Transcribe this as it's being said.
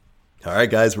All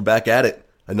right, guys, we're back at it.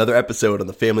 Another episode on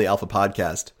the Family Alpha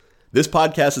podcast. This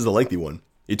podcast is a lengthy one.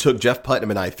 It took Jeff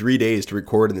Putnam and I 3 days to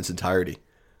record in its entirety.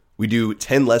 We do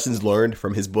 10 lessons learned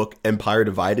from his book, Empire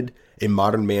Divided, A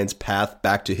Modern Man's Path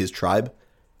Back to His Tribe.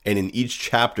 And in each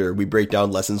chapter, we break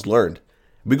down lessons learned.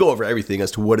 We go over everything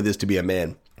as to what it is to be a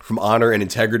man. From honor and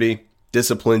integrity,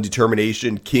 discipline,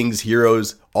 determination, kings,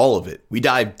 heroes, all of it. We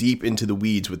dive deep into the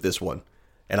weeds with this one.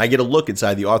 And I get a look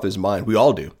inside the author's mind. We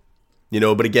all do.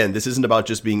 But again, this isn't about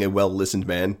just being a well-listened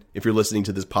man. If you're listening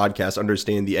to this podcast,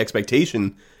 understand the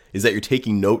expectation is that you're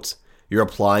taking notes, you're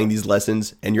applying these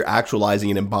lessons, and you're actualizing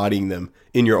and embodying them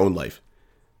in your own life.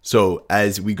 So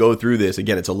as we go through this,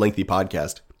 again, it's a lengthy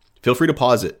podcast. Feel free to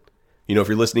pause it. If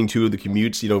you're listening to the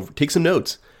commutes, take some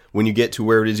notes when you get to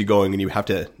where it is you're going and you have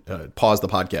to pause the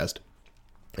podcast.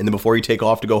 And then before you take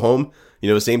off to go home,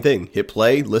 same thing. Hit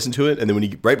play, listen to it, and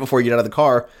then right before you get out of the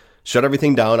car, shut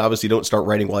everything down. Obviously, don't start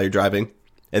writing while you're driving.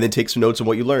 And then take some notes on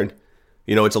what you learned.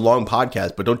 It's a long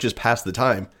podcast, but don't just pass the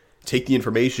time. Take the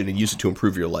information and use it to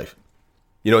improve your life.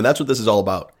 And that's what this is all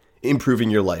about.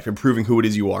 Improving your life, improving who it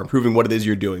is you are, improving what it is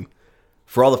you're doing.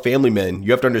 For all the family men,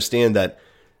 you have to understand that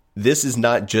this is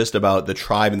not just about the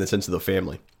tribe in the sense of the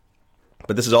family,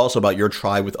 but this is also about your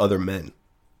tribe with other men.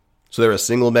 So there are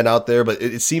single men out there, but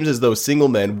it seems as though single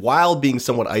men, while being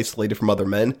somewhat isolated from other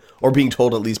men, or being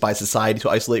told at least by society to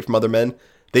isolate from other men,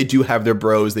 they do have their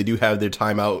bros, they do have their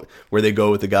time out where they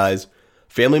go with the guys.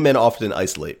 Family men often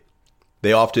isolate.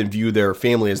 They often view their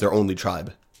family as their only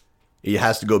tribe. It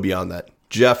has to go beyond that.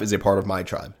 Jeff is a part of my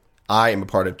tribe. I am a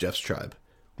part of Jeff's tribe.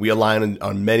 We align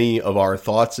on many of our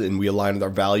thoughts and we align with our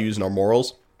values and our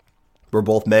morals. We're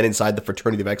both men inside the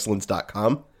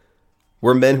fraternityofexcellence.com.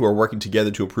 We're men who are working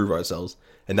together to improve ourselves,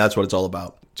 and that's what it's all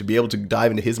about. To be able to dive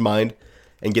into his mind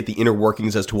and get the inner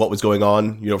workings as to what was going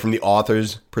on, from the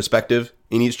author's perspective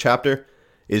in each chapter,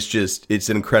 it's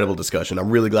an incredible discussion. I'm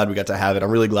really glad we got to have it.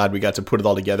 I'm really glad we got to put it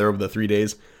all together over the 3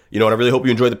 days. And I really hope you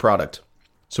enjoy the product.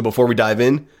 So before we dive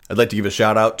in, I'd like to give a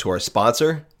shout out to our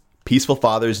sponsor,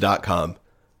 peacefulfathers.com.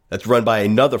 That's run by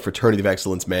another Fraternity of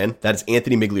Excellence man. That is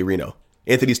Anthony Migliorino.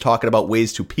 Anthony's talking about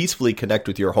ways to peacefully connect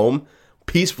with your home,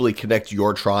 peacefully connect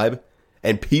your tribe,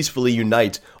 and peacefully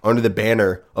unite under the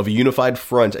banner of a unified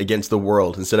front against the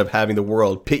world instead of having the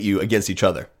world pit you against each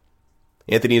other.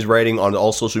 Anthony is writing on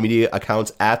all social media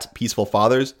accounts at Peaceful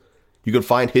Fathers. You can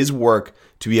find his work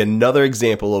to be another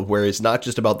example of where it's not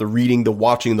just about the reading, the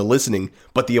watching, the listening,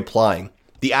 but the applying.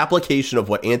 The application of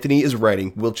what Anthony is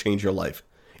writing will change your life.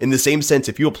 In the same sense,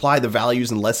 if you apply the values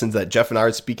and lessons that Jeff and I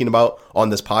are speaking about on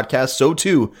this podcast, so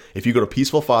too, if you go to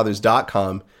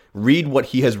peacefulfathers.com, read what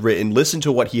he has written, listen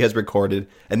to what he has recorded,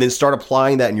 and then start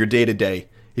applying that in your day-to-day.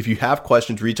 If you have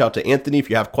questions, reach out to Anthony. If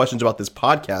you have questions about this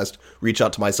podcast, reach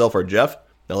out to myself or Jeff.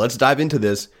 Now let's dive into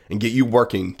this and get you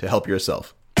working to help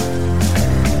yourself.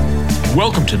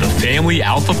 Welcome to the Family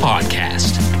Alpha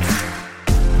Podcast,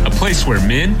 a place where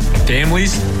men,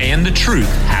 families, and the truth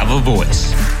have a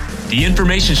voice. The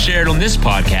information shared on this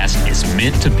podcast is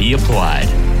meant to be applied.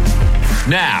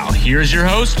 Now, here's your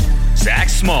host, Zach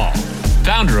Small,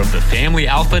 founder of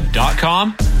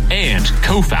thefamilyalpha.com and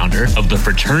co-founder of the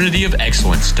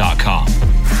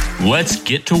fraternityofexcellence.com. Let's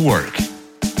get to work.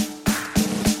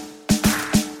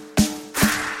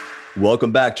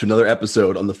 Welcome back to another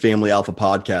episode on the Family Alpha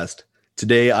podcast.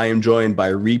 Today, I am joined by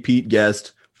a repeat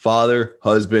guest, father,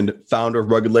 husband, founder of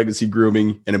Rugged Legacy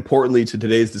Grooming, and importantly to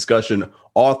today's discussion,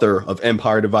 author of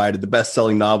Empire Divided, the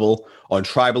best-selling novel on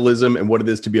tribalism and what it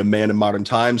is to be a man in modern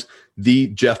times, the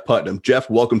Jeff Putnam. Jeff,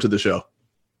 welcome to the show.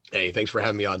 Hey, thanks for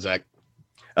having me on, Zach.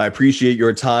 I appreciate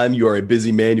your time. You are a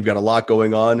busy man. You've got a lot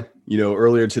going on.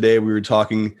 Earlier today we were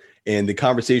talking and the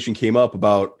conversation came up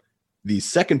about the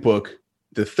second book,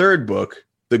 the third book,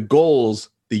 the goals,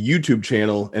 the YouTube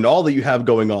channel, and all that you have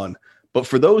going on. But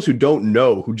for those who don't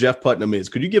know who Jeff Putnam is,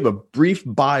 could you give a brief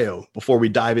bio before we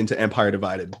dive into Empire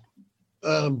Divided?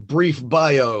 Brief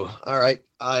bio. All right.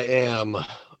 I am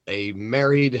a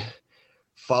married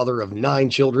father of 9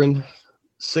 children,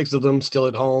 6 of them still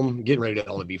at home, getting ready to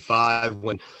only be 5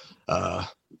 when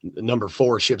number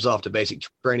 4 ships off to basic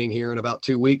training here in about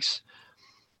 2 weeks.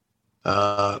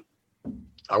 I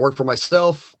work for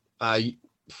myself. I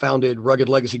founded Rugged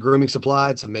Legacy Grooming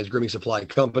Supply. It's a men's grooming supply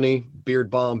company. Beard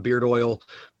balm, beard oil,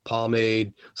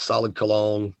 pomade, solid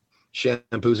cologne,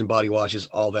 shampoos and body washes,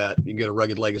 all that. You can go to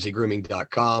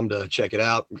ruggedlegacygrooming.com to check it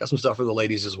out. We've got some stuff for the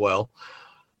ladies as well.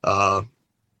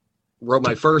 Wrote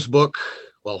my first book,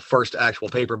 first actual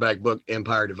paperback book,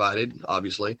 Empire Divided,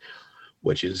 obviously,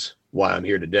 which is why I'm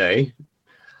here today.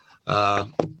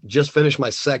 Just finished my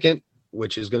second,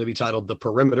 which is going to be titled The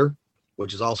Perimeter,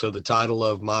 which is also the title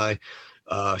of my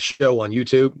show on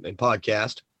YouTube and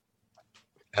podcast.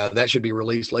 That should be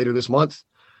released later this month.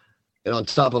 And on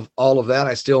top of all of that,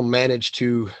 I still manage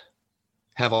to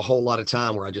have a whole lot of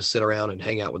time where I just sit around and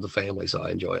hang out with the family. So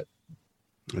I enjoy it.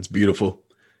 It's beautiful.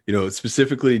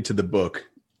 Specifically to the book,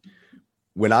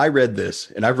 when I read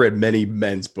this, and I've read many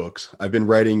men's books, I've been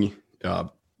writing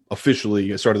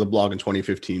officially. I started the blog in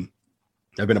 2015.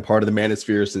 I've been a part of the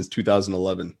Manosphere since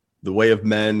 2011. The Way of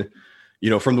Men,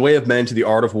 from The Way of Men to The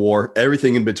Art of War,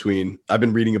 everything in between. I've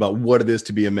been reading about what it is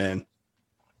to be a man.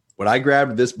 When I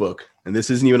grabbed this book, and this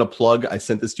isn't even a plug, I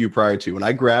sent this to you prior to. When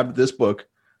I grabbed this book,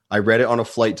 I read it on a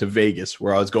flight to Vegas,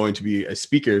 where I was going to be a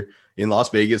speaker in Las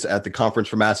Vegas at the Conference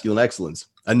for Masculine Excellence,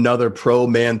 another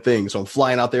pro-man thing. So I'm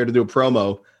flying out there to do a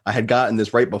promo. I had gotten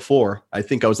this right before. I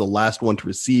think I was the last one to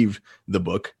receive the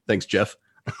book. Thanks, Jeff.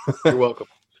 You're welcome.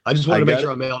 I just wanted to make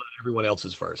sure I mailed it everyone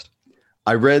else's first.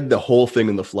 I read the whole thing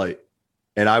in the flight,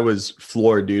 and I was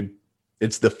floored, dude.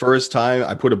 It's the first time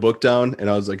I put a book down, and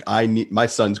I was like, my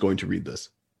son's going to read this.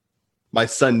 My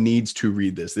son needs to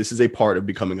read this. This is a part of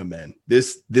becoming a man.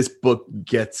 This book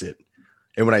gets it.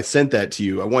 And when I sent that to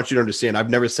you, I want you to understand, I've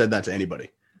never said that to anybody.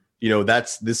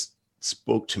 This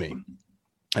spoke to me.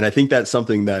 And I think that's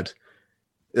something that's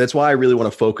why I really want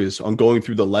to focus on going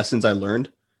through the lessons I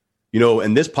learned.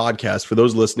 In this podcast, for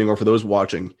those listening or for those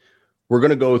watching, we're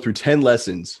going to go through 10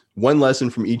 lessons, one lesson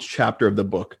from each chapter of the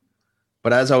book.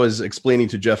 But as I was explaining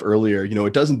to Jeff earlier,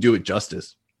 it doesn't do it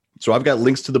justice. So I've got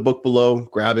links to the book below.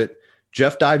 Grab it.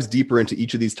 Jeff dives deeper into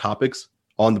each of these topics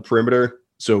on the perimeter.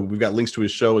 So we've got links to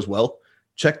his show as well.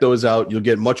 Check those out. You'll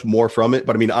get much more from it.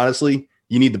 But I mean, honestly,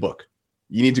 you need the book.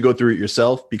 You need to go through it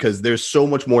yourself because there's so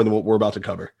much more than what we're about to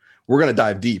cover. We're going to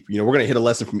dive deep. We're going to hit a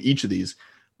lesson from each of these,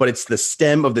 but it's the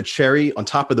stem of the cherry on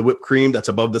top of the whipped cream that's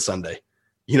above the sundae.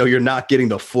 You're not getting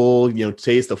the full,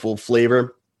 taste, the full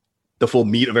flavor, the full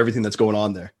meat of everything that's going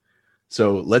on there.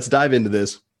 So let's dive into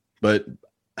this. But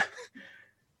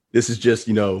this is just,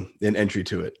 an entry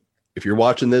to it. If you're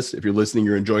watching this, if you're listening,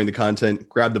 you're enjoying the content,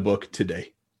 grab the book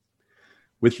today.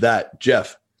 With that,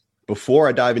 Jeff, before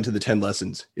I dive into the 10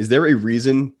 lessons, is there a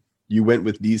reason you went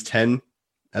with these 10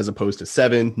 as opposed to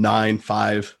 7, 9,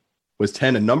 5? Was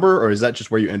 10 a number, or is that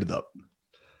just where you ended up?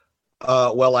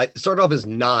 Well, I started off as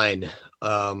 9,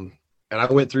 and I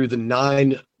went through the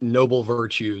 9 noble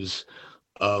virtues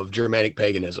of Germanic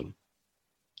paganism.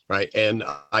 Right. And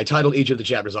I titled each of the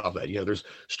chapters off that. There's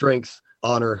strength,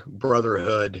 honor,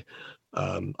 brotherhood.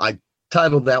 I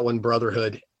titled that one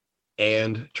Brotherhood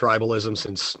and Tribalism,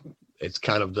 since it's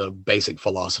kind of the basic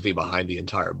philosophy behind the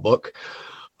entire book.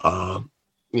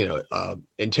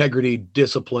 Integrity,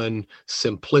 discipline,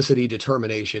 simplicity,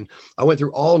 determination. I went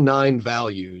through all 9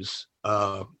 values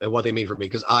and what they mean for me,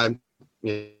 because I'm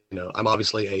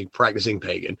obviously a practicing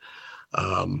pagan.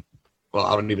 Well,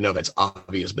 I don't even know if that's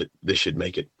obvious, but this should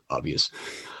make it obvious.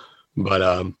 But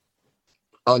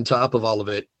on top of all of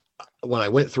it, when I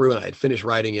went through and I had finished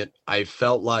writing it, I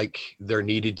felt like there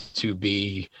needed to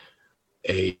be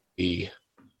a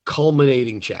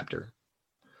culminating chapter,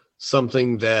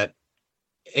 something that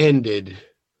ended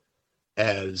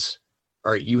as,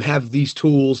 all right, you have these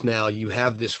tools now, you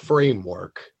have this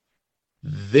framework.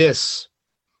 This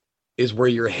is where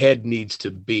your head needs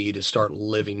to be to start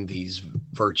living these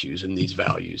virtues and these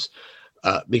values.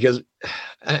 Because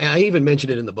I even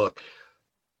mentioned it in the book,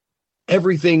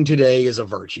 everything today is a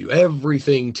virtue.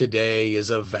 Everything today is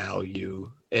a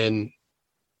value. And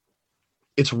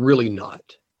it's really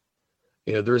not.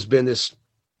 There's been this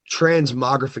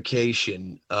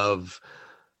transmogrification of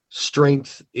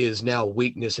strength is now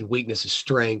weakness, and weakness is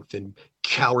strength, and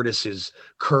cowardice is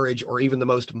courage, or even the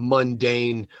most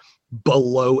mundane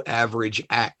below average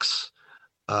acts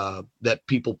that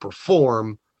people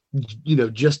perform,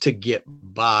 just to get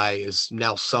by, is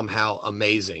now somehow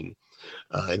amazing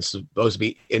and supposed to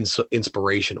be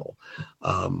inspirational.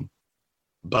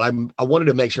 But I wanted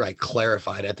to make sure I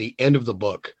clarified at the end of the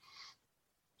book,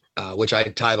 which I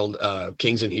titled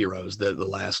Kings and Heroes, the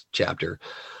last chapter,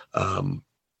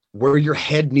 where your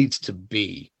head needs to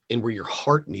be and where your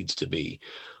heart needs to be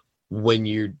when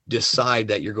you decide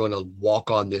that you're going to walk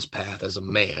on this path as a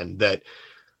man. That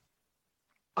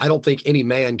I don't think any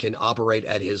man can operate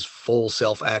at his full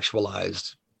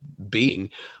self-actualized being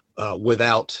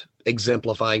without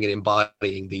exemplifying and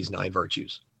embodying these 9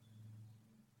 virtues.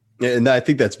 And I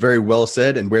think that's very well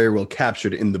said and very well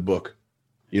captured in the book.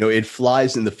 It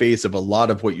flies in the face of a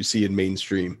lot of what you see in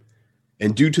mainstream.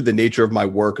 And due to the nature of my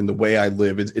work and the way I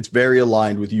live, it's very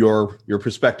aligned with your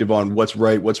perspective on what's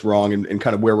right, what's wrong, and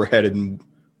kind of where we're headed and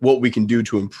what we can do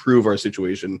to improve our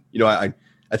situation. I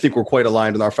think we're quite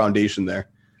aligned on our foundation there.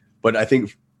 But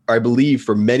I believe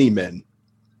for many men,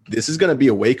 this is going to be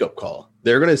a wake-up call.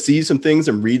 They're going to see some things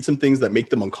and read some things that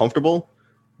make them uncomfortable.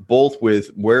 both with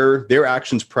where their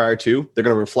actions prior to, they're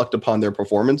going to reflect upon their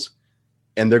performance,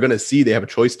 and they're going to see they have a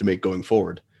choice to make going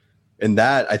forward. And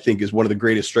that, I think, is one of the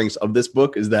greatest strengths of this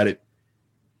book, is that it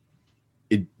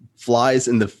flies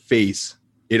in the face.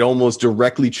 It almost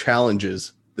directly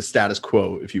challenges the status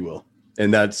quo, if you will.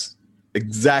 And that's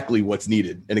exactly what's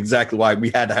needed and exactly why we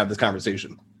had to have this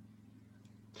conversation.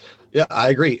 Yeah, I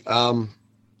agree.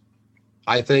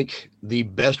 I think the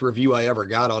best review I ever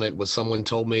got on it was someone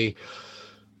told me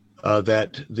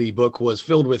that the book was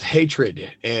filled with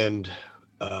hatred and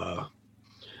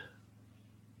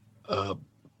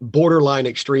borderline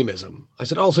extremism. I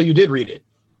said, oh, so you did read it.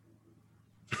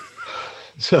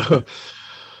 So,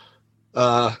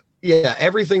 yeah,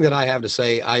 everything that I have to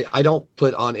say, I don't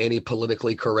put on any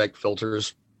politically correct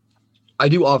filters. I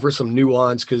do offer some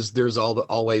nuance, because there's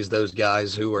always those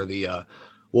guys who are the,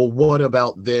 well, what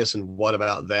about this and what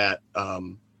about that?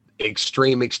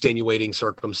 Extreme extenuating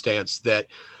circumstance that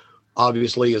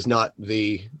obviously is not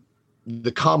the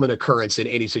common occurrence in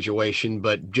any situation,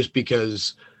 but just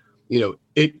because,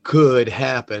 it could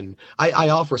happen. I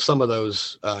offer some of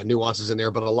those nuances in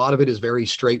there, but a lot of it is very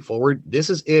straightforward. This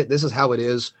is it. This is how it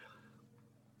is.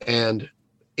 And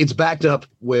it's backed up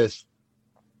with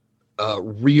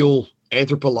real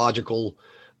anthropological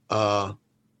and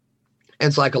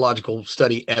psychological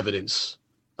study evidence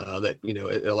that,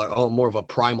 more of a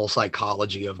primal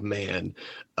psychology of man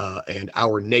and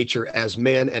our nature as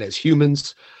men and as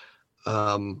humans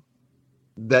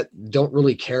that don't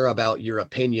really care about your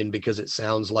opinion because it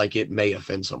sounds like it may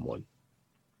offend someone.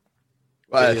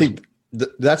 Well, I think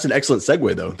that's an excellent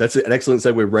segue, though. That's an excellent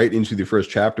segue right into the first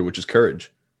chapter, which is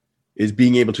courage, is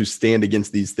being able to stand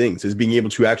against these things, is being able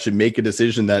to actually make a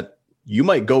decision that you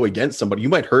might go against somebody, you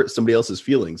might hurt somebody else's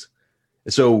feelings.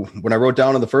 And so when I wrote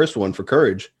down on the first one for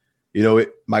courage,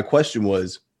 my question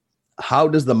was, how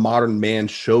does the modern man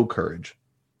show courage?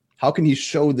 How can he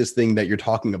show this thing that you're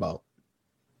talking about?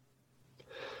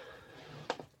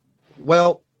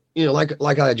 Well,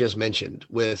 like I just mentioned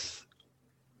with,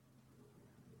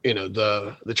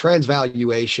 the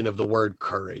transvaluation of the word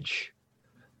courage,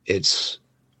 it's,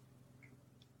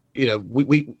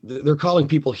 they're calling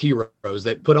people heroes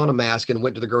that put on a mask and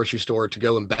went to the grocery store to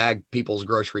go and bag people's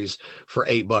groceries for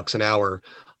 $8 an hour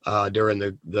during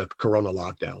the Corona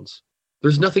lockdowns.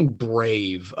 There's nothing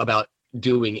brave about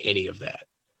doing any of that.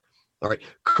 All right.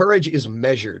 Courage is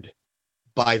measured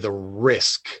by the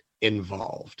risk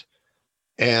involved.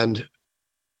 And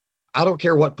I don't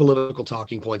care what political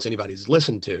talking points anybody's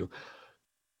listened to.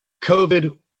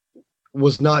 COVID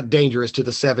was not dangerous to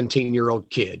the 17-year-old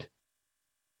kid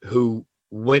who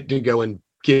went to go and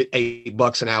get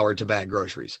 $8 an hour to bag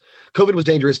groceries. COVID was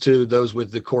dangerous to those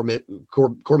with the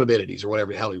comorbidities or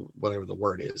whatever the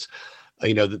word is.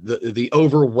 The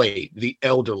overweight, the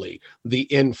elderly,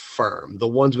 the infirm, the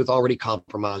ones with already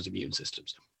compromised immune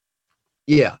systems.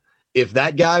 Yeah. If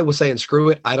that guy was saying, screw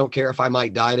it, I don't care if I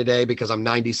might die today because I'm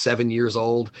 97 years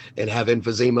old and have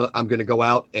emphysema, I'm going to go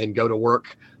out and go to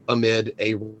work amid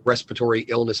a respiratory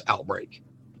illness outbreak.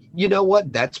 You know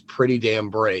what? That's pretty damn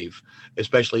brave,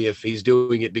 especially if he's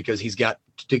doing it because he's got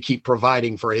to keep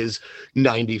providing for his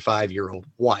 95-year-old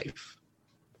wife.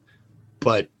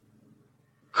 But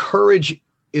courage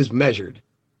is measured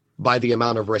by the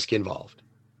amount of risk involved.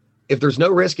 If there's no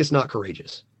risk, it's not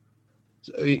courageous.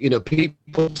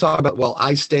 People talk about, well,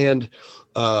 I stand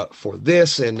for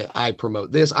this and I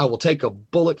promote this. I will take a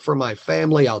bullet for my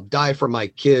family. I'll die for my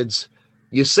kids.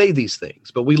 You say these things,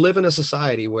 but we live in a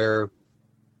society where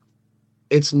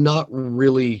it's not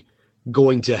really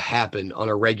going to happen on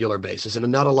a regular basis. And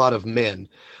not a lot of men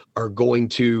are going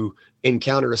to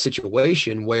encounter a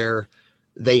situation where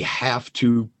they have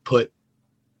to put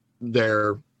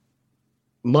their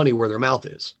money where their mouth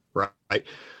is, right?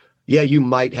 Yeah, you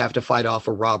might have to fight off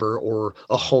a robber or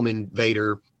a home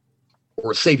invader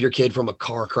or save your kid from a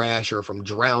car crash or from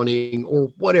drowning or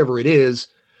whatever it is.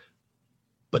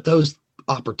 But those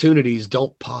opportunities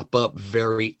don't pop up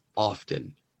very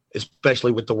often,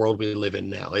 especially with the world we live in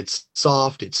now. It's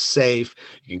soft, it's safe.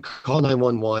 You can call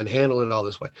 911, handle it all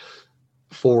this way.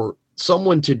 For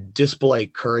someone to display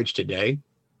courage today,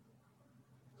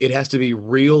 it has to be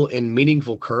real and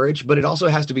meaningful courage, but it also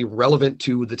has to be relevant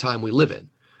to the time we live in.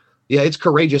 Yeah, it's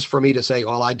courageous for me to say,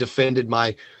 well, I defended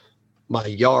my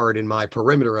yard and my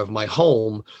perimeter of my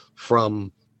home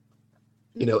from,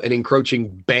 an encroaching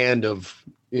band of,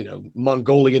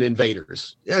 Mongolian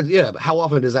invaders. Yeah. But how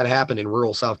often does that happen in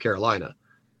rural South Carolina?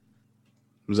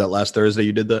 Was that last Thursday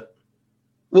you did that?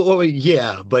 Well,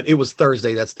 yeah, but it was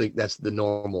Thursday. That's the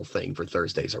normal thing for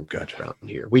Thursdays around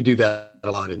here. We do that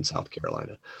a lot in South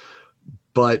Carolina.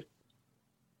 But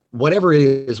whatever it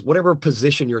is, whatever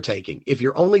position you're taking, if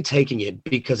you're only taking it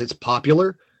because it's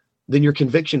popular, then your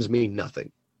convictions mean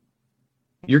nothing.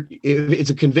 It's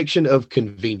a conviction of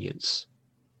convenience,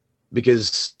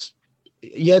 because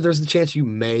yeah, there's the chance you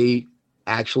may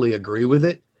actually agree with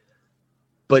it.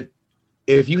 But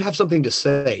if you have something to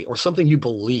say, or something you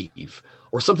believe,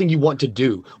 or something you want to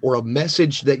do, or a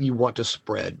message that you want to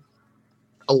spread,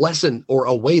 a lesson or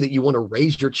a way that you want to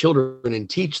raise your children and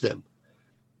teach them,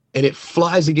 and it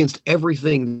flies against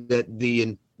everything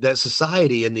that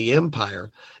society and the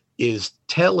empire is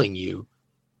telling you,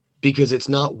 because it's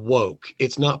not woke,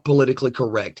 it's not politically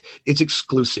correct, it's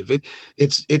exclusive,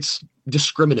 it's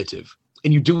discriminative,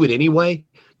 and you do it anyway,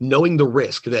 knowing the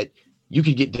risk that you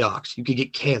could get doxxed, you could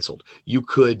get canceled, you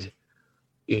could,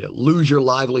 lose your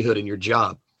livelihood and your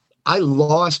job. I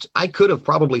could have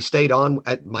probably stayed on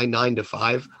at my 9 to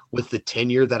 5 with the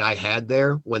tenure that I had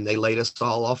there when they laid us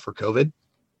all off for COVID.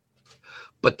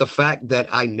 But the fact that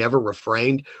I never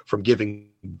refrained from giving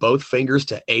both fingers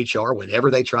to HR whenever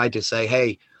they tried to say,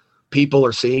 hey, people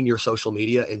are seeing your social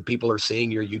media and people are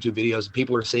seeing your YouTube videos and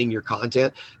people are seeing your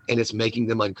content and it's making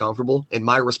them uncomfortable. And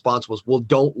my response was, well,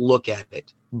 don't look at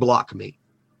it. Block me.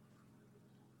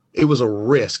 It was a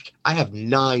risk. I have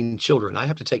 9 children. I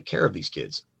have to take care of these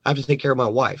kids. I have to take care of my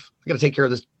wife. I got to take care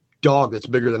of this dog that's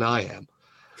bigger than I am.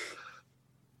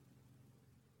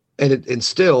 And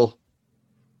still,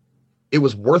 it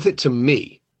was worth it to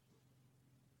me.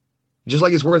 Just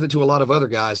like it's worth it to a lot of other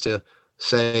guys to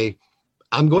say,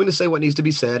 I'm going to say what needs to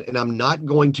be said, and I'm not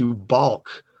going to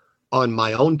balk on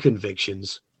my own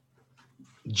convictions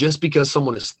just because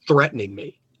someone is threatening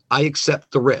me. I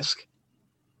accept the risk.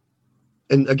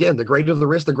 And again, the greater the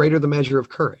risk, the greater the measure of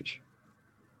courage.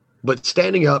 But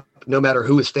standing up, no matter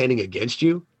who is standing against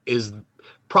you, is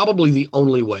probably the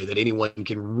only way that anyone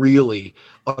can really,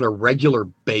 on a regular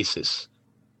basis,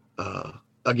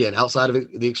 again, outside of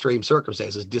the extreme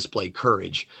circumstances, display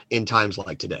courage in times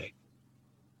like today.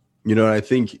 I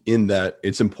think in that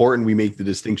it's important we make the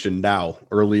distinction now,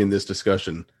 early in this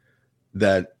discussion,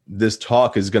 that this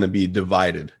talk is going to be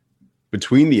divided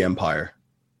between the empire.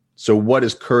 So what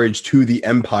is courage to the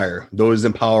empire? Those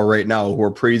in power right now who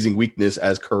are praising weakness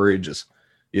as courageous.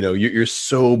 You're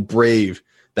so brave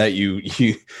that you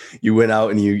went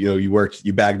out and you worked,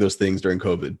 you bagged those things during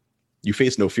COVID. You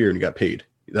faced no fear and you got paid.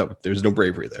 There's no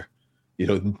bravery there.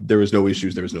 There was no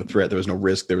issues, there was no threat, there was no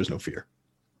risk, there was no fear.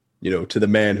 To the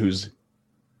man who's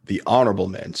the honorable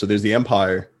man. So there's the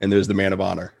empire and there's the man of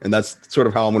honor. And that's sort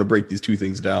of how I'm going to break these two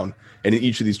things down. And in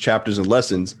each of these chapters and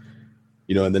lessons,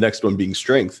 and the next one being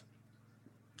strength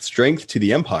to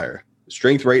the empire,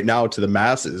 strength right now to the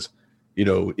masses,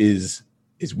 is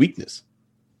weakness.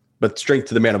 But strength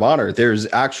to the man of honor,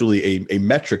 there's actually a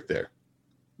metric there.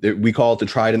 We call it the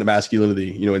trident of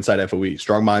masculinity, inside FOE,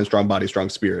 strong mind, strong body, strong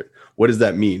spirit. What does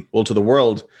that mean? Well, to the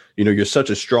world, you're such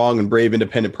a strong and brave,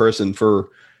 independent person for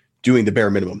doing the bare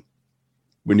minimum.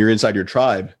 When you're inside your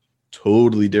tribe,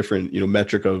 totally different,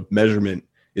 metric of measurement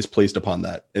is placed upon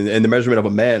that. And the measurement of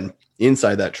a man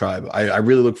inside that tribe, I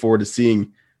really look forward to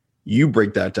seeing you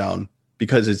break that down,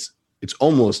 because it's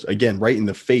almost, again, right in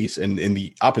the face and in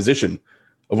the opposition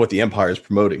of what the empire is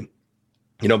promoting.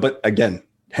 But again,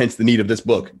 hence the need of this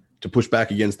book to push back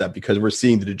against that, because we're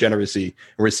seeing the degeneracy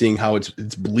and we're seeing how it's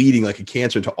bleeding like a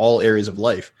cancer into all areas of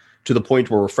life, to the point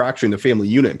where we're fracturing the family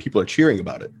unit and people are cheering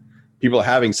about it. People are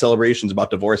having celebrations about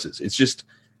divorces.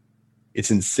 It's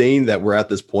insane that we're at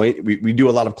this point. We do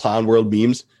a lot of clown world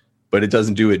memes, but it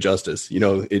doesn't do it justice.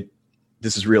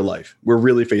 This is real life. We're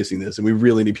really facing this, and we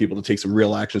really need people to take some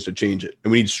real actions to change it. And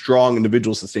we need strong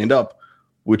individuals to stand up,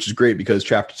 which is great, because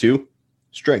chapter 2,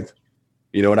 strength.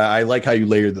 And I like how you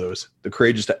layered those. The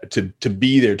courage is to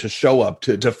be there, to show up,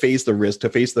 to face the risk, to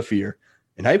face the fear.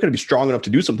 And how you got to be strong enough to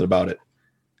do something about it.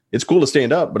 It's cool to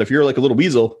stand up, but if you're like a little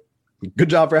weasel, good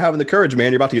job for having the courage,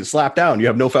 man. You're about to get slapped down. You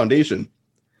have no foundation.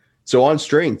 So on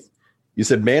strength, you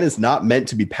said man is not meant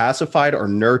to be pacified or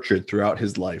nurtured throughout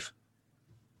his life.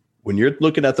 When you're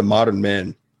looking at the modern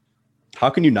man, how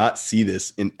can you not see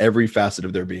this in every facet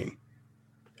of their being?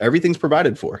 Everything's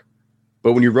provided for.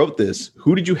 But when you wrote this,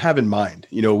 who did you have in mind?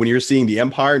 When you're seeing the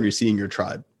empire and you're seeing your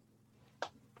tribe.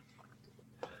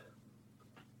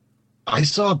 I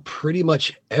saw pretty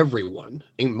much everyone,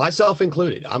 myself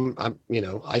included.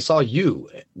 I saw you.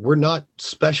 We're not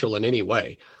special in any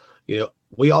way.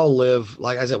 We all live,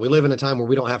 like I said, we live in a time where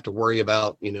we don't have to worry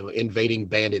about, invading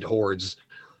bandit hordes,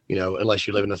 unless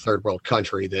you live in a third world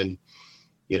country. Then,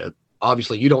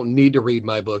 obviously you don't need to read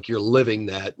my book. You're living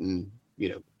that, and,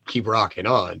 keep rocking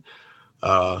on.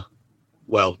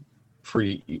 Well, for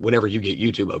whenever you get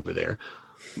YouTube over there,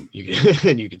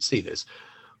 you can see this,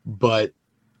 but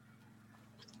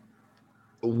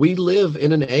we live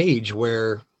in an age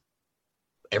where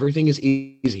everything is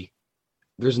easy.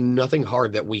 There's nothing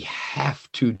hard that we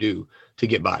have to do to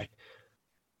get by.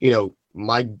 You know,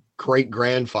 my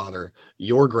great-grandfather,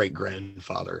 your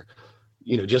great-grandfather,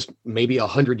 you know, just maybe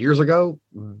 100 years ago,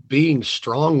 being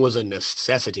strong was a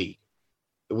necessity.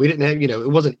 We didn't have, you know, it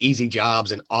wasn't easy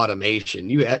jobs and automation.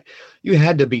 You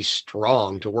had to be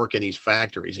strong to work in these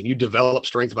factories, and you develop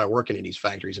strength by working in these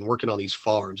factories and working on these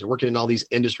farms and working in all these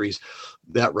industries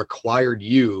that required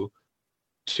you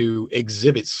to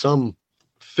exhibit some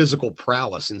physical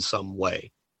prowess in some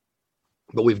way.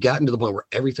 But we've gotten to the point where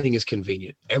everything is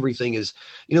convenient. Everything is,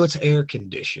 you know, it's air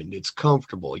conditioned. It's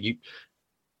comfortable.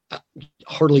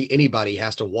 Hardly anybody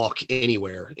has to walk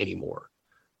anywhere anymore.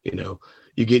 You know,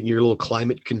 you get in your little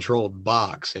climate controlled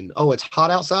box and, oh, it's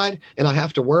hot outside and I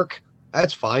have to work.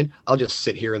 That's fine. I'll just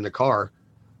sit here in the car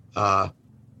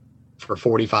for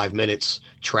 45 minutes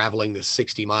traveling the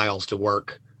 60 miles to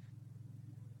work.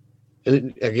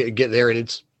 And I get there and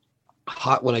it's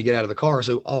hot when I get out of the car.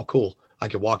 So, oh, cool. I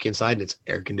could walk inside and it's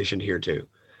air conditioned here too.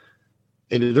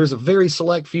 And there's a very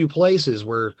select few places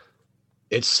where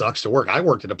it sucks to work. I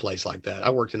worked at a place like that. I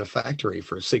worked in a factory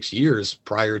for 6 years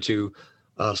prior to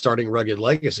starting Rugged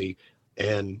Legacy.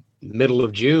 And middle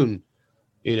of June,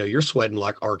 you know, you're sweating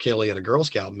like R. Kelly at a Girl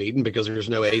Scout meeting because there's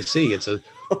no AC. It's a,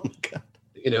 oh my God.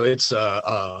 You know, it's a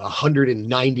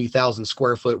 190,000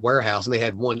 square foot warehouse, and they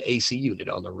had one AC unit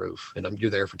on the roof. And you're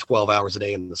there for 12 hours a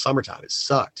day in the summertime. It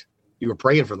sucked. You were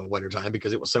praying for the wintertime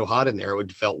because it was so hot in there.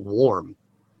 It felt warm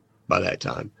by that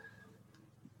time.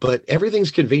 But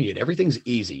everything's convenient. Everything's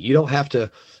easy. You don't have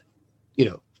to, you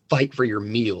know, fight for your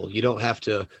meal. You don't have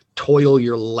to toil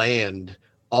your land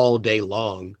all day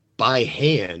long by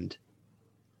hand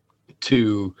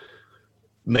to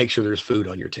make sure there's food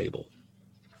on your table.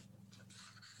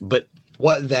 But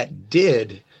what that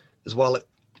did is,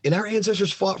 and our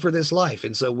ancestors fought for this life.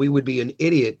 And so we would be an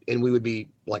idiot and we would be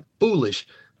like foolish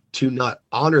to not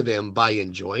honor them by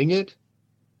enjoying it.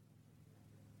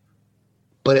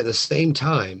 But at the same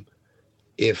time,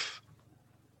 if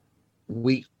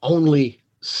we only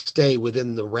stay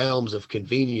within the realms of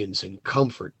convenience and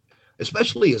comfort,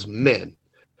 especially as men,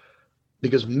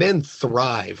 because men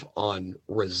thrive on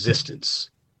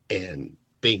resistance and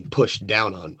being pushed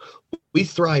down on. We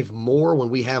thrive more when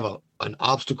we have an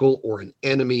obstacle or an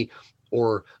enemy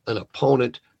or an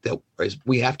opponent that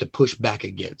we have to push back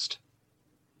against.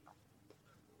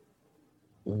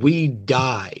 We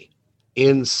die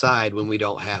inside when we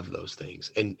don't have those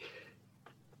things. And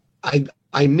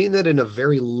I mean that in a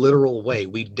very literal way.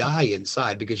 We die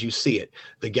inside because you see it.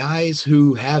 The guys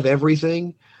who have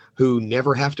everything, who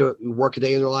never have to work a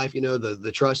day in their life, you know,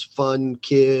 the trust fund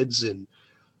kids, and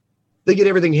they get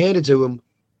everything handed to them,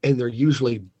 and they're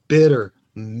usually bitter,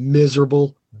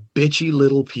 miserable, bitchy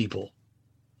little people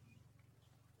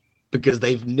because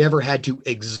they've never had to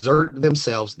exert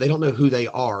themselves. They don't know who they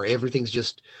are. Everything's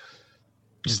just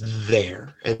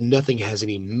there, and nothing has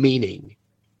any meaning.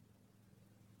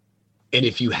 And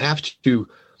if you have to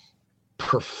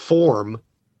perform,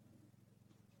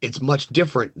 it's much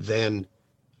different than,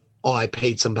 oh, I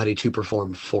paid somebody to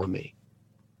perform for me.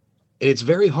 And it's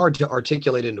very hard to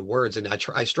articulate into words, and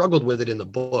I struggled with it in the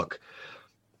book.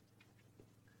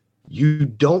 You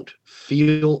don't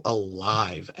feel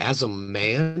alive as a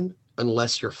man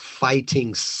unless you're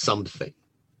fighting something.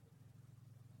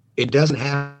 It doesn't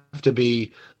have to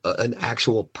be an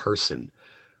actual person,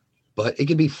 but it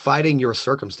can be fighting your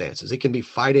circumstances. It can be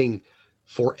fighting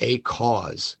for a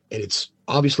cause, and it's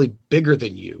obviously bigger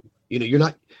than you. You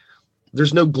know,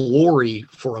 there's no glory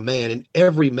for a man, and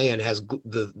every man has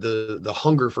the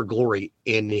hunger for glory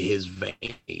in his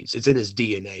veins. It's in his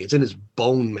DNA. It's in his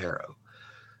bone marrow.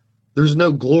 There's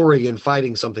no glory in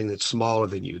fighting something that's smaller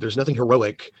than you. There's nothing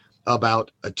heroic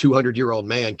about a 200-year-old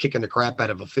man kicking the crap out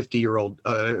of a 50-year-old,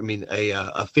 a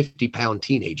 50-pound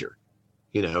teenager,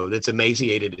 you know, that's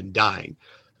emaciated and dying.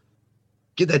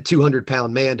 Get that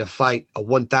 200-pound man to fight a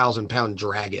 1,000-pound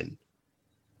dragon.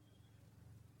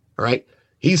 All right?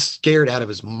 He's scared out of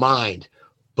his mind,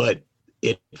 but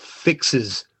it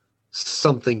fixes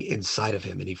something inside of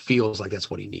him, and he feels like that's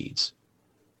what he needs.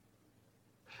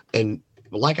 And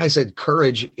like I said,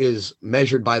 courage is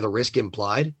measured by the risk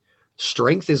implied.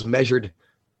 Strength is measured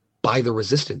by the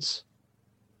resistance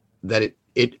that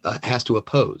it has to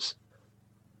oppose.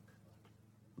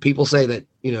 People say that,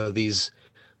 you know,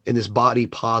 in this body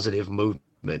positive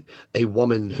movement, a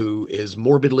woman who is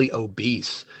morbidly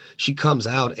obese, she comes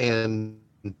out and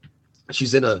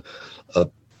she's in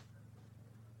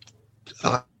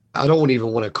I don't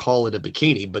even want to call it a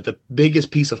bikini, but the biggest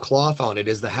piece of cloth on it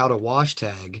is the how to wash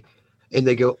tag. And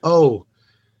they go, oh,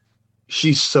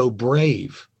 she's so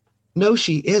brave. No,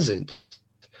 she isn't.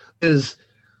 Is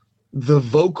the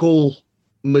vocal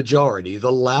majority,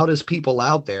 the loudest people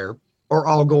out there are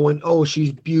all going, oh,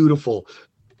 she's beautiful,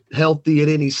 healthy at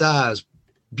any size,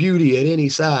 beauty at any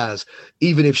size.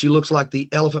 Even if she looks like the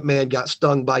Elephant Man got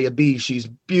stung by a bee, she's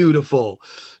beautiful.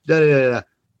 Da, da, da, da.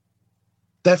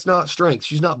 That's not strength.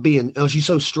 She's not being, oh, she's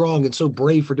so strong and so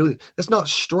brave for doing it. That's not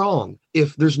strong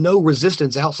if there's no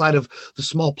resistance outside of the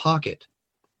small pocket.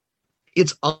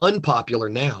 It's unpopular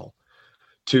now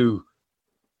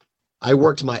I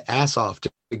worked my ass off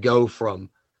to go from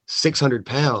 600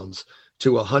 pounds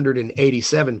to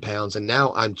 187 pounds. And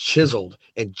now I'm chiseled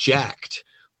and jacked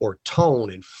or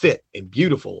toned and fit and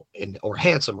beautiful or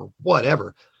handsome or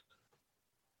whatever.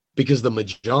 Because the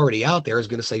majority out there is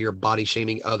going to say you're body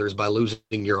shaming others by losing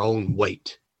your own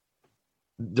weight.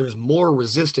 There's more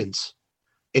resistance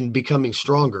in becoming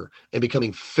stronger and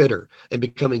becoming fitter and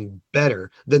becoming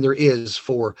better than there is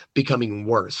for becoming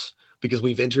worse, because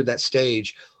we've entered that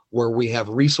stage where we have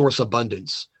resource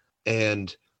abundance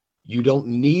and you don't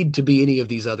need to be any of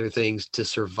these other things to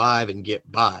survive and get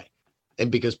by.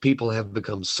 And because people have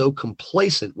become so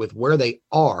complacent with where they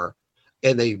are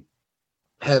and they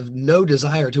have no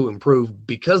desire to improve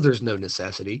because there's no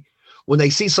necessity, when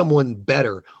they see someone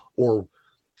better or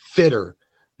fitter,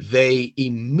 they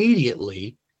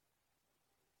immediately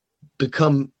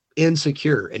become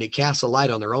insecure, and it casts a light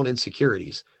on their own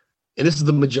insecurities. And this is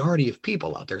the majority of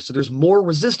people out there. So there's more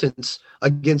resistance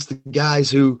against the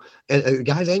guys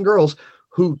guys and girls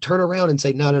who turn around and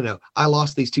say, no, I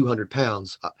lost these 200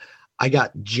 pounds. I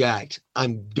got jacked.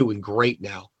 I'm doing great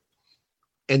now.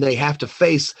 And they have to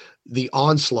face the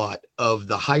onslaught of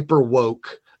the hyper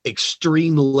woke,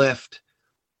 extreme left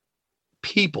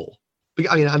people.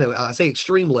 I mean, I know I say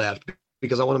extreme left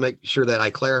because I want to make sure that I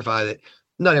clarify that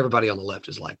not everybody on the left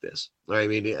is like this. I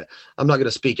mean, I'm not going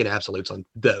to speak in absolutes on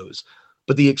those,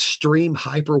 but the extreme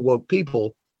hyper woke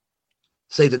people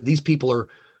say that these people are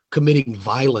committing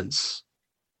violence.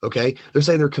 Okay. They're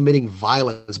saying they're committing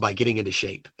violence by getting into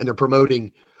shape, and they're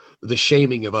promoting the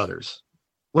shaming of others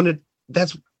when it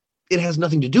has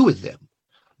nothing to do with them,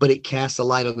 but it casts a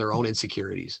light on their own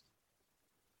insecurities.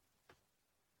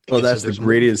 Well, that's the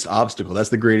greatest obstacle. That's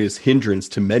the greatest hindrance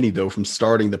to many, though, from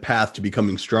starting the path to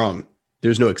becoming strong.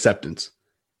 There's no acceptance.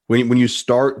 When you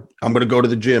start, I'm going to go to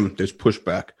the gym, there's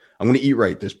pushback. I'm going to eat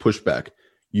right, there's pushback.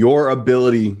 Your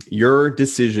ability, your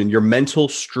decision, your mental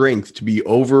strength to be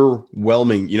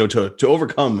overwhelming, to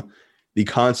overcome the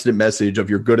constant message of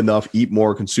you're good enough, eat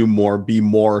more, consume more, be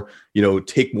more,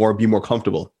 take more, be more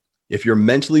comfortable. If you're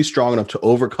mentally strong enough to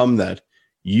overcome that,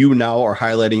 you now are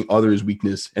highlighting others'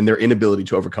 weakness and their inability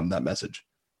to overcome that message.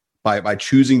 By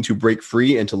choosing to break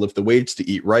free and to lift the weights, to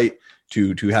eat right,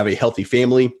 to have a healthy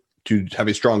family, to have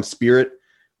a strong spirit.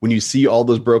 When you see all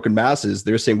those broken masses,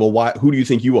 they're saying, well, who do you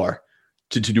think you are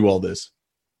to do all this?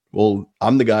 Well,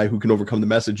 I'm the guy who can overcome the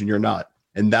message and you're not.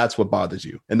 And that's what bothers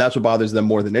you. And that's what bothers them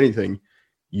more than anything.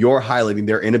 You're highlighting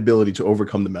their inability to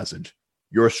overcome the message.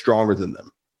 You're stronger than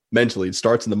them. Mentally, it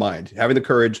starts in the mind. Having the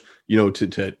courage,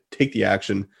 to take the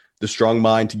action, the strong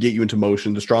mind to get you into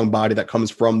motion, the strong body that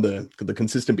comes from the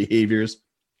consistent behaviors,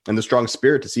 and the strong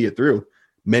spirit to see it through.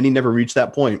 Many never reach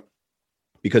that point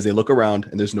because they look around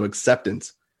and there's no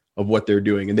acceptance of what they're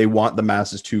doing. And they want the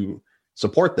masses to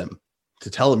support them,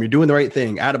 to tell them you're doing the right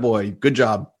thing. Attaboy, good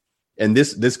job. And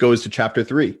this goes to chapter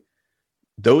 3.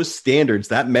 Those standards,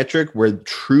 that metric where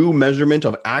true measurement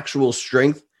of actual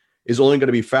strength is only going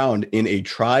to be found in a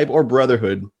tribe or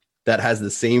brotherhood that has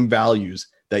the same values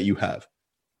that you have.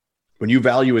 When you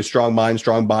value a strong mind,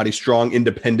 strong body, strong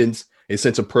independence, a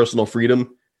sense of personal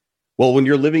freedom, well, when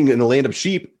you're living in the land of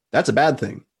sheep, that's a bad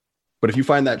thing. But if you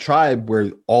find that tribe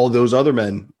where all those other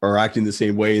men are acting the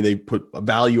same way, they put a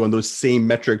value on those same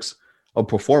metrics of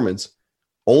performance,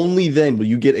 only then will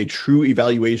you get a true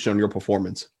evaluation on your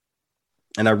performance.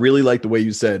 And I really like the way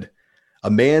you said,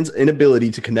 a man's inability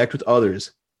to connect with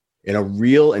others in a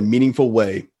real and meaningful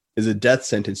way is a death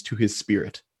sentence to his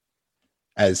spirit.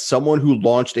 As someone who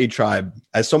lost a tribe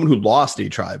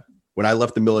when I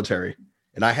left the military,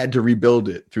 and I had to rebuild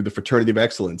it through the fraternity of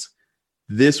excellence,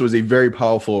 this was a very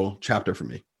powerful chapter for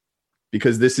me,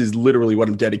 because this is literally what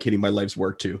I'm dedicating my life's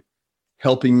work to.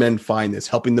 Helping men find this,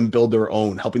 helping them build their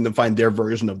own, helping them find their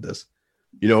version of this,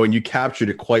 and you captured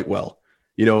it quite well,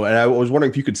 and I was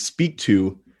wondering if you could speak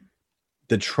to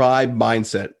the tribe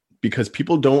mindset, because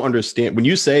people don't understand when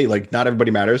you say like, not everybody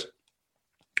matters.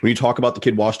 When you talk about the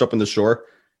kid washed up on the shore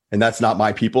and that's not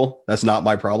my people, that's not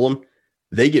my problem,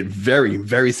 they get very,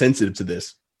 very sensitive to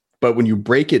this. But when you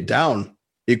break it down,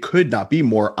 it could not be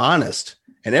more honest.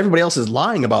 And everybody else is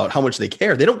lying about how much they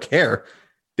care. They don't care.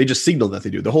 They just signal that they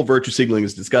do. The whole virtue signaling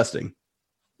is disgusting.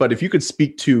 But if you could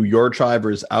speak to your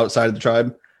tribers outside of the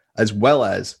tribe, as well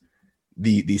as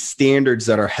the standards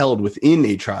that are held within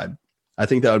a tribe, I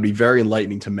think that would be very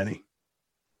enlightening to many.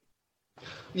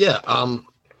 Yeah.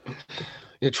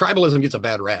 Tribalism gets a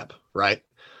bad rap, right?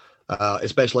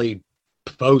 Especially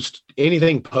post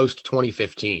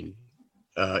 2015,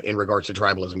 in regards to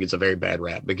tribalism gets a very bad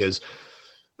rap because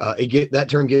that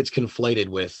term gets conflated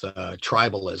with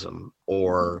tribalism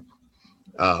or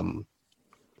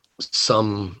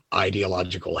some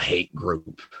ideological hate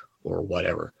group or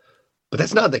whatever. But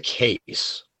that's not the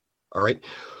case. All right.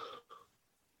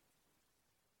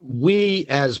 We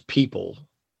as people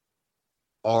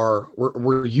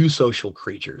we're eusocial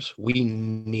creatures. We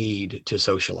need to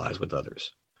socialize with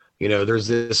others. There's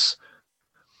this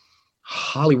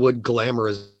Hollywood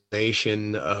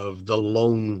glamorization of the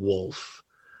lone wolf,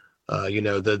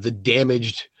 the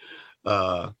damaged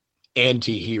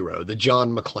anti-hero, the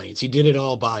John McClanes. He did it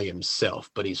all by himself,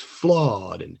 but he's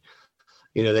flawed, and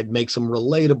that makes him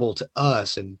relatable to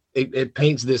us, and it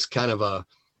paints this kind of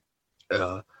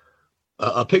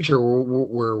a picture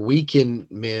where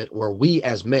we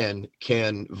as men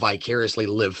can vicariously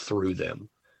live through them,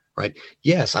 right?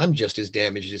 Yes, I'm just as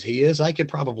damaged as he is. I could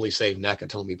probably save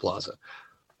Nakatomi Plaza,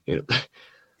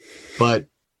 but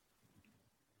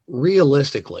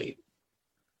realistically,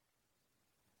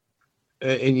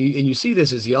 and you see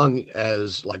this as young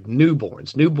as like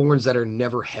newborns that are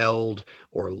never held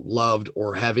or loved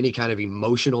or have any kind of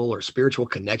emotional or spiritual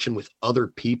connection with other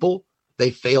people. They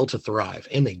fail to thrive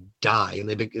and they die and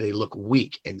they look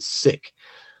weak and sick.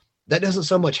 That doesn't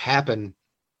so much happen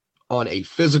on a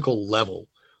physical level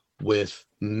with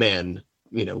men,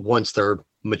 once they're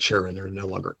mature and they're no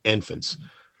longer infants,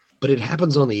 but it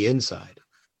happens on the inside.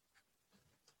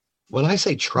 When I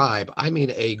say tribe, I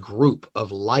mean a group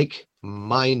of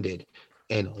like-minded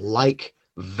and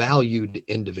like-valued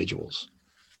individuals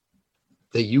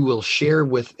that you will share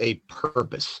with a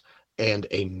purpose and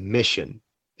a mission.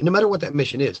 And no matter what that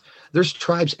mission is, there's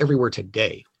tribes everywhere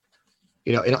today.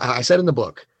 And I said in the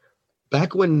book,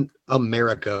 back when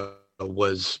America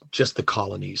was just the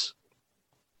colonies,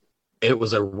 it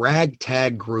was a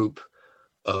ragtag group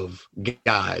of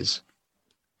guys.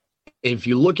 If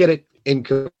you look at it in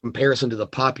comparison to the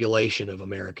population of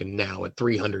America now at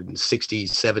 360,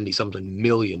 70 something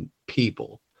million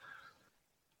people,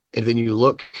 and then you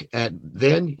look at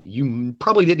then, you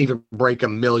probably didn't even break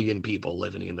 1 million people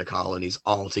living in the colonies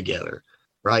altogether,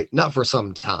 right? Not for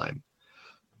some time.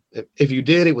 If you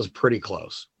did, it was pretty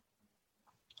close.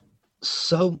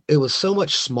 So it was so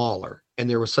much smaller, and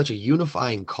there was such a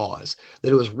unifying cause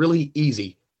that it was really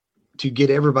easy to get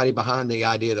everybody behind the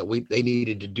idea that they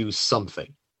needed to do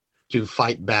something to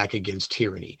fight back against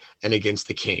tyranny and against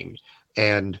the king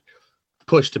and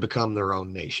push to become their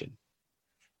own nation.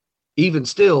 Even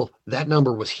still, that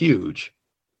number was huge.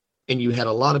 And you had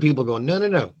a lot of people going,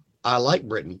 no, I like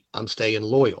Britain. I'm staying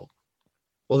loyal.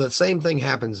 Well, the same thing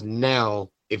happens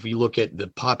now if you look at the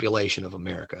population of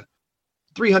America.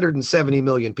 370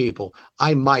 million people,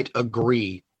 I might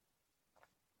agree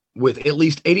with at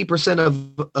least 80%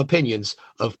 of opinions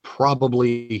of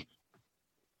probably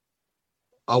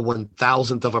a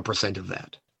 1,000th of a percent of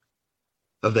that,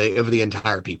 of the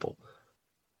entire people.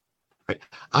 Right?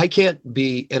 I can't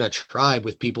be in a tribe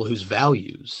with people whose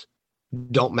values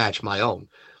don't match my own.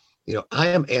 I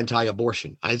am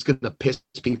anti-abortion. It's going to piss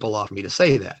people off me to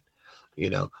say that,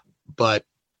 but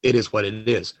it is what it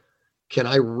is. Can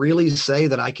I really say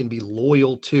that I can be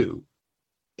loyal to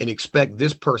and expect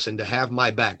this person to have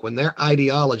my back when their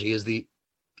ideology is the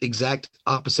exact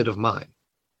opposite of mine?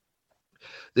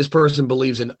 This person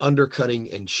believes in undercutting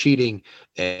and cheating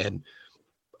and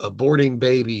aborting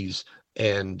babies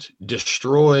and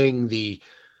destroying the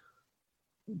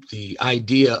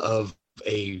idea of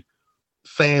a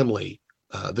family,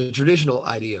 the traditional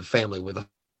idea of family with a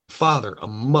father, a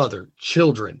mother,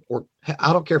 children, or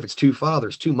I don't care if it's 2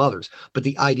 fathers, 2 mothers, but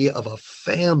the idea of a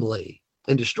family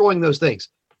and destroying those things.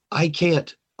 I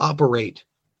can't operate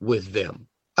with them.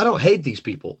 I don't hate these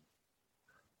people,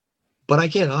 but I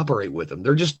can't operate with them.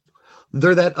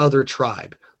 They're that other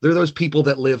tribe. They're those people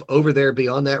that live over there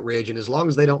beyond that ridge. And as long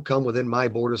as they don't come within my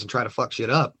borders and try to fuck shit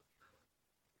up,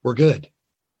 we're good.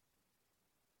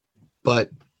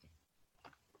 But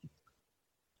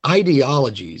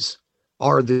ideologies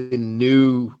are the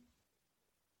new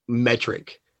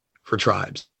metric for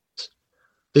tribes.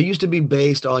 They used to be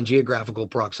based on geographical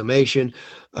proximity,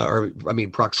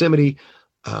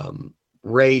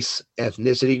 race,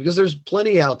 ethnicity, because there's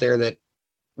plenty out there that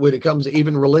when it comes to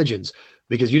even religions,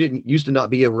 because you didn't used to not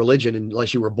be a religion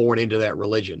unless you were born into that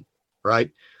religion,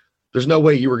 right? There's no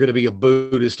way you were going to be a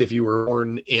Buddhist if you were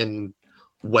born in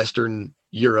Western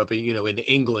Europe, in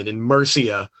England, in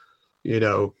Mercia.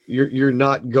 You're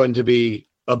not going to be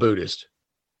a Buddhist.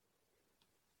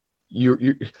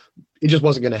 It just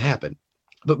wasn't going to happen.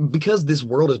 But because this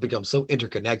world has become so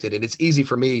interconnected, and it's easy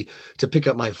for me to pick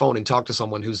up my phone and talk to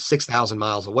someone who's 6,000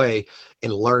 miles away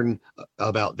and learn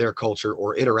about their culture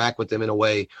or interact with them in a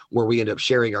way where we end up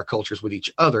sharing our cultures with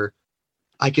each other,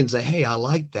 I can say, hey, I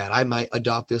like that. I might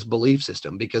adopt this belief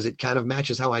system because it kind of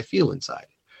matches how I feel inside.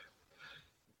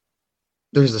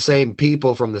 There's the same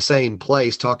people from the same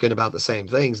place talking about the same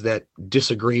things that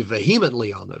disagree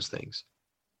vehemently on those things.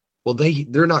 Well,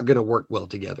 they're not going to work well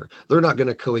together. They're not going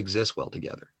to coexist well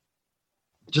together.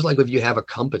 Just like if you have a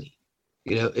company,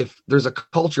 if there's a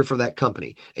culture for that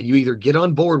company and you either get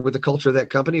on board with the culture of that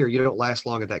company or you don't last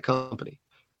long at that company.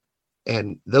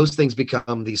 And those things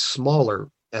become these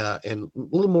smaller and a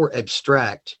little more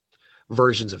abstract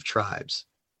versions of tribes.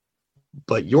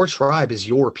 But your tribe is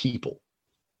your people.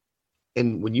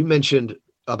 And when you mentioned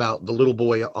about the little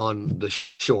boy on the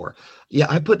shore, yeah,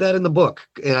 I put that in the book.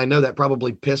 And I know that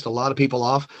probably pissed a lot of people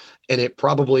off. And it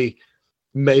probably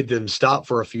made them stop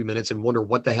for a few minutes and wonder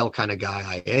what the hell kind of guy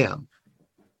I am.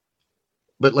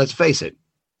 But let's face it,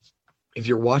 if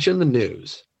you're watching the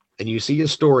news and you see a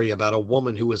story about a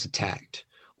woman who was attacked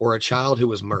or a child who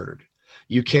was murdered,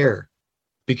 you care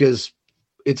because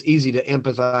it's easy to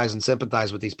empathize and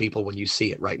sympathize with these people when you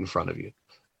see it right in front of you.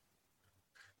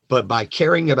 But by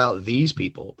caring about these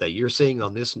people that you're seeing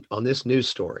on this news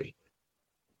story,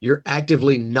 you're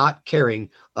actively not caring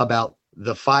about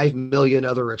the 5 million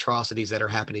other atrocities that are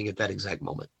happening at that exact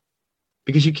moment.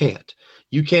 Because you can't.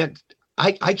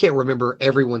 I can't remember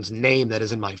everyone's name that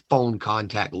is in my phone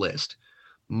contact list,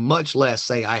 much less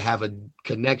say I have a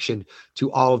connection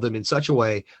to all of them in such a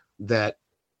way that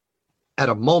at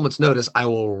a moment's notice, I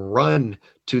will run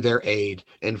to their aid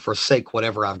and forsake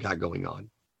whatever I've got going on.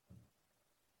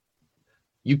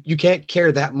 You can't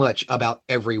care that much about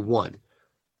everyone.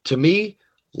 To me,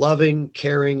 loving,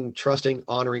 caring, trusting,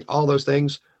 honoring, all those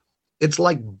things, it's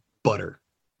like butter.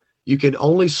 You can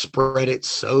only spread it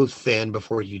so thin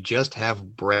before you just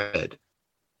have bread.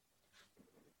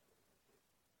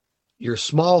 Your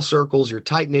small circles, your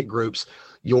tight-knit groups,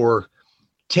 your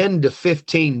 10 to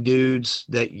 15 dudes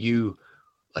that you,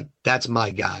 like, that's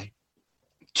my guy.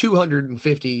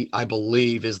 250, I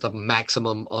believe, is the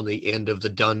maximum on the end of the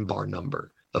Dunbar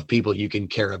number of people you can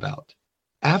care about.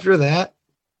 After that,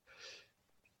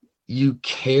 you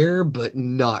care, but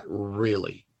not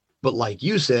really. But like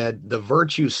you said, the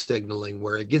virtue signaling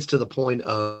where it gets to the point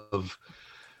of,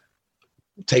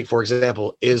 take, for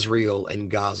example, Israel and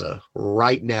Gaza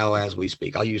right now as we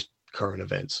speak. I'll use current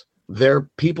events.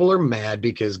 People are mad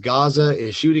because Gaza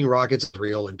is shooting rockets at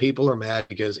Israel, and people are mad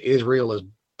because Israel is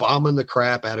bombing the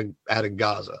crap out of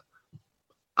Gaza.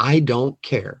 I don't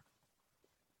care.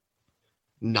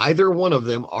 Neither one of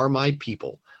them are my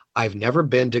people. I've never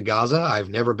been to Gaza. I've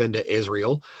never been to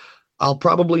Israel. I'll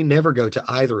probably never go to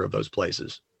either of those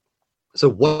places. So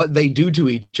what they do to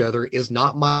each other is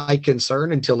not my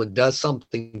concern until it does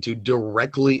something to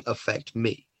directly affect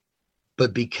me.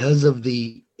 But because of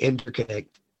the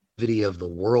interconnectivity of the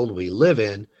world we live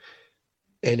in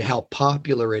and how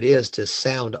popular it is to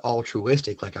sound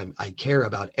altruistic, like I care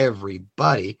about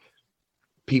everybody,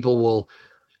 people will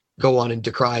go on and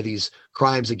decry these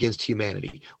crimes against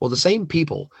humanity. Well, the same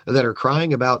people that are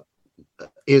crying about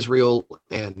Israel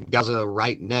and Gaza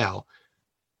right now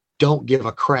don't give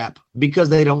a crap because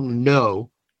they don't know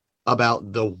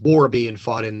about the war being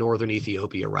fought in northern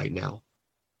Ethiopia right now.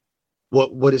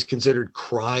 What is considered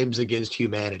crimes against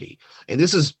humanity. And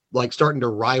this is like starting to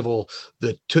rival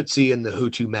the Tutsi and the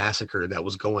Hutu massacre that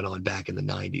was going on back in the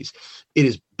 90s. It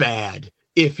is bad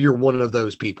if you're one of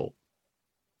those people.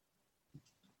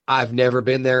 I've never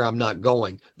been there. I'm not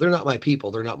going. They're not my people.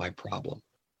 They're not my problem.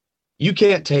 You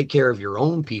can't take care of your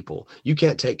own people. You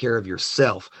can't take care of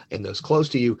yourself and those close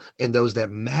to you and those that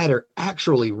matter,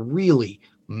 actually really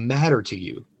matter to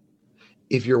you,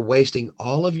 if you're wasting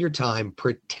all of your time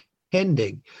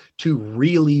pretending to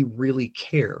really, really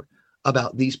care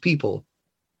about these people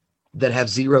that have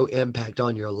zero impact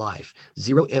on your life,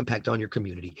 zero impact on your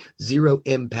community, zero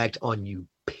impact on you,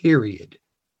 period.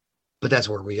 But that's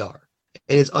where we are.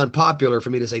 And it's unpopular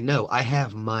for me to say, no, I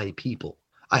have my people.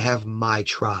 I have my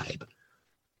tribe.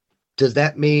 Does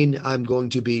that mean I'm going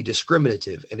to be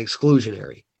discriminative and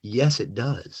exclusionary? Yes, it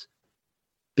does.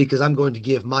 Because I'm going to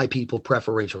give my people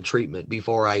preferential treatment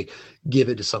before I give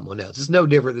it to someone else. It's no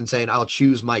different than saying I'll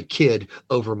choose my kid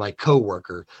over my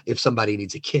coworker if somebody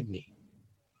needs a kidney.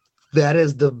 That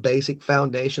is the basic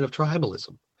foundation of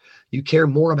tribalism. You care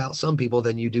more about some people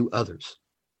than you do others.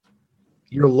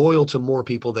 You're loyal to more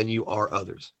people than you are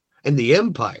others. And the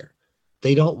empire,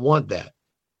 they don't want that.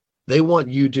 They want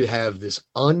you to have this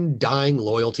undying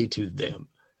loyalty to them.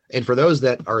 And for those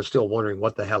that are still wondering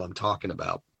what the hell I'm talking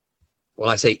about, when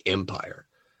I say empire,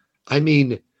 I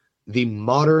mean the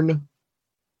modern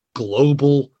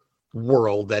global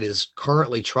world that is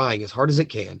currently trying as hard as it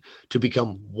can to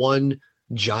become one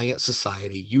giant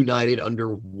society united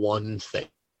under one thing.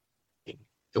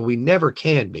 And we never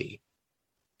can be,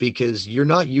 because you're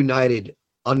not united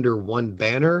under one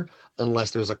banner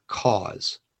unless there's a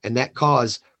cause. And that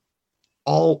cause,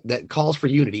 all that calls for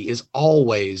unity, is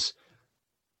always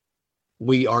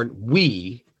we,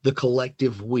 the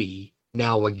collective we,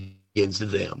 now against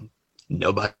them.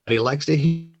 Nobody likes to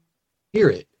hear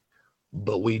it,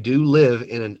 but we do live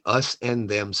in an us and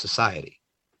them society.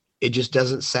 It just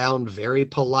doesn't sound very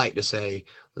polite to say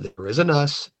there is an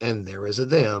us and there is a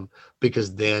them,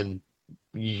 because then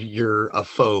you're a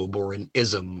phobe or an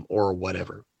ism or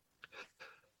whatever.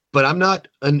 But I'm not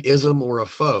an ism or a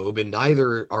phobe, and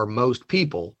neither are most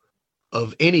people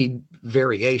of any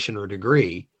variation or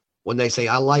degree. When they say,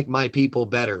 I like my people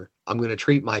better, I'm going to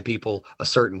treat my people a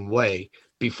certain way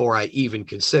before I even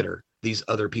consider these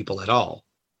other people at all.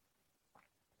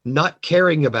 Not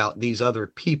caring about these other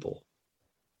people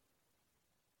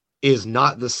is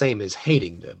not the same as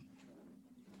hating them.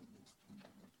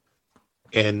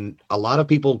 And a lot of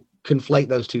people conflate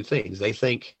those two things. They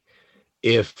think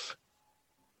if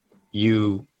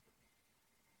you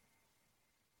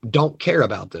don't care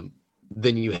about them,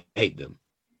 then you hate them.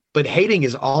 But hating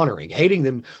is honoring. Hating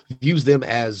them views them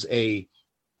as an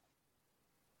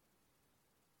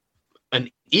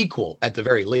equal at the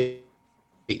very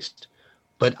least.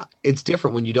 But it's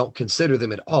different when you don't consider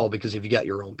them at all, because if you got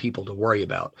your own people to worry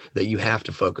about that you have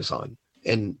to focus on.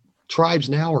 And tribes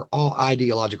now are all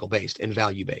ideological based and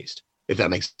value based, if that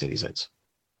makes any sense.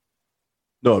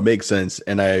 No, it makes sense.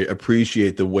 And I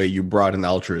appreciate the way you brought in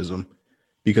altruism,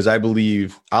 because I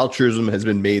believe altruism has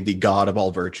been made the god of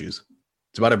all virtues.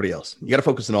 It's about everybody else. You got to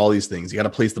focus on all these things. You got to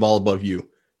place them all above you.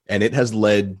 And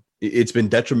it's been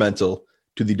detrimental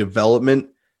to the development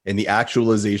and the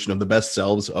actualization of the best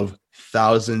selves of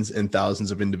thousands and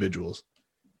thousands of individuals.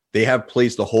 They have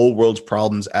placed the whole world's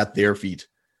problems at their feet.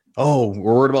 Oh,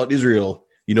 we're worried about Israel.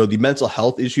 You know, the mental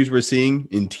health issues we're seeing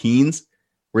in teens,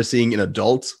 we're seeing in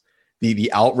adults,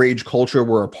 the outrage culture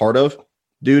we're a part of.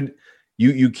 Dude,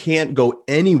 you can't go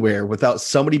anywhere without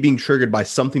somebody being triggered by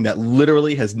something that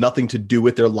literally has nothing to do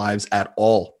with their lives at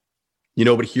all. You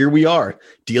know, but here we are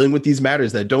dealing with these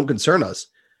matters that don't concern us.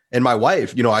 And my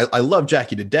wife, you know, I love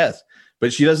Jackie to death,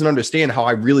 but she doesn't understand how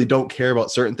I really don't care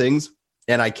about certain things.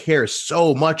 And I care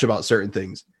so much about certain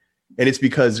things. And it's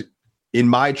because in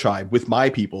my tribe, with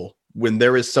my people, when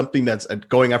there is something that's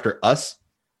going after us,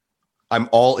 I'm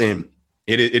all in.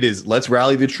 It is, let's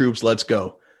rally the troops, let's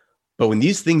go. But when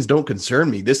these things don't concern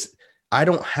me, I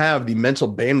don't have the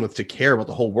mental bandwidth to care about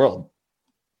the whole world.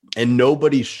 And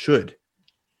nobody should.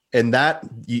 And that,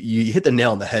 you hit the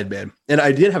nail on the head, man. And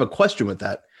I did have a question with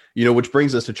that, you know, which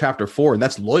brings us to chapter 4, and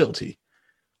that's loyalty.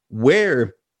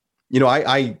 Where, you know,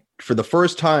 I for the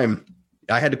first time,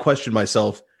 I had to question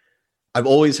myself. I've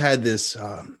always had this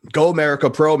go America,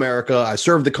 pro America. I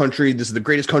serve the country. This is the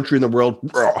greatest country in the world.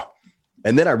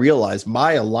 And then I realized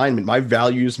my alignment, my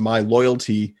values, my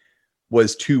loyalty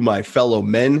was to my fellow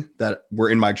men that were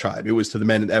in my tribe. It was to the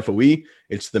men at FOE.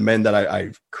 It's the men that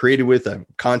I've created with, I've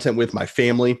content with, my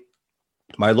family.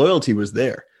 My loyalty was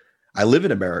there. I live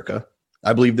in America.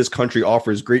 I believe this country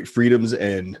offers great freedoms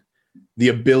and the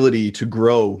ability to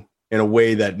grow in a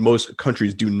way that most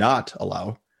countries do not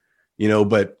allow, you know,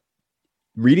 but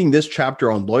reading this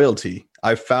chapter on loyalty,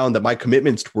 I found that my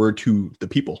commitments were to the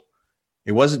people.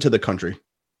 It wasn't to the country.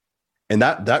 And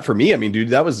that for me, I mean, dude,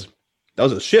 that was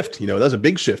a shift, you know, that was a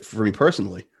big shift for me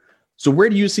personally. So where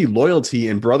do you see loyalty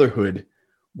and brotherhood?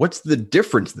 What's the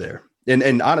difference there?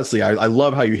 And honestly, I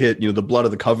love how you hit, you know, the blood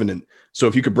of the covenant. So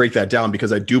if you could break that down,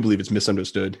 because I do believe it's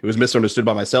misunderstood. It was misunderstood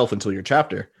by myself until your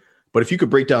chapter. But if you could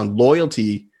break down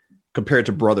loyalty compared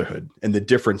to brotherhood and the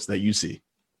difference that you see.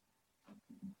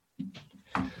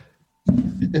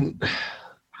 And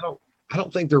I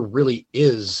don't think there really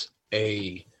is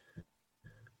a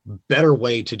better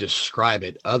way to describe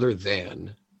it other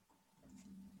than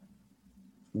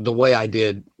the way I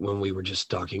did when we were just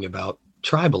talking about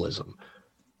tribalism.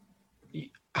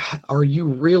 Are you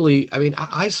really, I mean,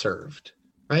 I served,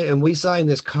 right? And we signed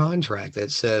this contract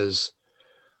that says,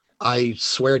 I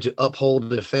swear to uphold,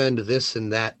 defend this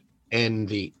and that and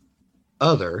the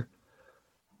other,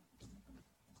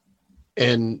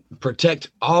 and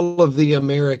protect all of the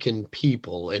American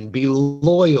people and be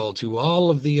loyal to all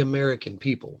of the American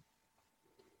people.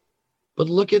 But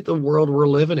look at the world we're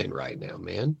living in right now,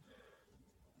 man.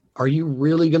 Are you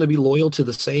really going to be loyal to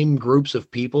the same groups of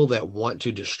people that want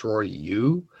to destroy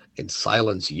you and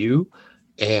silence you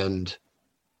and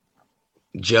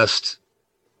just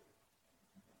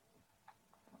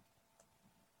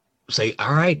say,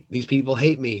 all right, these people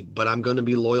hate me, but I'm going to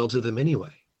be loyal to them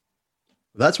anyway?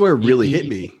 That's where it really hit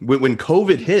me. When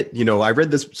COVID hit, I read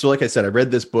this. So like I said, I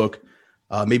read this book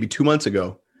maybe 2 months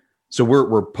ago. So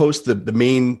we're post the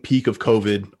main peak of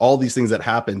COVID, all these things that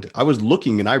happened. I was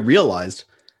looking and I realized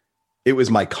it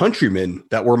was my countrymen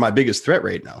that were my biggest threat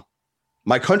right now.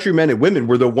 My countrymen and women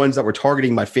were the ones that were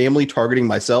targeting my family, targeting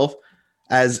myself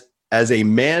as a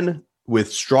man with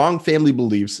strong family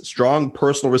beliefs, strong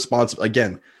personal responsibility.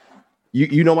 Again,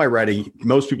 you know my writing.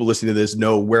 Most people listening to this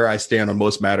know where I stand on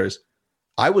most matters.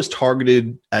 I was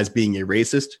targeted as being a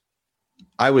racist.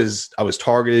 I was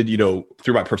targeted,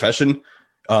 through my profession,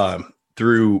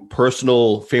 through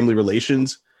personal family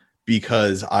relations,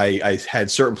 because I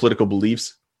had certain political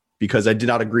beliefs, because I did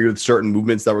not agree with certain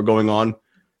movements that were going on,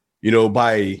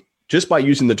 by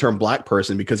using the term Black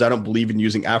person, because I don't believe in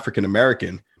using African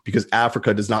American, because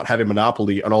Africa does not have a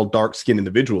monopoly on all dark-skinned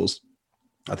individuals.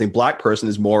 I think Black person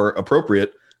is more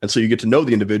appropriate. And so you get to know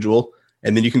the individual,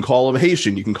 and then you can call them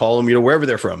Haitian. You can call them, wherever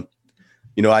they're from.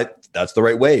 That's the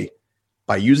right way.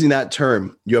 By using that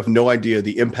term, you have no idea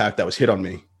the impact that was hit on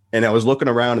me. And I was looking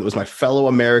around, and it was my fellow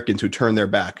Americans who turned their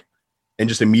back and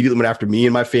just immediately went after me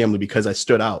and my family because I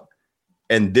stood out.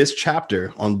 And this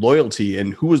chapter on loyalty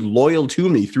and who was loyal to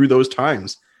me through those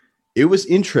times, it was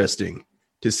interesting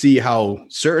to see how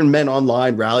certain men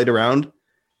online rallied around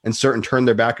and certain turned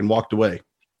their back and walked away.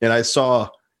 And I saw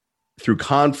through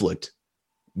conflict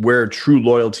where true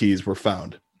loyalties were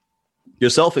found,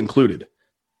 yourself included.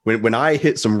 When I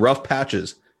hit some rough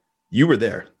patches, you were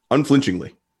there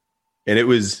unflinchingly. And it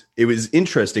was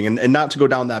interesting, and not to go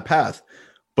down that path,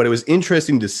 but it was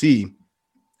interesting to see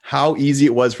how easy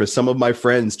it was for some of my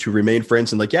friends to remain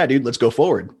friends and like, yeah, dude, let's go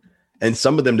forward. And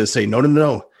some of them to say,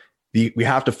 no. We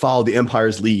have to follow the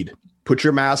empire's lead. Put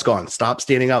your mask on. Stop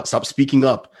standing out. Stop speaking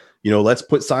up. Let's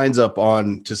put signs up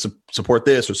on to support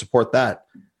this or support that.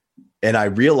 And I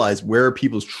realized where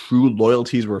people's true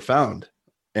loyalties were found.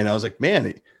 And I was like,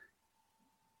 man,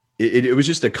 it was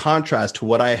just a contrast to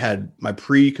what I had, my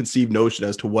preconceived notion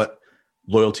as to what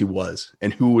loyalty was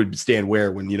and who would stand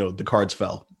where when, the cards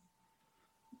fell.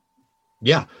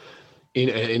 Yeah.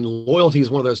 And loyalty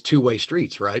is one of those two-way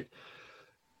streets, right?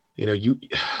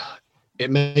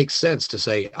 It makes sense to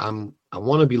say, I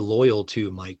want to be loyal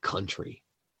to my country,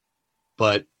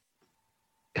 but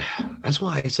that's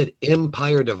why I said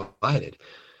empire divided.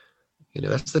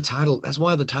 That's the title. That's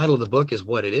why the title of the book is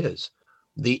what it is.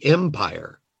 The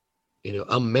empire,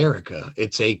 America.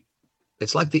 It's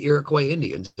like the Iroquois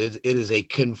Indians. It is a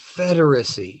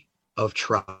confederacy of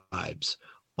tribes,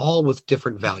 all with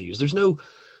different values. There's no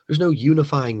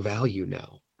unifying value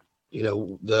now.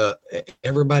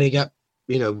 Everybody got,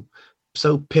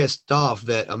 so pissed off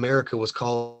that America was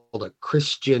called a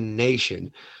Christian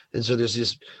nation. And so there's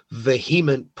this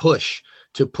vehement push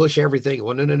to push everything.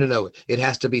 Well, no. It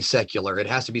has to be secular. It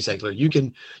has to be secular. You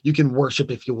can worship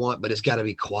if you want, but it's got to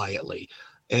be quietly.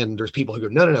 And there's people who go,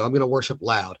 no, I'm going to worship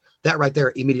loud. That right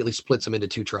there immediately splits them into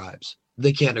two tribes.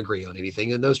 They can't agree on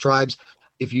anything. And those tribes,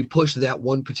 if you push that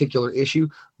one particular issue,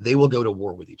 they will go to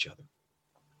war with each other.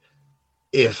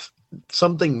 If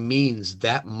something means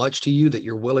that much to you that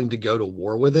you're willing to go to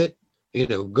war with it,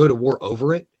 go to war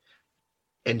over it,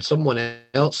 and someone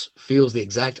else feels the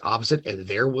exact opposite and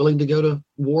they're willing to go to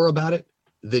war about it,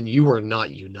 then you are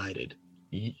not united.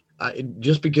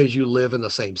 Just because you live in the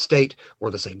same state or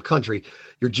the same country,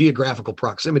 your geographical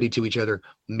proximity to each other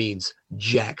means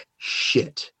jack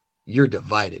shit. You're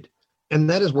divided. And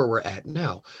that is where we're at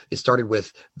now. It started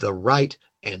with the right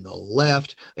and the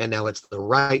left, and now it's the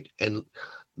right and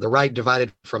the right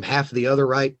divided from half the other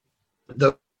right.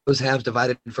 Those halves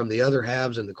divided from the other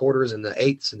halves, and the quarters and the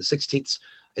eighths and the sixteenths,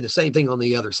 and the same thing on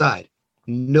the other side.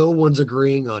 No one's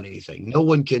agreeing on anything. No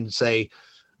one can say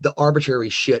the arbitrary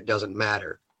shit doesn't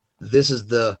matter. This is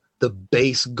the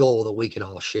base goal that we can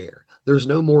all share. There's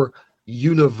no more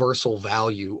universal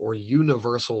value or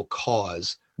universal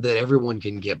cause that everyone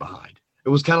can get behind. It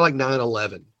was kind of like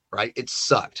 9/11, right? It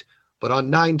sucked. But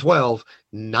on 9/12,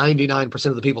 99%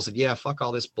 of the people said, yeah, fuck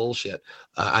all this bullshit.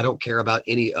 I don't care about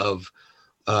any of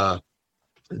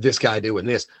this guy doing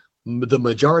this. The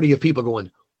majority of people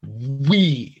going,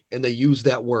 we, and they use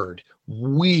that word,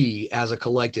 we as a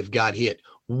collective got hit.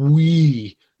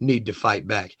 We need to fight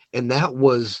back. And that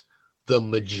was the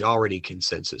majority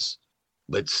consensus.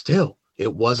 But still,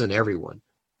 it wasn't everyone.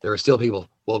 There are still people,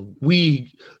 Well,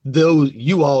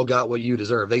 you all got what you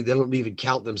deserve. They don't even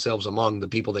count themselves among the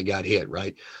people that got hit,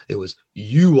 right? It was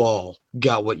you all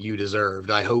got what you deserved.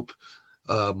 I hope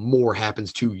more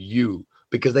happens to you,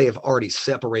 because they have already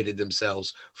separated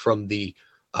themselves from the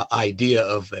idea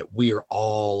of that we are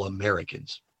all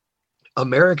Americans.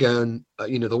 American,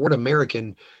 the word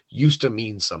American used to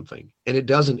mean something, and it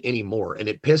doesn't anymore. And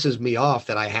it pisses me off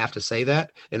that I have to say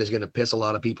that, and it's going to piss a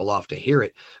lot of people off to hear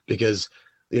it, because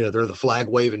they're the flag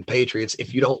waving patriots.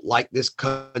 If you don't like this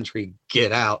country,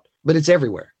 get out. But it's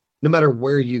everywhere, no matter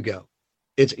where you go.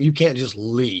 You can't just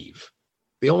leave.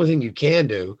 The only thing you can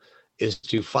do is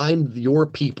to find your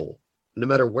people, no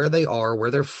matter where they are, where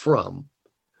they're from,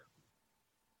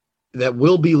 that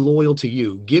will be loyal to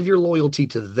you. Give your loyalty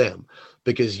to them,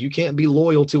 because you can't be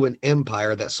loyal to an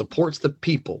empire that supports the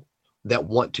people that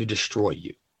want to destroy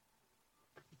you.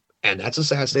 And that's a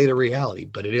sad state of reality,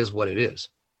 but it is what it is.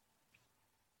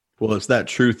 Well, it's that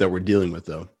truth that we're dealing with,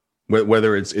 though.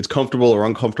 Whether it's comfortable or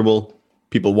uncomfortable,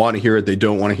 people want to hear it, they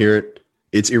don't want to hear it.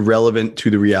 It's irrelevant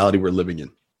to the reality we're living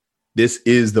in. This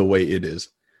is the way it is.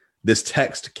 This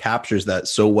text captures that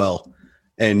so well.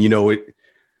 And,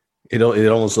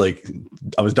 it almost like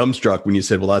I was dumbstruck when you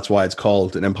said, well, that's why it's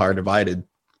called An Empire Divided.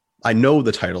 I know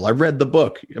the title. I've read the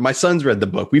book. My son's read the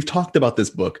book. We've talked about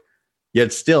this book.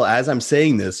 Yet still, as I'm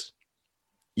saying this,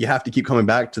 you have to keep coming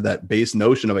back to that base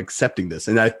notion of accepting this.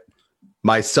 And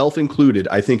myself included,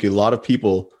 I think a lot of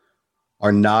people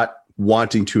are not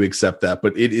wanting to accept that,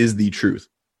 but it is the truth.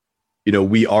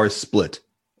 We are split,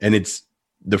 and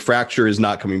the fracture is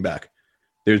not coming back.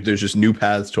 There's just new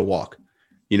paths to walk,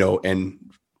 and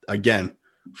again,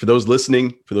 for those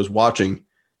listening, for those watching,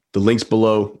 the link's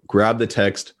below. Grab the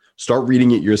text, start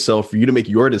reading it yourself for you to make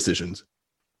your decisions.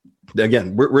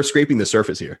 Again, we're scraping the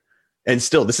surface here. And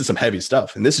still, this is some heavy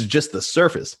stuff. And this is just the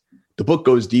surface. The book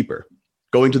goes deeper.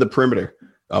 Going to the perimeter,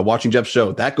 watching Jeff's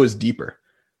show, that goes deeper.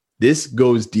 This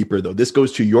goes deeper, though. This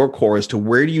goes to your core as to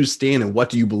where do you stand and what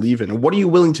do you believe in? And what are you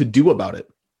willing to do about it?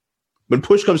 When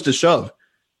push comes to shove,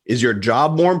 is your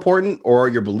job more important or are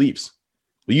your beliefs?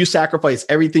 Will you sacrifice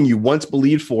everything you once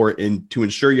believed for to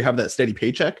ensure you have that steady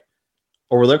paycheck?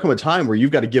 Or will there come a time where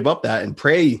you've got to give up that and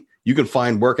pray you can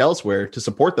find work elsewhere to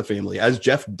support the family, as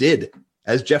Jeff did,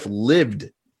 as Jeff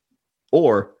lived?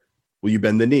 Or will you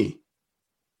bend the knee?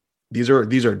 These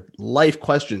are life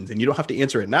questions, and you don't have to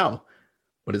answer it now,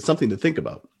 but it's something to think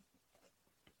about.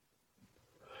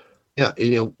 Yeah,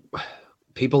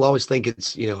 people always think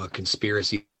it's, a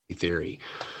conspiracy theory.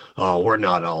 Oh, we're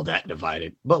not all that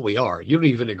divided, but we are. You don't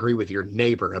even agree with your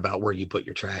neighbor about where you put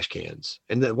your trash cans.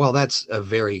 And that's a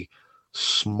very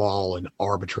small and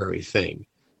arbitrary thing.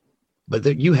 But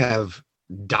that you have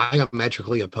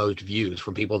diametrically opposed views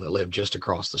from people that live just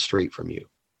across the street from you.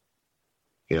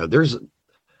 There's,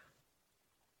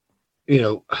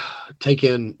 take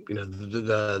in,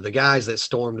 the guys that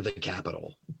stormed the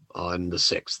Capitol on the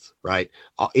 6th, right?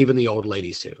 Even the old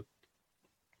ladies too.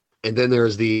 And then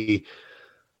there's the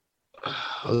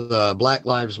Black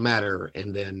Lives Matter,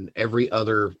 and then every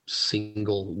other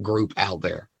single group out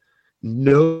there.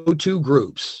 No two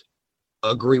groups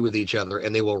agree with each other,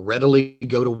 and they will readily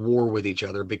go to war with each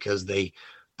other because they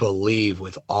believe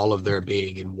with all of their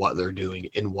being in what they're doing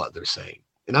and what they're saying.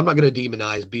 And I'm not going to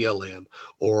demonize BLM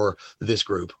or this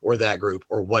group or that group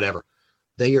or whatever.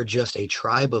 They are just a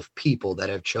tribe of people that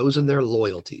have chosen their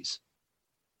loyalties.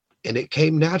 And it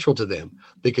came natural to them,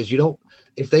 because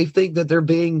if they think that they're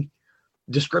being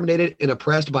discriminated and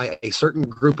oppressed by a certain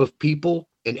group of people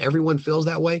and everyone feels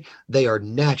that way, they are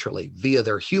naturally, via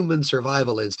their human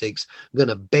survival instincts, going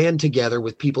to band together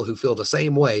with people who feel the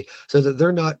same way, so that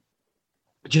they're not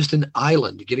just an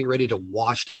island getting ready to be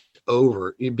washed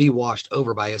over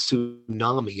by a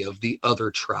tsunami of the other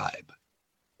tribe.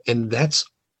 And that's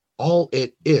all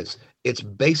it is. It's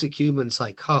basic human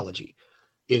psychology.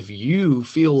 If you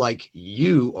feel like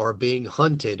you are being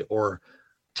hunted or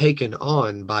taken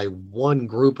on by one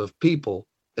group of people,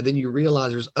 and then you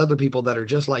realize there's other people that are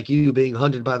just like you being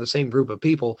hunted by the same group of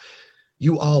people,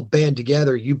 you all band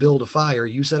together, you build a fire,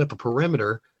 you set up a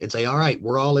perimeter and say, all right,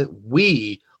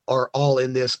 we are all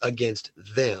in this against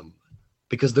them,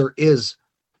 because there is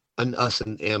an us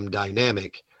and them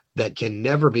dynamic that can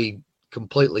never be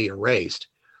completely erased.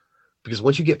 Because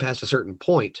once you get past a certain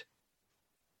point,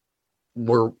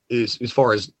 as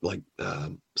far as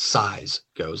size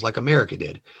goes, like America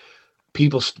did,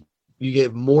 you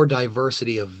get more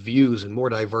diversity of views and more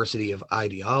diversity of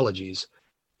ideologies,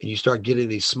 and you start getting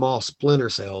these small splinter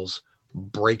cells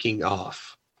breaking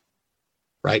off,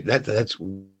 right? That's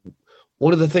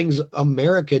one of the things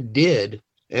America did,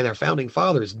 and our founding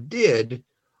fathers did,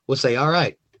 was say, all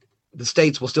right, the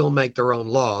states will still make their own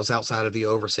laws outside of the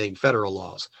overseeing federal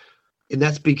laws. And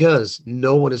that's because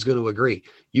no one is going to agree.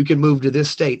 You can move to this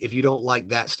state if you don't like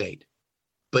that state,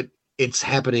 but it's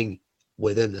happening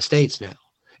within the states now.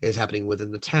 It's happening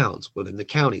within the towns, within the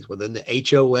counties, within the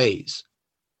HOAs,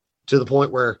 to the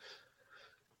point where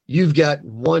you've got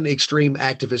one extreme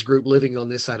activist group living on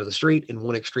this side of the street and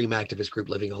one extreme activist group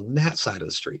living on that side of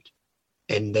the street.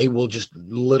 And they will just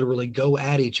literally go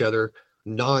at each other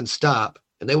nonstop.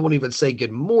 And they won't even say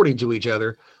good morning to each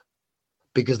other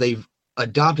because they've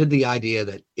adopted the idea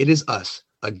that it is us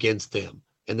against them.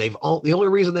 And the only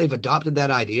reason they've adopted that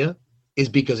idea is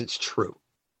because it's true.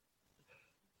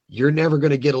 You're never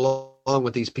going to get along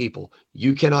with these people.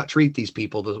 You cannot treat these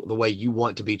people the way you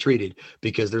want to be treated,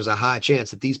 because there's a high chance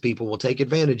that these people will take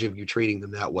advantage of you treating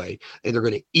them that way, and they're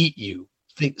going to eat you,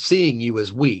 seeing you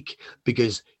as weak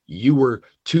because you were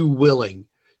too willing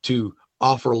to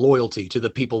offer loyalty to the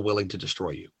people willing to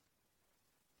destroy you.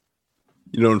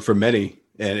 You know, and for many,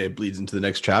 and it bleeds into the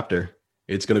next chapter,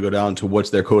 it's going to go down to what's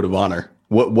their code of honor.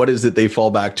 What is it they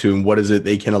fall back to, and what is it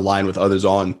they can align with others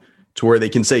on, to where they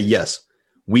can say, yes,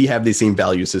 we have the same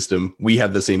value system. We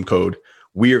have the same code.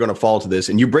 We are going to fall to this.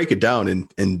 And you break it down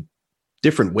in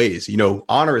different ways. You know,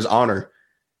 honor is honor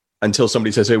until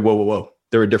somebody says, hey, whoa.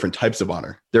 There are different types of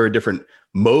honor. There are different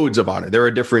modes of honor. There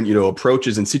are different,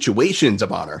 approaches and situations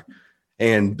of honor.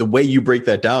 And the way you break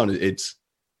that down, it's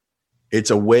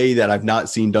a way that I've not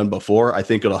seen done before. I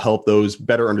think it'll help those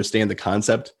better understand the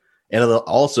concept. And it'll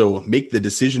also make the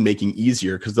decision-making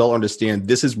easier, because they'll understand,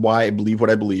 this is why I believe what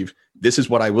I believe. This is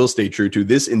what I will stay true to.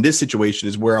 This, in this situation,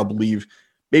 is where I'll believe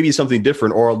maybe something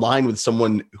different, or align with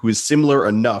someone who is similar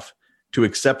enough to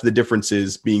accept the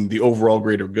differences being the overall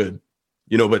greater good.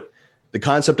 But the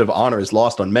concept of honor is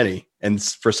lost on many. And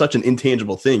for such an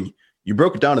intangible thing, you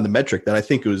broke it down in the metric that I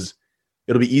think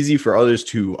it'll be easy for others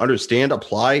to understand,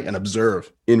 apply, and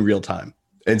observe in real time.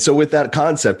 And so with that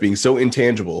concept being so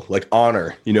intangible, like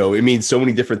honor, it means so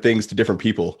many different things to different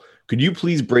people. Could you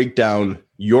please break down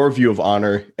your view of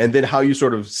honor, and then how you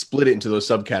sort of split it into those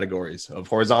subcategories of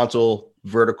horizontal,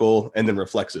 vertical, and then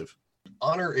reflexive?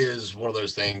 Honor is one of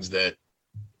those things that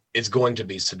it's going to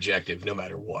be subjective no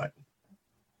matter what.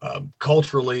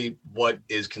 Culturally, what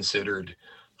is considered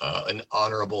an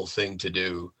honorable thing to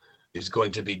do is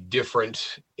going to be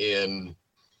different in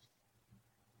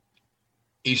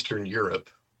Eastern Europe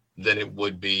than it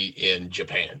would be in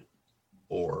Japan,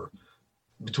 or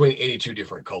between any two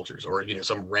different cultures, or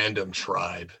some random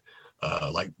tribe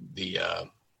like the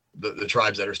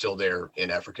tribes that are still there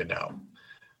in Africa now.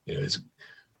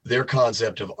 Their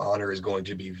concept of honor is going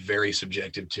to be very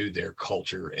subjective to their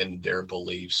culture and their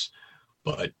beliefs.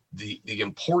 But the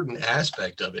important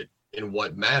aspect of it, and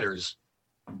what matters,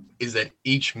 is that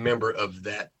each member of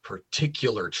that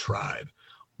particular tribe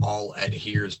all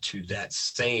adheres to that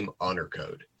same honor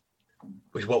code.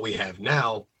 Which what we have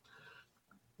now,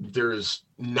 there's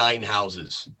 9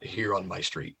 houses here on my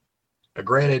street.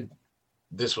 Granted,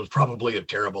 this was probably a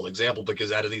terrible example,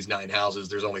 because out of these 9 houses,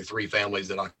 there's only 3 families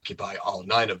that occupy all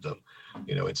 9 of them.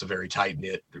 It's a very tight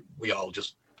knit. We all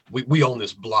we own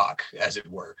this block, as it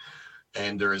were.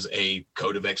 And there is a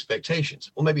code of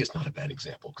expectations. Well, maybe it's not a bad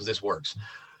example, because this works.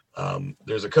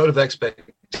 There's a code of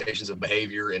expectations of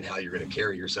behavior and how you're going to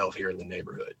carry yourself here in the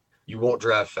neighborhood. You won't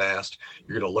drive fast.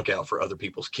 You're going to look out for other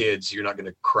people's kids. You're not going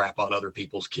to crap on other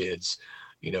people's kids.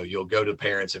 You'll go to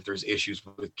parents if there's issues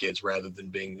with kids rather than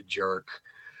being the jerk.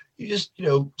 You just,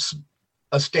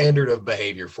 a standard of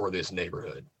behavior for this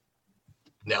neighborhood.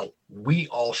 Now, we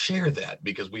all share that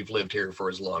because we've lived here for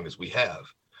as long as we have.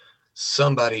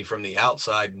 Somebody from the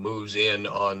outside moves in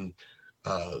on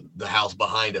the house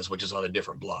behind us, which is on a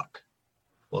different block.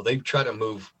 Well, they try to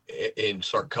move and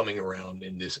start coming around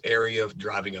in this area,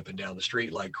 driving up and down the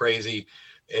street like crazy,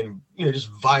 and just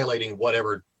violating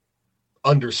whatever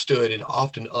understood and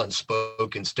often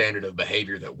unspoken standard of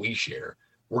behavior that we share.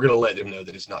 We're going to let them know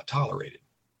that it's not tolerated.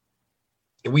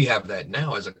 And we have that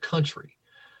now as a country.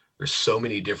 There's so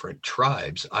many different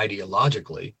tribes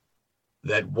ideologically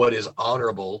that what is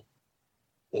honorable,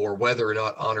 or whether or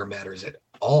not honor matters at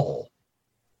all,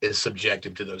 is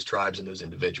subjective to those tribes and those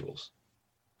individuals.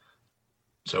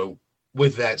 So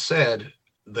with that said,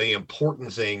 the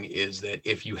important thing is that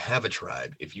if you have a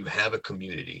tribe, if you have a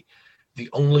community, the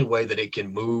only way that it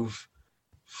can move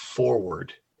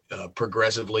forward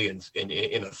progressively and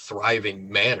in a thriving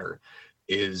manner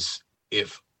is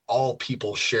if all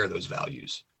people share those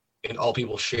values, and all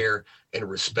people share and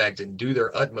respect and do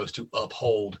their utmost to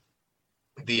uphold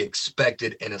the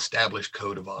expected and established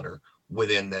code of honor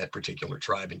within that particular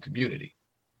tribe and community.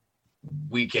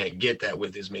 we can't get that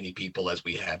with as many people as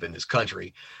we have in this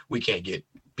country. We can't get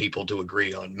people to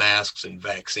agree on masks and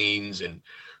vaccines and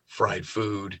fried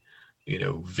food,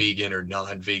 vegan or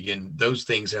non-vegan. Those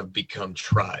things have become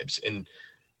tribes. And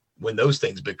when those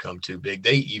things become too big,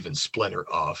 they even splinter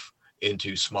off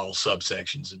into small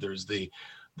subsections. There's the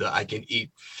I can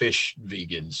eat fish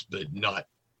vegans, but not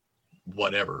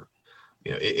whatever.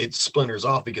 It splinters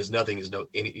off because nothing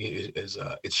is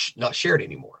it's not shared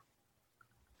anymore.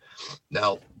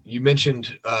 Now, you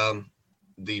mentioned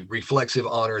the reflexive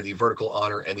honor, the vertical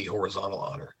honor, and the horizontal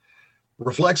honor.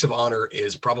 Reflexive honor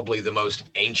is probably the most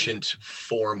ancient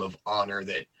form of honor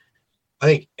that I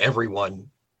think everyone,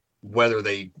 whether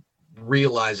they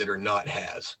realize it or not,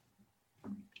 has.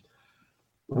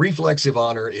 Reflexive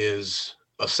honor is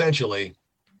essentially,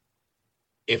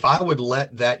 if I would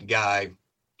let that guy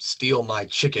steal my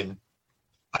chicken,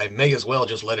 I may as well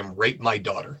just let him rape my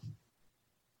daughter.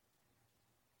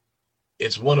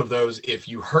 It's one of those, if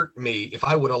you hurt me, if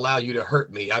I would allow you to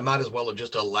hurt me, I might as well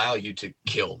just allow you to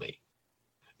kill me.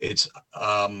 It's,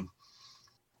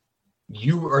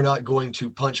 you are not going to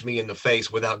punch me in the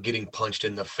face without getting punched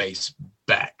in the face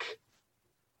back.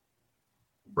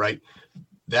 Right?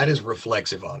 That is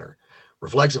reflexive honor.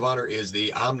 Reflexive honor is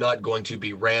I'm not going to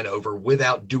be ran over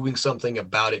without doing something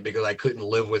about it because I couldn't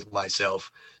live with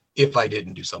myself if I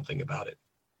didn't do something about it.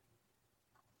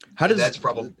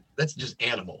 That's just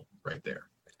animal right there.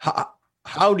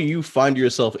 How do you find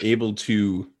yourself able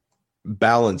to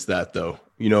balance that though?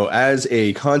 As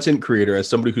a content creator, as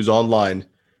somebody who's online,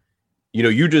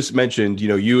 you just mentioned,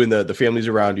 you and the families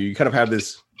around you, you kind of have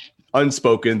this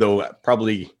unspoken, though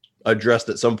probably addressed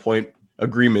at some point,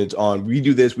 agreement on we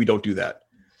do this, we don't do that.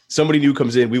 Somebody new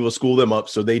comes in, we will school them up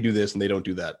so they do this and they don't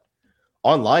do that.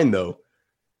 Online though,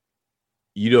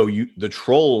 the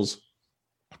trolls,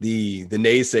 the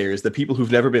naysayers, the people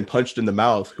who've never been punched in the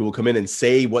mouth, who will come in and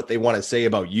say what they want to say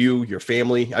about you, your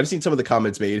family. I've seen some of the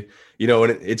comments made,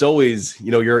 and it's always,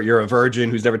 you're a virgin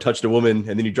who's never touched a woman,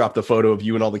 and then you drop the photo of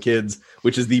you and all the kids,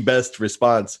 which is the best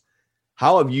response.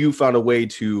 How have you found a way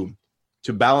to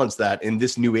balance that in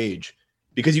this new age?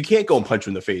 Because you can't go and punch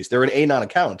them in the face. They're an Anon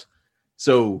account.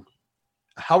 So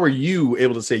how are you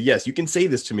able to say, yes, you can say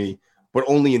this to me, but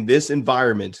only in this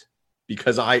environment,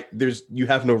 because you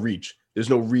have no reach. There's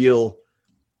no real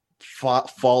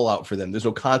fallout for them. There's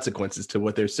no consequences to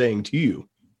what they're saying to you.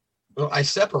 Well, I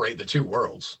separate the two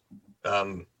worlds.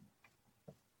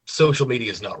 Social media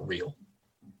is not real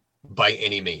by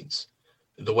any means.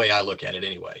 The way I look at it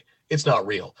anyway, it's not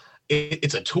real.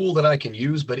 It's a tool that I can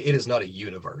use, but it is not a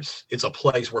universe. It's a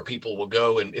place where people will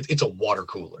go, and it's a water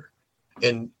cooler.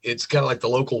 And it's kind of like the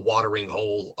local watering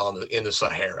hole in the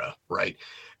Sahara, right?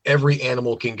 Every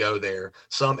animal can go there.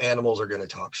 Some animals are going to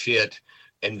talk shit,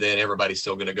 and then everybody's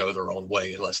still going to go their own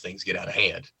way unless things get out of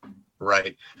hand,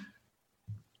 right?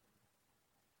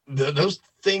 Those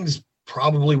things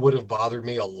probably would have bothered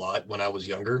me a lot when I was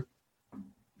younger,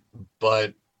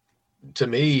 but to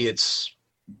me, it's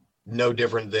no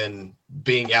different than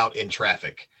being out in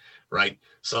traffic, right?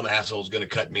 Some asshole's going to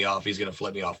cut me off. He's going to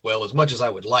flip me off. Well, as much as I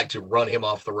would like to run him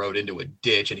off the road into a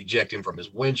ditch and eject him from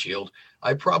his windshield,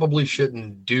 I probably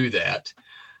shouldn't do that.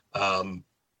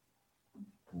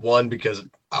 One, because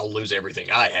I'll lose everything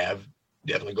I have,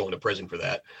 definitely going to prison for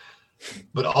that.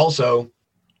 But also,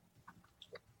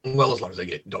 well, as long as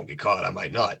I don't get caught, I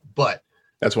might not. But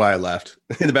that's why I laughed.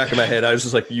 In the back of my head, I was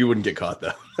just like, you wouldn't get caught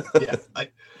though. Yeah,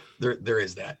 there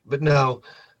is that. But no,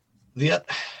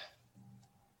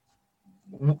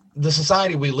 the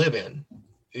society we live in,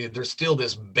 there's still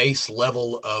this base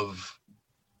level of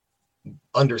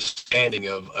understanding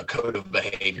of a code of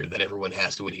behavior that everyone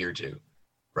has to adhere to,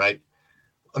 right?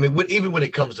 I mean, even when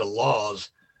it comes to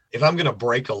laws, if I'm going to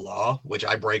break a law, which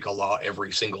I break a law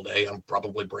every single day, I'm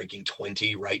probably breaking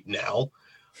 20 right now.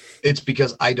 It's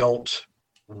because I don't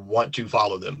want to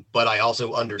follow them, but I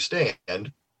also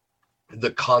understand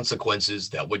the consequences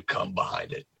that would come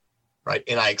behind it. Right.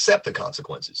 And I accept the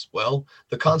consequences. Well,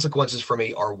 the consequences for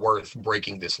me are worth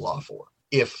breaking this law for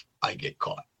if I get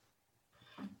caught.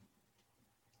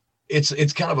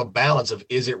 It's kind of a balance of,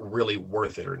 is it really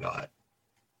worth it or not?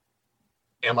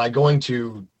 Am I going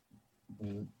to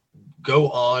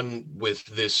go on with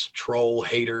this troll,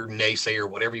 hater, naysayer,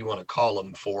 whatever you want to call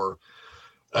them, for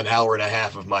an hour and a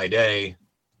half of my day,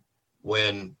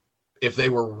 when if they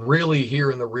were really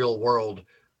here in the real world,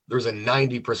 there's a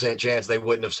 90% chance they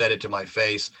wouldn't have said it to my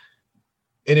face.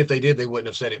 And if they did, they wouldn't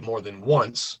have said it more than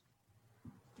once.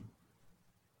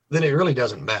 Then it really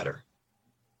doesn't matter.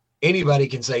 Anybody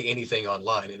can say anything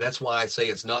online. And that's why I say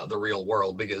it's not the real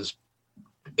world, because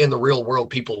in the real world,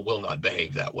 people will not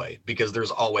behave that way, because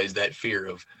there's always that fear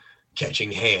of,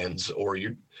 catching hands, or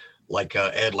you're like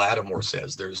Ed Lattimore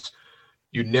says,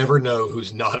 you never know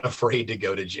who's not afraid to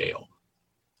go to jail,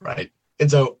 right? And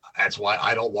so that's why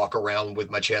I don't walk around with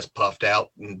my chest puffed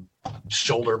out and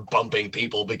shoulder bumping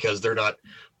people because they're not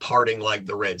parting like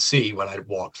the Red Sea when I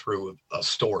walk through a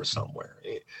store somewhere.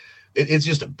 It's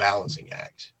just a balancing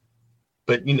act.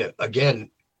 But, again,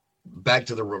 back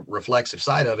to the reflexive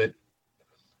side of it,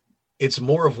 it's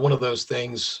more of one of those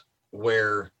things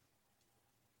where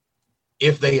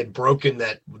if they had broken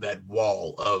that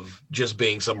wall of just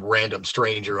being some random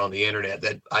stranger on the internet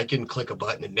that I can click a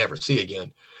button and never see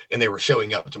again, and they were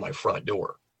showing up to my front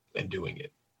door and doing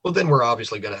it, well, then we're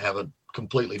obviously going to have a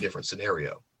completely different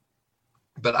scenario.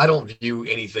 But I don't view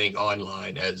anything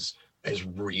online as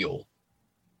real.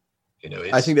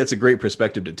 I think that's a great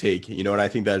perspective to take, and I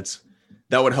think that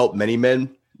would help many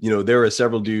men. There are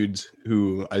several dudes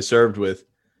who I served with,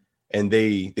 and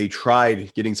they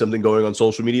tried getting something going on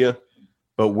social media,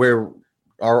 but where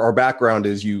our background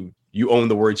is you own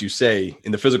the words you say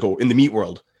in the meat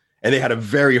world. And they had a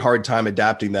very hard time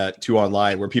adapting that to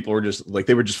online, where people were just like,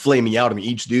 they were just flaming out at me,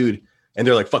 each dude. And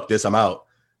they're like, fuck this, I'm out.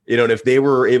 And if they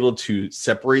were able to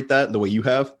separate that the way you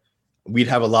have, we'd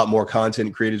have a lot more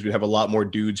content creators. We'd have a lot more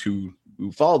dudes who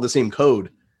follow the same code,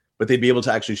 but they'd be able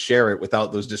to actually share it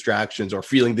without those distractions or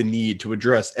feeling the need to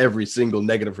address every single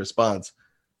negative response.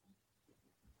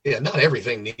 Yeah, not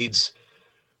everything needs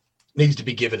to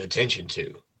be given attention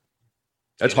to.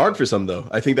 That's hard for some, though.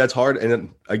 I think that's hard.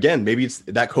 And again, maybe it's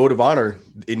that code of honor.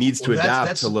 It needs to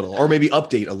adapt a little, or maybe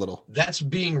update a little. That's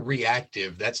being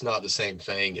reactive. That's not the same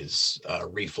thing as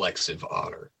reflexive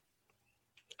honor.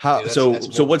 How? So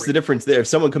what's the difference there? If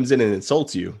someone comes in and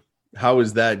insults you, how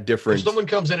is that different? If someone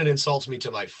comes in and insults me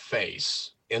to my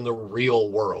face in the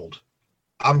real world,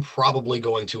 I'm probably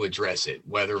going to address it,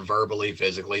 whether verbally,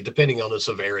 physically, depending on the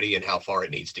severity and how far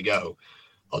it needs to go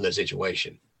on the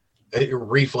situation.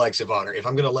 Reflexive honor. If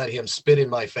I'm going to let him spit in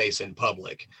my face in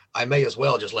public, I may as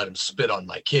well just let him spit on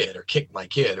my kid or kick my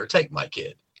kid or take my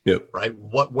kid. Yep. Right.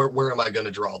 Where am I going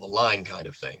to draw the line kind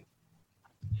of thing?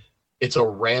 It's a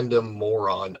random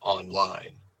moron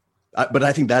online. But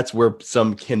I think that's where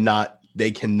some cannot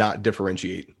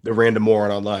differentiate the random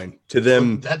moron online. To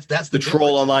them, that's the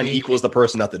troll online equals the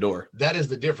person at the door. That is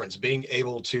the difference. Being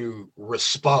able to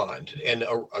respond, and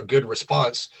a good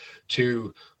response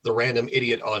to the random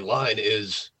idiot online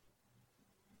is,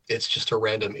 it's just a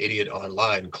random idiot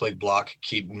online. Click block,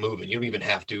 keep moving. You don't even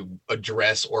have to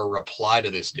address or reply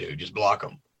to this dude. Just block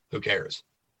them. Who cares?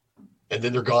 And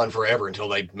then they're gone forever until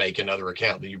they make another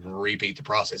account. Then you repeat the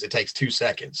process. It takes 2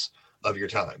 seconds of your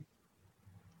time.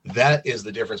 That is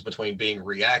the difference between being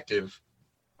reactive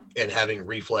and having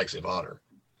reflexive honor.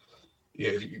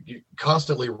 You're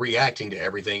constantly reacting to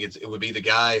everything. It would be the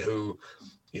guy who,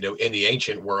 in the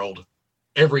ancient world,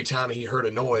 every time he heard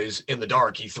a noise in the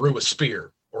dark, he threw a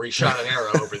spear or he shot an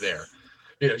arrow over there.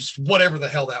 Just whatever the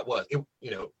hell that was.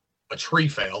 A tree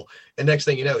fell, and next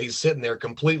thing you know, he's sitting there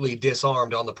completely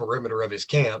disarmed on the perimeter of his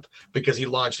camp because he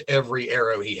launched every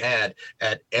arrow he had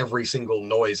at every single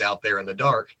noise out there in the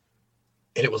dark,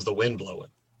 and it was the wind blowing.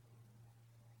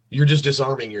 You're just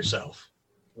disarming yourself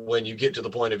when you get to the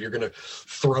point of you're going to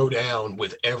throw down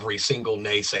with every single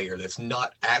naysayer that's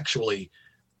not actually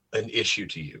an issue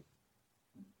to you.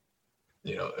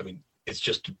 It's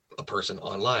just a person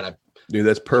online. Dude,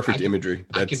 that's perfect imagery.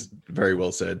 That's very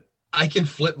well said. I can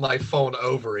flip my phone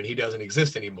over and he doesn't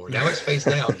exist anymore. Now it's face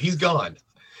down. He's gone.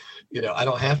 I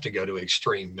don't have to go to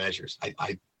extreme measures.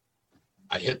 I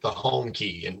hit the home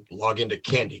key and log into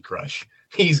Candy Crush.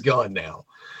 He's gone now.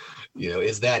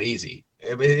 It's that easy.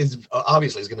 It's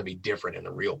obviously going to be different in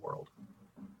the real world.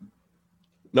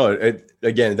 No,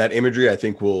 again, that imagery I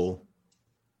think will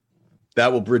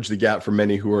bridge the gap for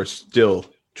many who are still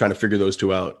trying to figure those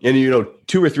two out. And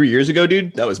 2 or 3 years ago,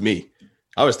 dude, that was me.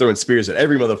 I was throwing spears at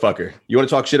every motherfucker. You want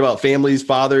to talk shit about families,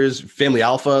 fathers, family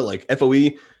alpha, like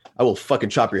FOE? I will fucking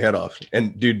chop your head off.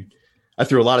 And dude, I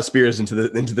threw a lot of spears into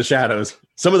the shadows.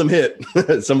 Some of them hit.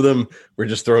 Some of them were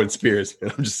just throwing spears. And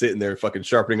I'm just sitting there fucking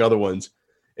sharpening other ones.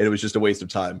 And it was just a waste of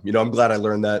time. I'm glad I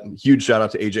learned that. Huge shout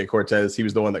out to AJ Cortez. He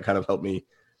was the one that kind of helped me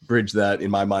bridge that in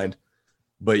my mind.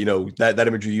 But, that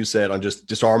imagery you said on just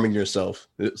disarming yourself,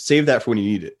 save that for when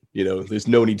you need it. There's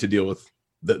no need to deal with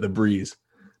the breeze.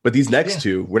 But these next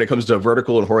two, when it comes to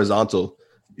vertical and horizontal,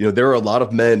 there are a lot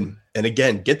of men, and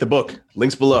again, get the book,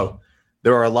 links below.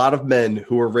 There are a lot of men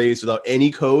who are raised without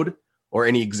any code or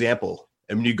any example.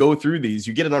 And when you go through these,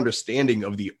 you get an understanding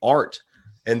of the art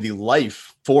and the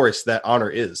life force that honor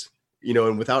is,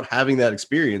 and without having that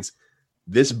experience,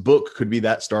 this book could be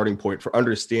that starting point for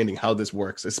understanding how this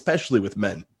works, especially with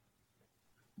men.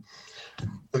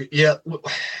 Yeah.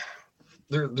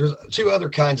 there's two other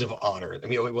kinds of honor. I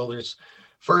mean, well, there's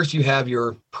first you have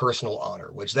your personal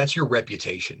honor, which that's your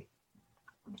reputation,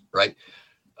 right?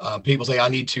 People say, I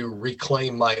need to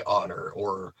reclaim my honor,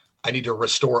 or I need to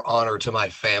restore honor to my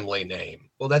family name.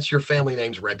 Well, that's your family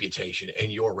name's reputation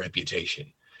and your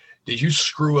reputation. Did you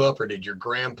screw up, or did your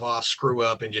grandpa screw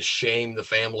up and just shame the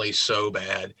family so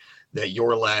bad that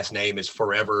your last name is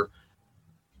forever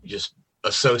just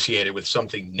associated with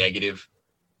something negative?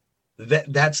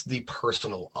 That's the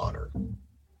personal honor,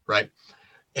 right?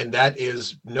 And that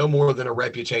is no more than a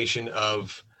reputation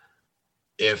of,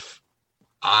 if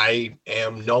I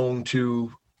am known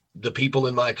to the people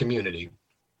in my community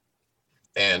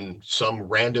and some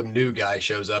random new guy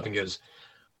shows up and goes,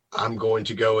 I'm going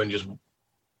to go and just,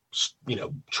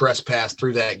 trespass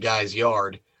through that guy's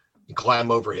yard and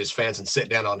climb over his fence and sit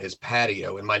down on his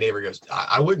patio. And my neighbor goes,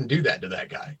 I wouldn't do that to that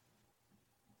guy.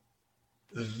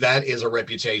 That is a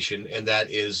reputation, and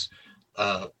that is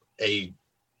a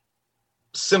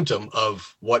symptom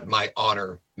of what my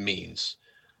honor means.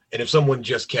 And if someone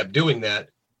just kept doing that,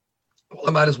 well,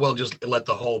 I might as well just let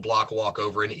the whole block walk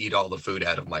over and eat all the food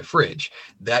out of my fridge.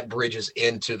 That bridges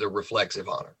into the reflexive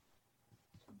honor.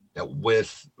 Now,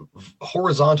 with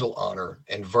horizontal honor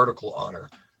and vertical honor,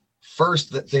 first,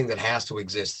 the thing that has to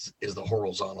exist is the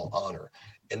horizontal honor.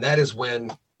 And that is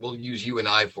when, we'll use you and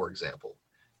I, for example.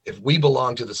 If we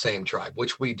belong to the same tribe,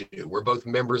 which we do, we're both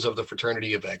members of the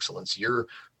Fraternity of Excellence. You're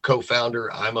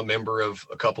co-founder. I'm a member of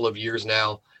a couple of years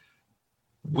now.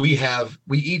 We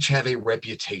each have a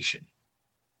reputation,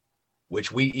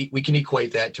 which we can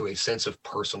equate that to a sense of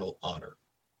personal honor.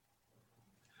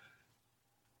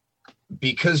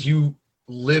 Because you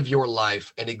live your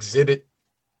life and exhibit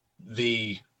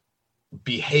the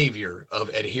behavior of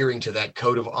adhering to that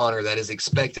code of honor that is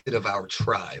expected of our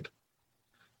tribe,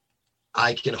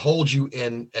 I can hold you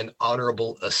in an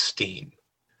honorable esteem.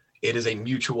 It is a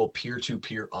mutual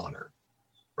peer-to-peer honor,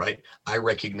 right? I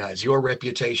recognize your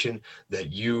reputation,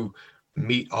 that you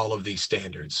meet all of these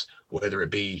standards, whether it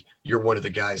be you're one of the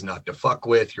guys not to fuck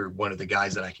with, you're one of the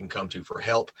guys that I can come to for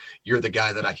help, you're the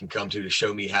guy that I can come to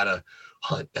show me how to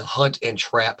hunt and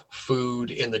trap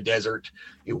food in the desert,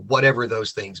 whatever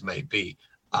those things may be.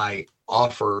 I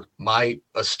offer my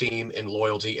esteem and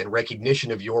loyalty and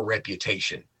recognition of your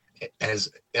reputation,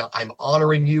 as I'm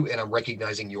honoring you and I'm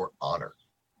recognizing your honor.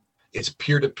 It's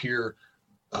peer-to-peer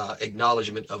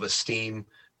acknowledgement of esteem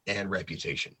and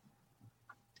reputation.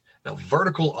 Now,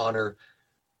 vertical honor,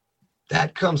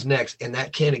 that comes next, and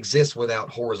that can't exist without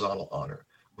horizontal honor.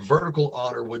 Vertical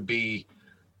honor would be,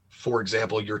 for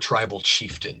example, your tribal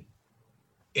chieftain.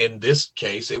 In this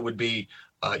case, it would be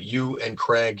you and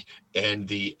Craig and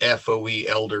the FOE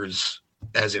elders,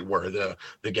 as it were,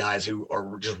 the guys who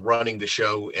are just running the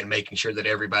show and making sure that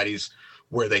everybody's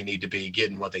where they need to be,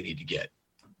 getting what they need to get.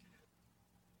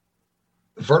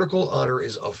 Vertical honor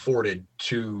is afforded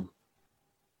to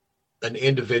an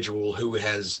individual who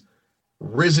has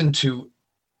risen to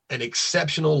an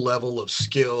exceptional level of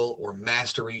skill or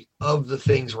mastery of the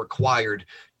things required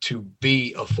to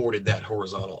be afforded that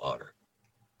horizontal honor.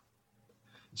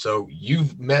 So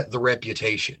you've met the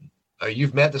reputation,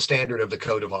 you've met the standard of the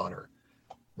code of honor,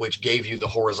 which gave you the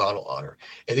horizontal honor.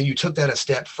 And then you took that a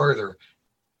step further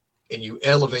and you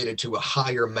elevated to a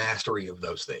higher mastery of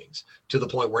those things, to the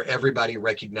point where everybody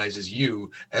recognizes you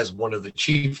as one of the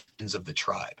chieftains of the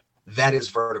tribe. That is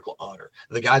vertical honor.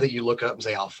 The guy that you look up and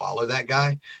say, I'll follow that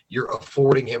guy, you're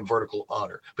affording him vertical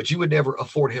honor. But you would never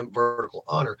afford him vertical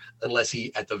honor unless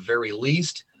he, at the very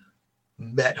least,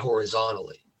 met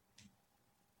horizontally.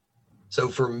 So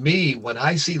for me, when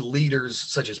I see leaders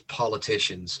such as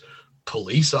politicians,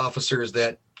 police officers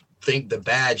that think the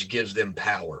badge gives them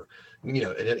power,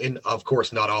 and of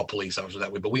course, not all police officers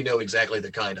that way, but we know exactly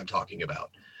the kind I'm talking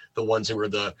about. The ones who are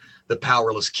the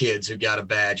powerless kids who got a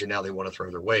badge and now they want to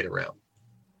throw their weight around.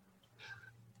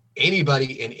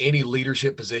 Anybody in any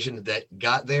leadership position that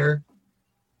got there,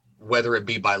 whether it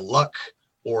be by luck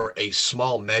or a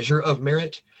small measure of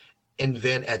merit, and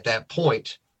then at that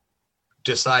point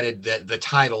decided that the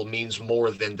title means more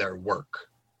than their work,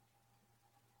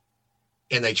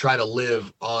 and they try to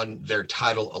live on their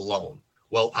title alone.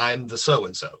 Well, I'm the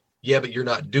so-and-so. Yeah, but you're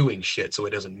not doing shit, so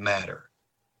it doesn't matter.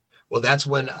 Well, that's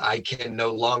when I can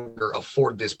no longer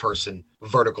afford this person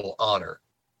vertical honor.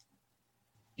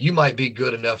 You might be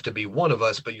good enough to be one of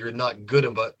us, but you're not good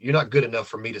enough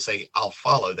for me to say, I'll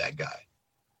follow that guy.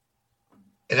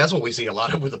 And that's what we see a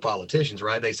lot of with the politicians,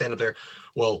 right? They stand up there,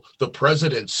 well, the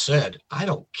president said, I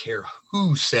don't care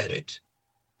who said it.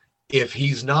 If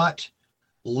he's not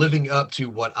living up to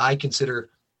what I consider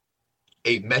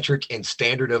a metric and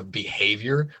standard of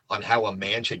behavior on how a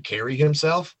man should carry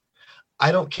himself,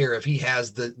 I don't care if he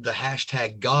has the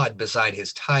hashtag God beside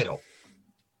his title.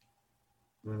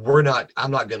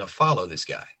 I'm not going to follow this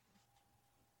guy.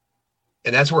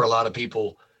 And that's where a lot of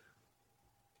people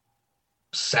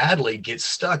sadly get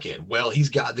stuck in. Well, he's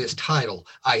got this title,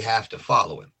 I have to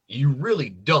follow him. You really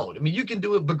don't. I mean, you can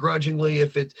do it begrudgingly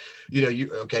if it's,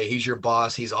 okay, he's your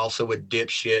boss. He's also a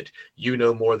dipshit. You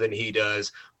know more than he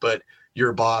does, but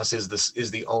your boss is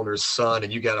the owner's son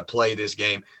and you got to play this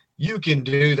game. You can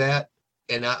do that.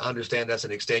 And I understand that's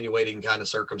an extenuating kind of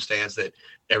circumstance that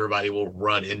everybody will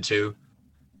run into.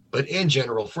 But in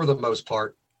general, for the most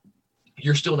part,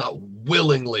 you're still not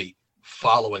willingly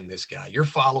following this guy. You're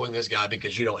following this guy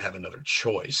because you don't have another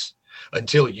choice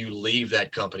until you leave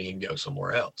that company and go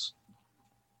somewhere else.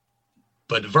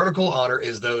 But vertical honor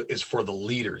is for the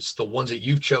leaders, the ones that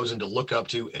you've chosen to look up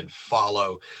to and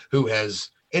follow, who has,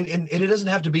 and it doesn't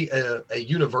have to be a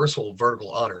universal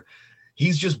vertical honor.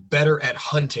 He's just better at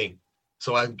hunting.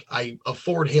 So I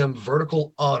afford him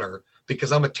vertical honor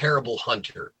because I'm a terrible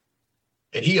hunter.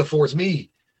 And he affords me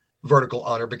vertical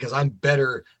honor because I'm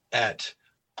better at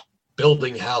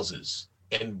building houses.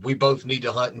 And we both need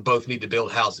to hunt and both need to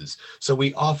build houses. So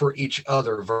we offer each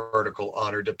other vertical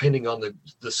honor depending on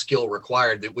the skill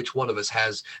required that which one of us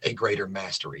has a greater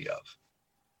mastery of.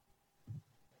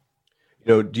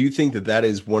 Do you think that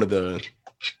is one of the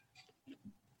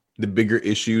bigger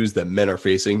issues that men are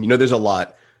facing? There's a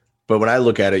lot, but when I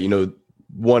look at it,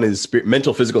 one is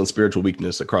mental, physical, and spiritual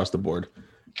weakness across the board.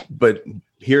 But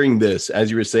hearing this, as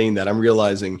you were saying that, I'm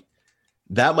realizing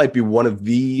that might be one of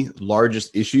the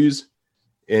largest issues.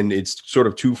 And it's sort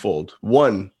of twofold.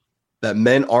 One, that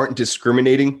men aren't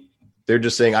discriminating. They're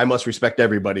just saying, I must respect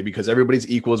everybody because everybody's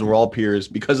equals and we're all peers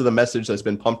because of the message that's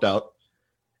been pumped out.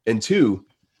 And two,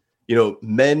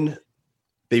 men,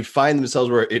 they find themselves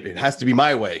where it has to be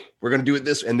my way. We're going to do it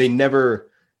this. And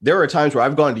there are times where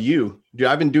I've gone to you, dude,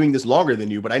 I've been doing this longer than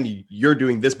you, but you're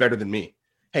doing this better than me.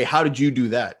 Hey, how did you do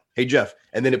that? Hey, Jeff.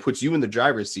 And then it puts you in the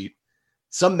driver's seat.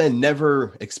 Some men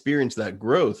never experience that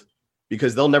growth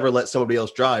because they'll never let somebody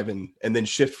else drive and then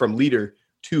shift from leader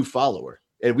to follower.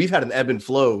 And we've had an ebb and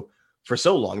flow for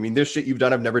so long. I mean, there's shit you've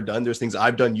done, I've never done. There's things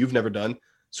I've done, you've never done.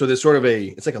 So there's sort of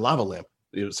it's like a lava lamp.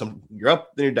 You're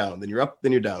up, then you're down, then you're up,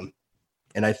 then you're down.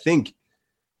 And I think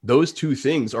those two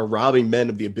things are robbing men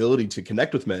of the ability to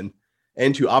connect with men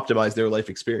and to optimize their life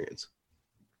experience.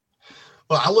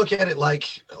 Well, I look at it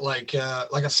like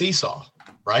a seesaw,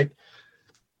 right?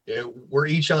 We're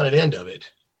each on an end of it.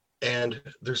 And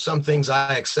there's some things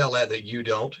I excel at that you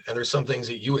don't, and there's some things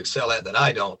that you excel at that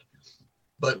I don't.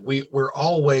 But we're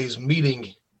always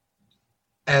meeting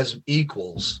as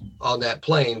equals on that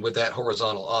plane with that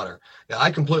horizontal honor. Now, I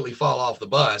completely fall off the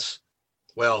bus.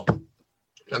 Well,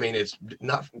 I mean, it's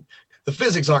not, the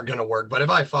physics aren't going to work, but if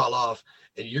I fall off,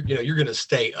 and you're going to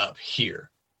stay up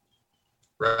here,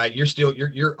 right?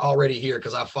 You're already here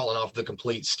because I've fallen off the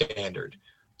complete standard.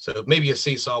 So maybe a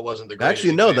seesaw wasn't the greatest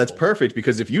Actually, no, example. That's perfect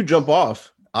because if you jump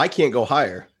off, I can't go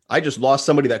higher. I just lost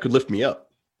somebody that could lift me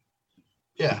up.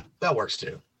 Yeah, that works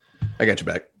too. I got you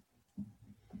back.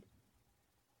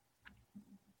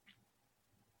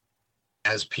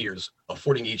 As peers,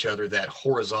 affording each other that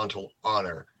horizontal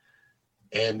honor.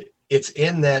 And it's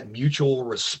in that mutual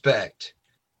respect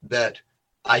that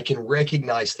I can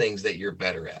recognize things that you're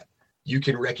better at. You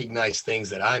can recognize things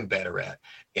that I'm better at.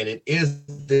 And it is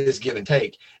this give and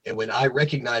take. And when I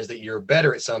recognize that you're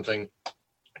better at something,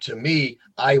 to me,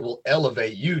 I will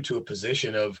elevate you to a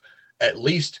position of at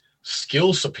least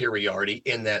skill superiority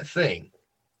in that thing.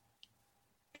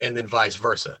 And then vice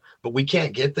versa. But we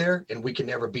can't get there, and we can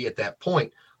never be at that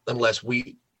point unless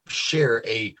we share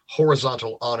a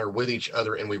horizontal honor with each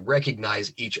other and we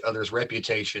recognize each other's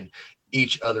reputation,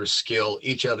 each other's skill,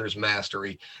 each other's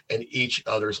mastery, and each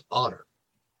other's honor.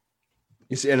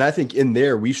 You see, and I think in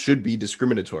there we should be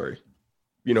discriminatory.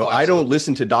 I don't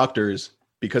listen to doctors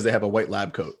because they have a white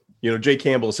lab coat. Jay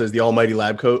Campbell says the almighty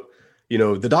lab coat.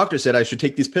 The doctor said I should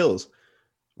take these pills.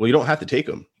 Well, you don't have to take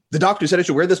them. The doctor said I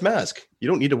should wear this mask. You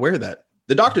don't need to wear that.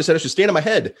 The doctor said I should stand on my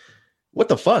head. What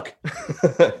the fuck?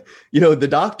 The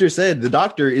doctor said the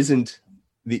doctor isn't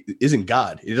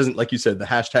God. It doesn't, like you said, the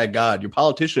hashtag God. Your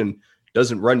politician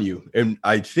doesn't run you. And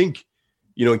I think,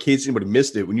 in case anybody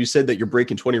missed it, when you said that you're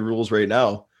breaking 20 rules right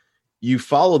now, you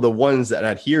follow the ones that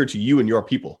adhere to you and your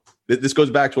people. This goes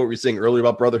back to what we were saying earlier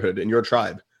about brotherhood and your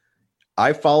tribe.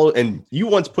 I follow, and you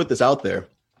once put this out there.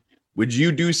 Would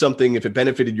you do something if it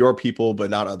benefited your people but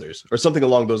not others, or something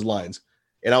along those lines?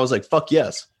 And I was like, fuck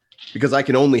yes, because I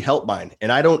can only help mine,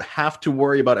 and I don't have to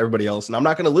worry about everybody else, and I'm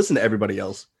not going to listen to everybody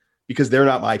else because they're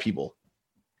not my people.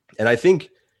 And I think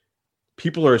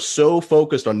people are so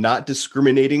focused on not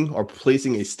discriminating or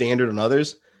placing a standard on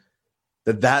others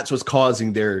that's what's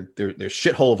causing their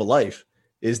shithole of a life.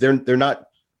 Is they're not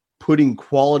putting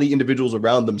quality individuals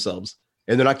around themselves,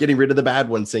 and they're not getting rid of the bad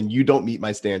ones, saying you don't meet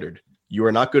my standard, you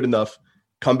are not good enough,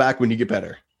 come back when you get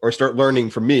better, or start learning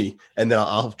from me, and then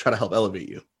I'll try to help elevate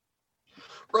you.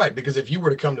 Right, because if you were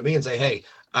to come to me and say, hey,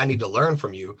 I need to learn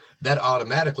from you, that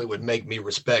automatically would make me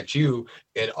respect you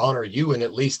and honor you in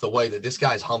at least the way that this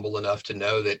guy's humble enough to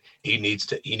know that he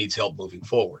needs help moving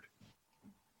forward.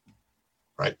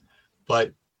 Right.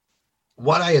 But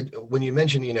when you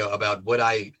mentioned, about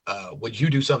would you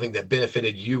do something that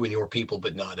benefited you and your people,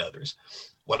 but not others?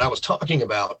 What I was talking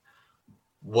about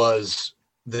was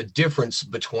the difference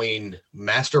between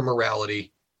master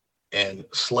morality and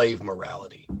slave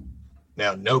morality.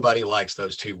 Now, nobody likes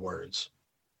those two words,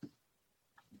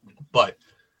 but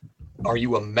are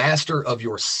you a master of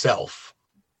yourself,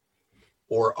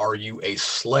 or are you a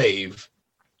slave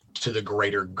to the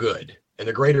greater good? And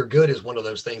the greater good is one of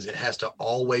those things that has to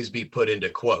always be put into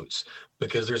quotes,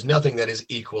 because there's nothing that is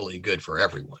equally good for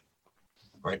everyone,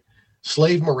 right?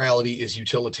 Slave morality is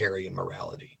utilitarian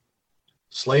morality.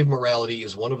 Slave morality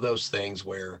is one of those things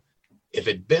where if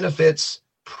it benefits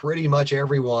pretty much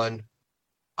everyone,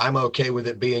 I'm okay with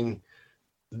it being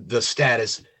the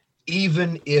status,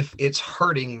 even if it's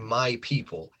hurting my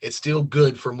people. It's still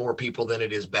good for more people than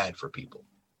it is bad for people.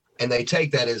 And they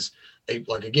take that as a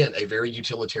very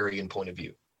utilitarian point of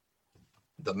view.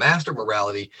 The master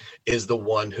morality is the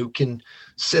one who can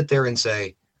sit there and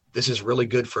say, this is really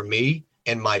good for me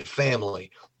and my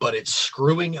family, but it's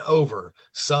screwing over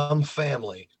some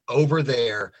family over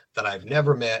there that I've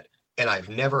never met and I've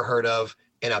never heard of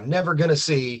and I'm never going to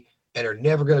see and are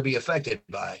never going to be affected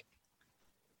by.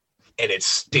 And it's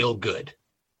still good.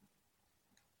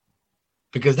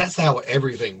 Because that's how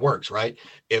everything works, right?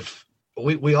 If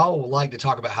we all like to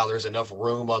talk about how there's enough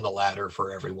room on the ladder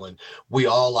for everyone. We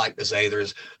all like to say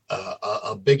there's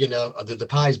a big enough, the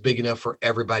pie is big enough for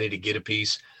everybody to get a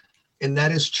piece. And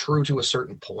that is true to a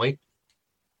certain point.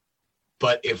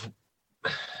 But if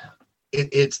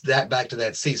it's that back to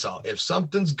that seesaw, if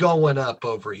something's going up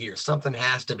over here, something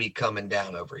has to be coming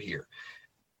down over here,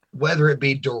 whether it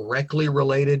be directly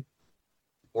related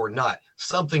or not,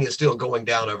 something is still going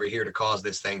down over here to cause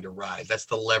this thing to rise. That's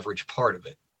the leverage part of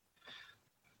it.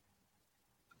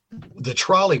 The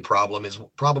trolley problem is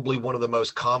probably one of the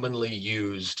most commonly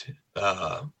used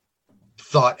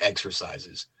thought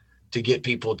exercises to get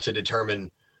people to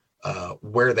determine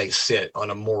where they sit on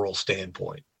a moral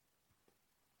standpoint.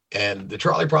 And the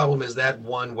trolley problem is that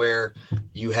one where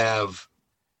you have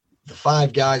the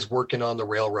 5 guys working on the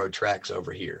railroad tracks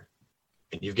over here,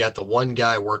 and you've got the 1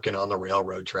 guy working on the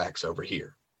railroad tracks over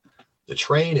here. The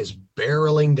train is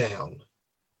barreling down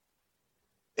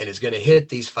and it's going to hit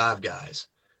these 5 guys.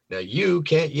 Now, you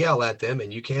can't yell at them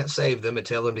and you can't save them and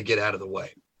tell them to get out of the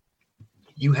way.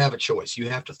 You have a choice. You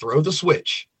have to throw the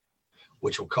switch,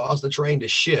 which will cause the train to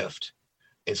shift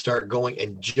and start going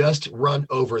and just run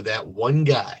over that 1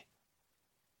 guy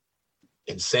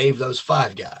and save those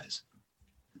 5 guys,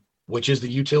 which is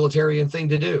the utilitarian thing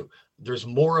to do. There's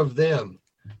more of them.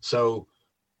 So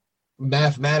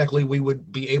mathematically, we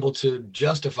would be able to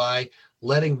justify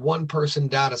letting 1 person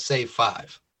die to save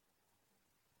 5.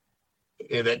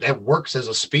 That works as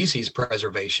a species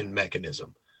preservation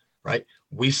mechanism, right?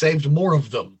 We saved more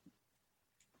of them.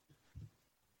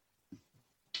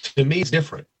 To me, it's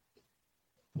different.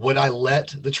 Would I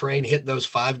let the train hit those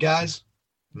 5 guys?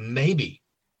 Maybe.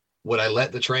 Would I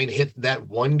let the train hit that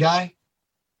 1 guy?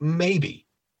 Maybe.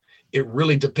 It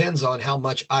really depends on how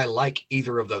much I like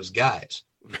either of those guys.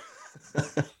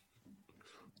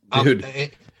 Dude,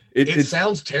 it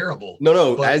sounds terrible.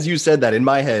 No. But as you said that, in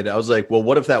my head, I was like, well,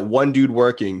 what if that one dude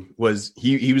working was,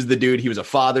 he was the dude, he was a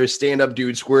father, stand-up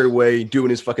dude, squared away, doing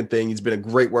his fucking thing. He's been a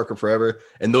great worker forever.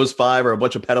 And those 5 are a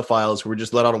bunch of pedophiles who were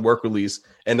just let out on work release,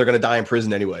 and they're going to die in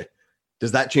prison anyway.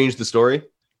 Does that change the story?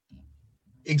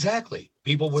 Exactly.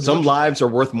 People would. Some lives are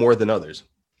worth more than others.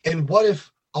 And what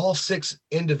if all 6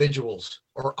 individuals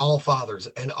are all fathers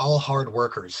and all hard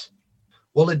workers?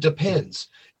 Well, it depends.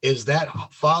 Is that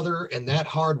father and that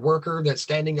hard worker that's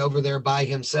standing over there by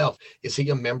himself, is he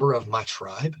a member of my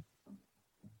tribe?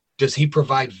 Does he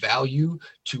provide value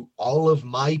to all of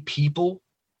my people?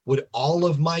 Would all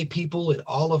of my people and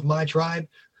all of my tribe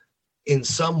in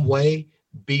some way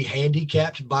be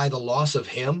handicapped by the loss of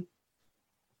him?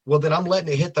 Well, then I'm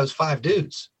letting it hit those 5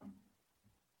 dudes.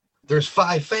 There's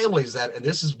 5 families that, and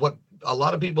this is what a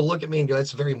lot of people look at me and go,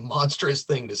 that's a very monstrous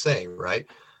thing to say, right?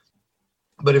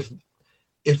 But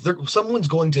if someone's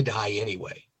going to die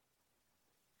anyway,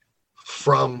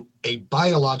 from a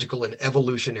biological and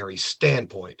evolutionary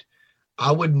standpoint,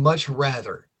 I would much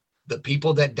rather the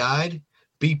people that died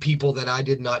be people that I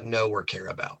did not know or care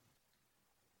about.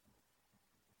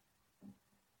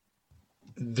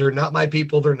 They're not my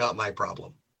people. They're not my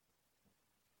problem.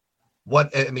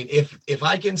 If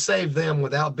I can save them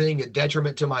without being a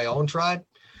detriment to my own tribe,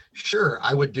 sure,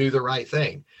 I would do the right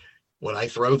thing. Would I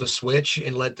throw the switch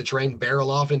and let the train barrel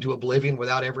off into oblivion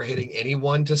without ever hitting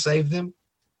anyone to save them?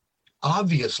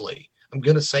 Obviously. I'm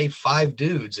going to save 5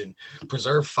 dudes and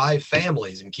preserve 5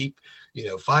 families and keep,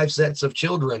 5 sets of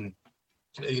children,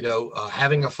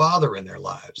 having a father in their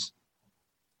lives.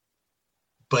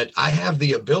 But I have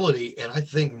the ability, and I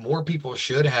think more people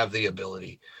should have the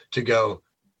ability to go,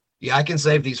 yeah, I can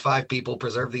save these 5 people,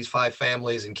 preserve these 5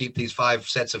 families, and keep these 5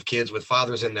 sets of kids with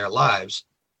fathers in their lives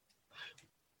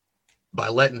by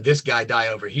letting this guy die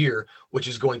over here, which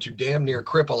is going to damn near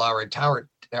cripple our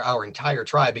entire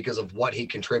tribe because of what he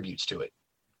contributes to it.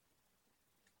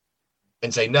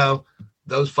 And say, no,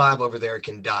 those 5 over there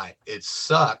can die. It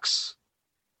sucks.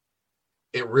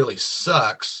 It really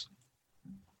sucks.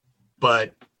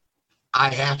 But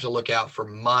I have to look out for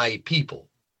my people.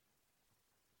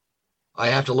 I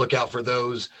have to look out for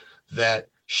those that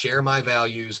share my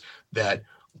values, that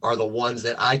are the ones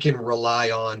that I can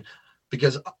rely on,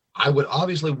 because I would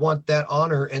obviously want that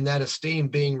honor and that esteem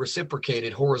being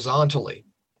reciprocated horizontally.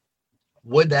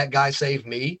 Would that guy save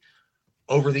me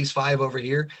over these 5 over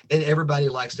here? And everybody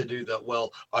likes to do that.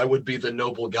 Well, I would be the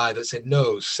noble guy that said,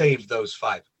 no, save those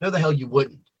 5. No, the hell you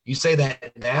wouldn't. You say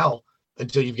that now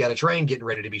until you've got a train getting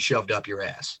ready to be shoved up your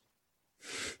ass.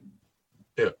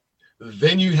 Yeah.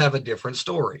 Then you have a different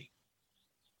story.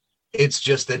 It's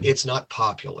just that it's not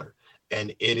popular,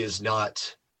 and it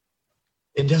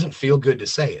doesn't feel good to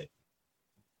say it.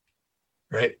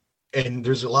 Right? And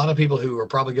there's a lot of people who are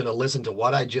probably going to listen to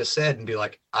what I just said and be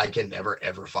like, I can never,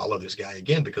 ever follow this guy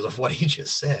again because of what he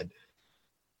just said.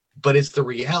 But it's the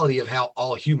reality of how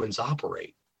all humans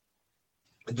operate.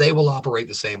 They will operate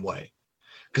the same way.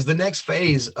 Because the next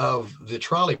phase of the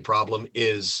trolley problem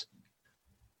is,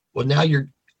 well, now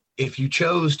if you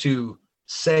chose to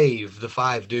save the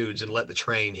 5 dudes and let the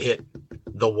train hit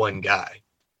the one guy,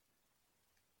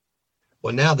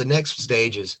 well, now the next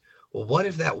stage is, well, what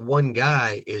if that one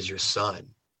guy is your son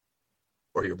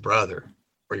or your brother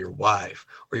or your wife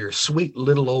or your sweet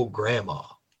little old grandma?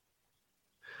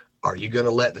 Are you going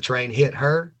to let the train hit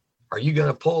her? Are you going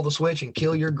to pull the switch and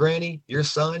kill your granny, your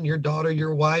son, your daughter,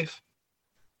 your wife?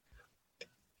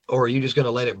 Or are you just going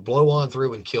to let it blow on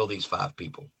through and kill these 5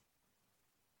 people?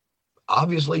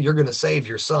 Obviously, you're going to save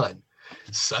your son.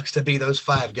 Sucks to be those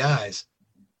 5 guys,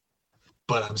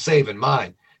 but I'm saving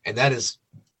mine. And that is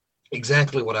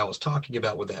exactly what I was talking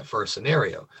about with that first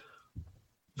scenario.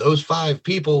 Those 5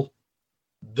 people,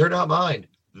 they're not mine.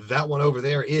 That one over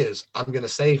there is. I'm going to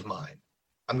save mine.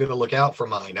 I'm going to look out for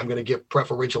mine. I'm going to give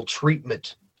preferential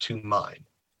treatment to mine.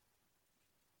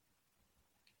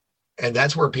 And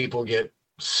that's where people get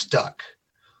stuck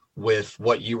with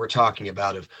what you were talking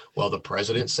about of, well, the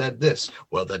president said this.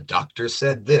 Well, the doctor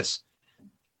said this.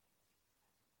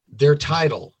 Their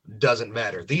title doesn't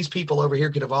matter. These people over here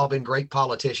could have all been great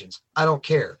politicians. I don't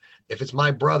care. If it's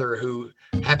my brother who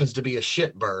happens to be a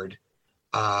shitbird,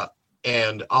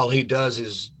 and all he does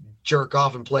is jerk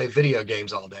off and play video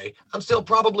games all day, I'm still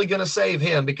probably going to save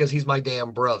him because he's my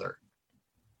damn brother.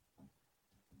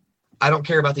 I don't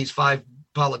care about these 5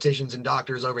 politicians and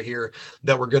doctors over here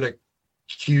that were going to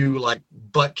cure like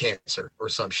butt cancer or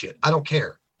some shit. I don't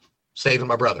care. Saving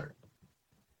my brother.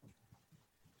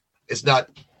 It's not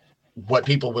what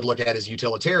people would look at as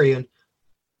utilitarian,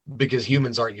 because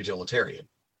humans aren't utilitarian.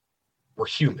 We're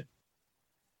human.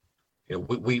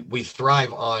 We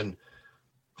thrive on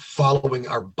following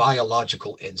our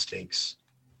biological instincts.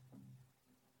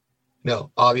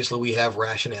 No, obviously we have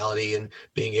rationality and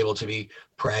being able to be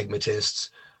pragmatists.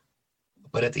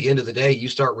 But at the end of the day, you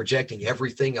start rejecting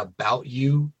everything about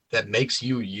you that makes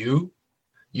you you.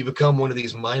 You become one of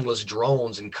these mindless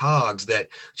drones and cogs that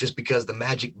just because the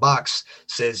magic box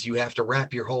says you have to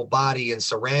wrap your whole body in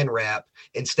saran wrap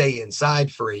and stay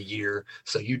inside for a year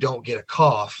so you don't get a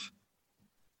cough,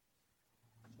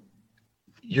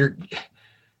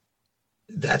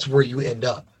 that's where you end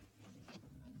up.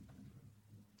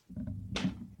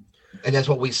 And that's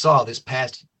what we saw this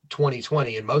past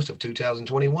 2020 and most of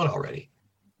 2021 already.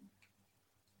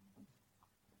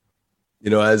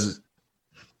 As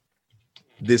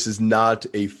this is not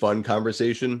a fun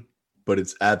conversation, but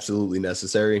it's absolutely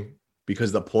necessary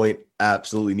because the point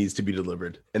absolutely needs to be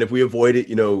delivered. And if we avoid it,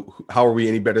 how are we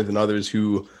any better than others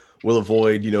who will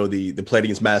avoid, the play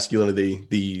against masculinity,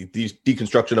 the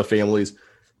deconstruction of families?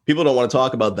 People don't want to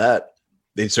talk about that.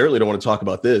 they certainly don't want to talk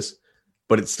about this,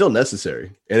 but it's still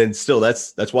necessary. And it's still,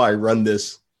 that's why I run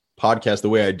this podcast the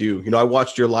way I do. You know, I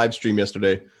watched your live stream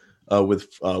yesterday with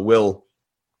Will,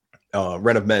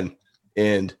 Ren of Men,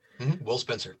 and Will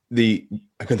Spencer. I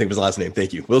couldn't think of his last name.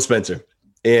 Thank you. Will Spencer.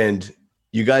 And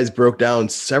you guys broke down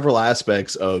several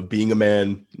aspects of being a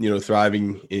man, you know,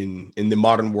 thriving in the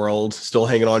modern world, still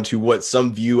hanging on to what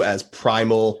some view as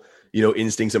primal, you know,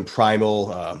 instincts and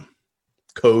primal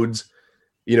codes,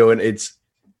 you know, and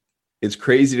it's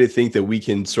crazy to think that we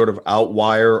can sort of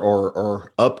outwire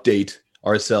or update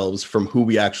ourselves from who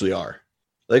we actually are.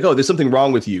 Like, oh, there's something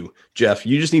wrong with you, Jeff.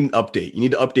 You just need an update. You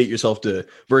need to update yourself to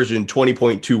version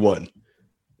 20.21.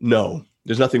 No,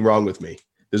 there's nothing wrong with me.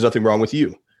 There's nothing wrong with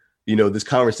you. You know, this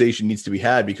conversation needs to be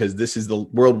had because this is the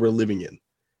world we're living in.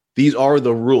 These are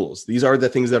the rules. These are the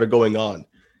things that are going on.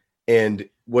 And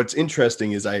what's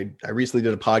interesting is I recently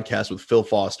did a podcast with Phil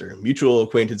Foster, mutual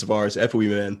acquaintance of ours, FOE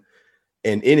man.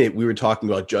 And in it, we were talking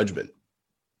about judgment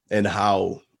and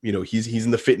how, you know, he's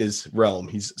in the fitness realm.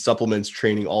 He's supplements,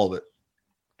 training, all of it.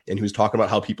 And he was talking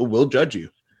about how people will judge you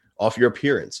off your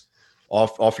appearance,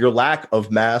 off your lack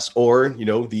of mass, or, you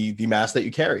know, the mass that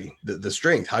you carry, the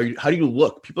strength, how do you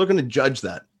look? People are going to judge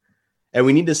that. And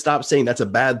we need to stop saying that's a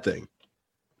bad thing,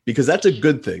 because that's a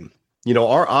good thing. You know,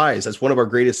 our eyes, that's one of our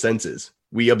greatest senses.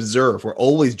 We observe, we're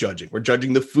always judging. We're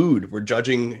judging the food. We're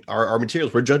judging our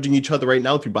materials. We're judging each other right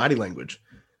now through body language.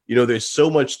 You know, there's so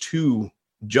much to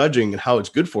judging and how it's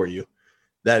good for you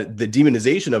that the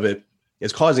demonization of it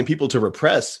is causing people to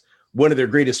repress one of their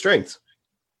greatest strengths.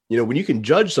 You know, when you can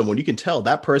judge someone, you can tell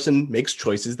that person makes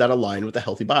choices that align with a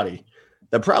healthy body.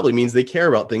 That probably means they care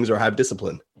about things or have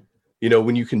discipline. You know,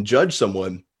 when you can judge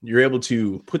someone, you're able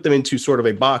to put them into sort of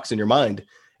a box in your mind.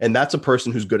 And that's a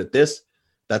person who's good at this.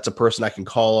 That's a person I can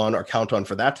call on or count on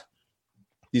for that.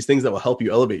 These things that will help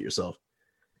you elevate yourself.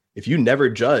 If you never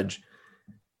judge,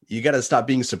 you got to stop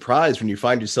being surprised when you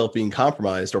find yourself being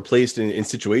compromised or placed in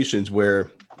situations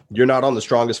where you're not on the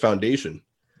strongest foundation,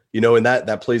 you know, and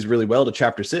that plays really well to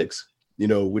chapter 6, you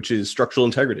know, which is structural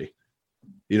integrity.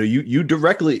 You know, you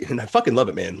directly, and I fucking love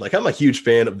it, man. Like, I'm a huge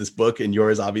fan of this book and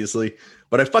yours, obviously,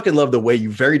 but I fucking love the way you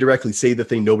very directly say the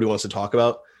thing nobody wants to talk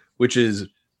about, which is,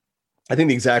 I think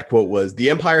the exact quote was, "The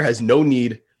empire has no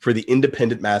need for the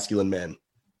independent masculine man."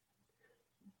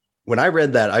 When I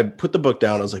read that, I put the book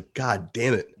down. I was like, God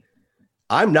damn it.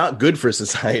 I'm not good for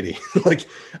society. Like,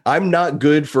 I'm not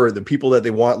good for the people that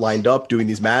they want lined up doing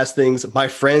these mass things. My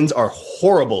friends are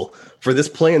horrible for this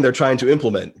plan they're trying to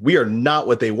implement. We are not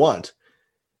what they want.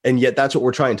 And yet that's what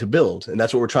we're trying to build. And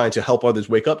that's what we're trying to help others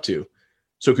wake up to.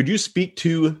 So could you speak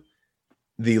to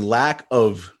the lack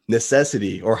of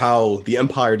necessity, or how the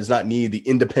empire does not need the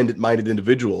independent minded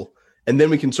individual? And then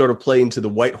we can sort of play into the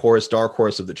white horse, dark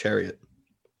horse of the chariot.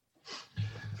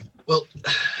 Well,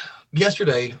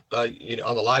 yesterday, you know,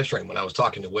 on the live stream, when I was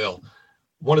talking to Will,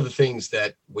 one of the things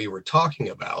that we were talking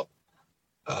about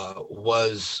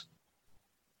was,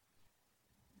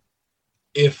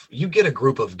 if you get a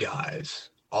group of guys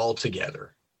all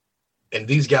together and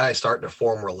these guys start to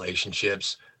form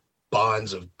relationships,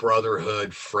 bonds of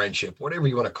brotherhood, friendship, whatever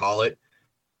you want to call it,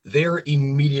 they're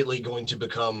immediately going to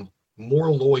become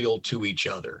more loyal to each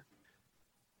other,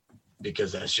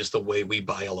 because that's just the way we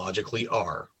biologically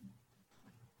are,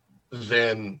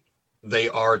 than they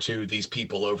are to these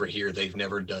people over here they've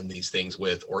never done these things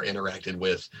with or interacted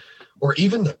with, or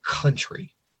even the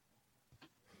country.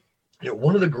 You know,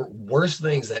 one of the worst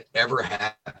things that ever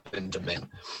happened to men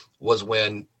was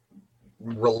when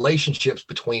relationships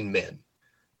between men,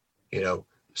 you know,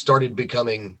 started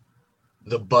becoming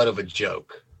the butt of a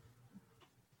joke,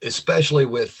 especially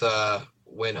with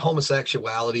when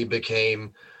homosexuality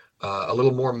became a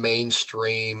little more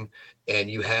mainstream, and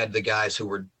you had the guys who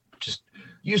were just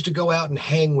used to go out and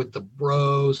hang with the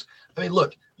bros. I mean,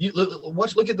 look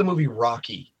at the movie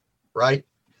Rocky, right?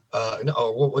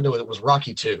 No, it was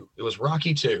Rocky 2. It was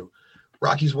Rocky 2.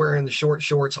 Rocky's wearing the short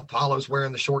shorts. Apollo's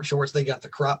wearing the short shorts. They got the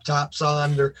crop tops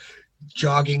on. They're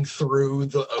jogging through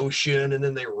the ocean, and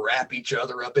then they wrap each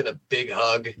other up in a big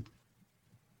hug.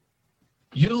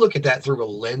 You look at that through a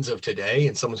lens of today,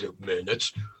 and someone's going, "Man,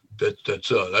 that's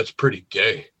pretty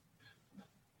gay."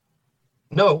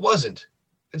 No, it wasn't.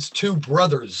 It's two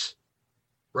brothers,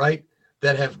 right,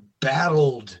 that have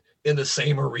battled in the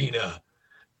same arena,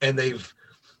 and they've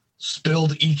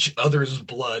spilled each other's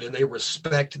blood, and they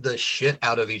respect the shit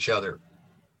out of each other,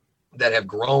 that have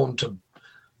grown to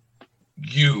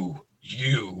you,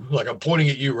 like I'm pointing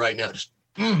at you right now, just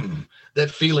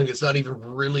that feeling that's not even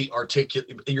really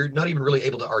articulate. You're not even really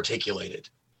able to articulate it,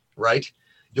 right?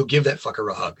 You'll give that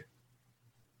fucker a hug.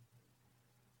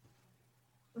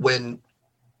 When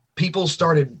people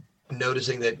started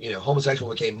noticing that,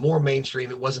 homosexual became more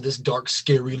mainstream. It wasn't this dark,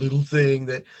 scary little thing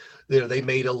that, they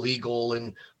made illegal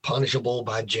and punishable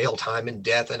by jail time and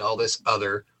death and all this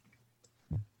other.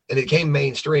 And it became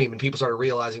mainstream, and people started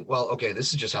realizing, well, okay,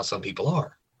 this is just how some people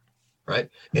are, right?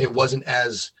 And it wasn't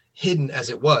as hidden as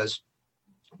it was.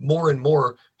 More and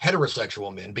more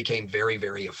heterosexual men became very,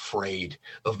 very afraid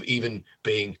of even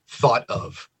being thought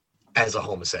of as a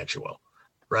homosexual,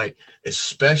 right?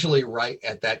 Especially right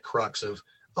at that crux of,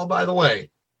 oh, by the way,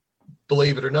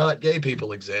 believe it or not, gay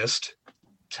people exist.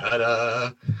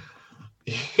 Ta-da!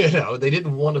 They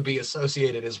didn't want to be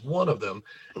associated as one of them,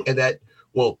 and that,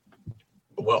 well,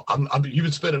 you've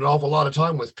been spending an awful lot of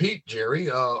time with Pete, Jerry.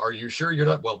 Are you sure you're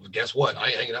not? Well, guess what? I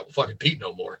ain't hanging out with fucking Pete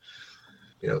no more.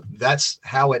 That's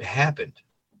how it happened.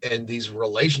 And these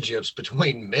relationships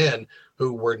between men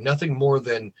who were nothing more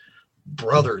than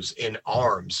brothers in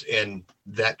arms, and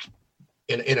that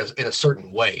in a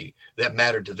certain way that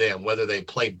mattered to them, whether they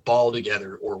played ball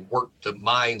together or worked the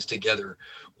mines together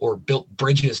or built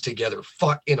bridges together,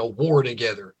 fought in a war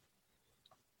together,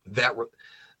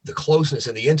 the closeness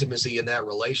and the intimacy in that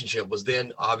relationship was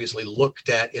then obviously looked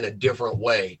at in a different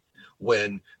way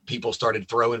when people started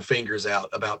throwing fingers out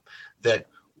about that,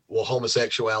 well,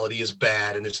 homosexuality is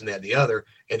bad and this and that and the other.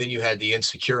 And then you had the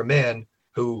insecure men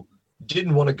who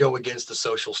didn't want to go against the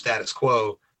social status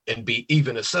quo and be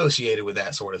even associated with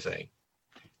that sort of thing.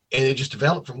 And it just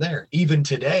developed from there. Even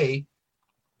today,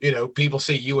 people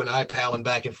see you and I palling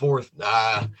back and forth.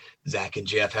 Zach and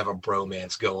Jeff have a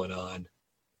bromance going on.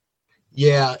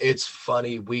 Yeah, it's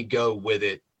funny. We go with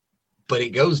it, but it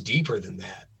goes deeper than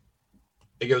that.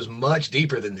 It goes much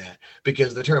deeper than that,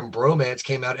 because the term bromance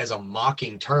came out as a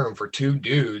mocking term for two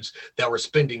dudes that were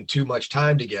spending too much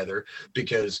time together,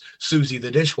 because Susie the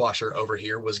dishwasher over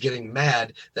here was getting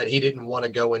mad that he didn't want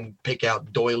to go and pick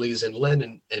out doilies and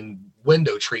linen and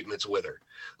window treatments with her.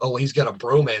 Oh, he's got a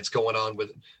bromance going on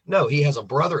with. No, he has a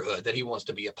brotherhood that he wants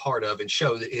to be a part of and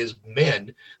show that his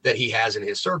men that he has in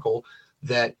his circle,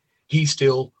 that he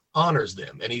still honors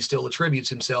them and he still attributes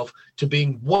himself to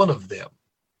being one of them.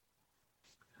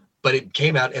 But it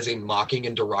came out as a mocking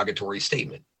and derogatory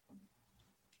statement.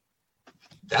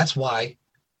 That's why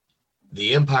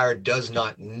the empire does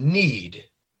not need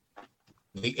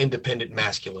the independent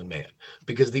masculine man,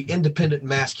 because the independent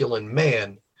masculine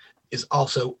man is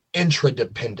also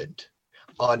intradependent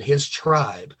on his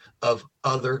tribe of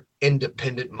other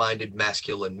independent-minded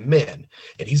masculine men.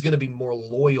 And he's going to be more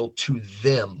loyal to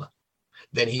them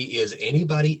than he is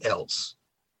anybody else.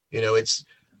 It's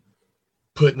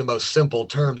put in the most simple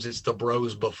terms, it's the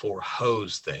bros before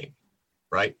hoes thing,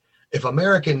 right? If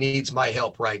America needs my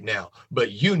help right now,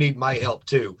 but you need my help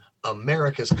too,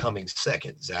 America's coming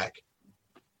second, Zach.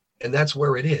 And that's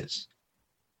where it is.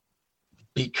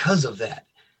 Because of that,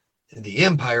 the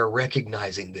empire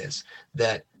recognizing this,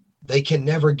 that they can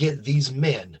never get these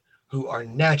men who are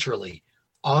naturally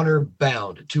honor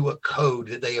bound to a code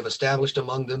that they have established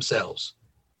among themselves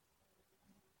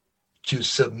to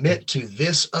submit to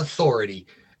this authority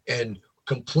and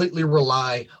completely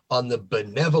rely on the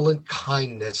benevolent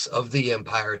kindness of the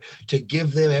empire to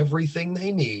give them everything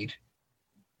they need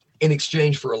in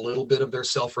exchange for a little bit of their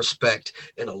self-respect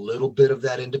and a little bit of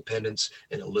that independence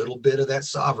and a little bit of that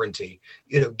sovereignty.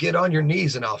 Get on your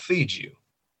knees and I'll feed you.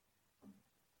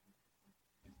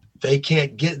 They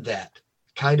can't get that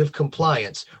kind of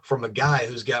compliance from a guy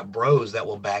who's got bros that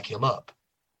will back him up.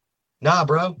 Nah,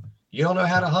 bro. You don't know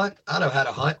how to hunt? I know how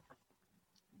to hunt.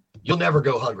 You'll never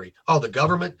go hungry. Oh, the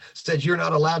government said you're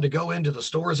not allowed to go into the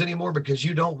stores anymore because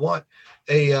you don't want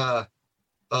an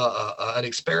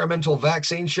experimental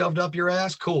vaccine shoved up your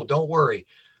ass? Cool, don't worry.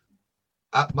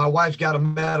 My wife's got a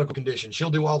medical condition. She'll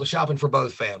do all the shopping for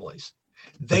both families.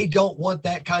 They don't want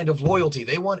that kind of loyalty.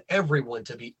 They want everyone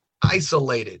to be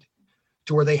isolated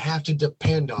to where they have to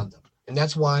depend on them. And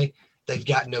that's why they've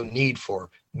got no need for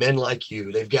men like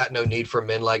you. They've got no need for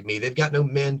men like me. They've got no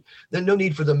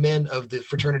need for the men of the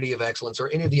Fraternity of Excellence or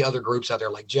any of the other groups out there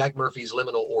like Jack Murphy's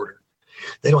Liminal Order.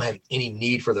 They don't have any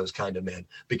need for those kind of men,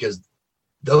 because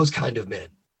those kind of men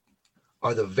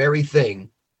are the very thing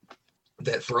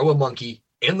that throw a monkey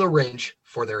in the wrench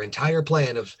for their entire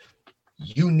plan of,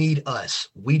 you need us,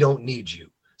 we don't need you.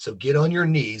 So get on your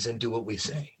knees and do what we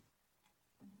say.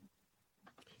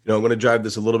 I'm going to drive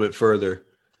this a little bit further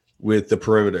with the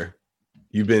perimeter.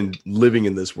 You've been living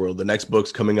in this world. The next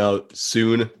book's coming out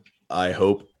soon, I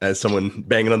hope, as someone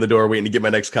banging on the door waiting to get my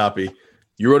next copy.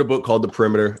 You wrote a book called The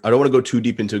Perimeter. I don't want to go too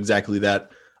deep into exactly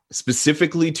that,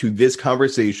 specifically to this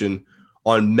conversation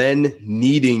on men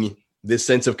needing this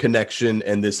sense of connection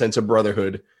and this sense of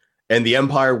brotherhood, and the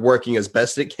empire working as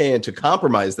best it can to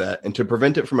compromise that and to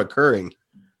prevent it from occurring.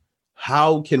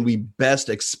 how can we best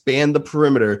expand the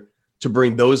perimeter to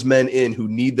bring those men in who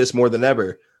need this more than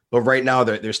ever? But right now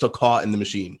they're still caught in the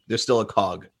machine. They're still a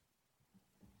cog.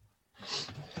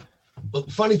 Well,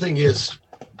 the funny thing is,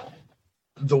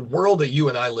 the world that you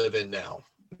and I live in now,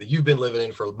 that you've been living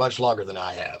in for much longer than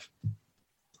I have,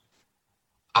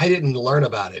 I didn't learn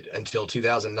about it until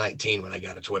 2019 when I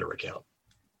got a Twitter account.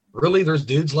 Really, there's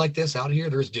dudes like this out here.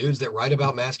 There's dudes that write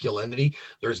about masculinity.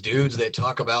 There's dudes that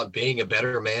talk about being a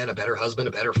better man, a better husband,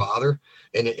 a better father.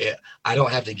 And I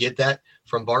don't have to get that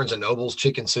from Barnes & Noble's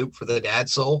Chicken Soup for the Dad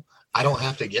Soul. I don't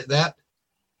have to get that.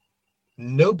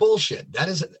 No bullshit. That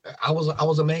is, I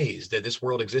was amazed that this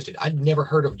world existed. I'd never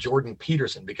heard of Jordan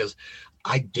Peterson because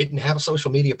I didn't have a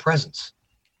social media presence.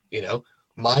 You know,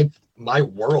 my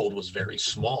world was very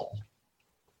small.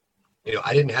 You know,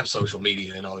 I didn't have social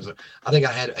media and all this. I think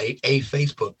I had a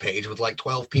Facebook page with like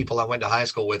 12 people I went to high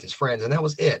school with as friends, and that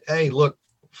was it. Hey, look,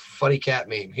 funny cat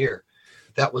meme here.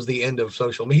 That was the end of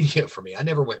social media for me. I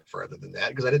never went further than that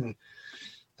because I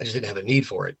just didn't have a need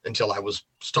for it until I was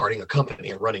starting a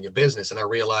company and running a business. And I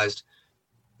realized,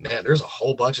 man, there's a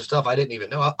whole bunch of stuff I didn't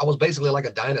even know. I was basically like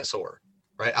a dinosaur,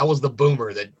 right? I was the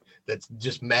boomer that's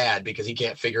just mad because he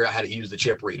can't figure out how to use the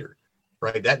chip reader,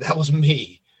 right? That was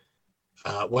me.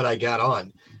 When I got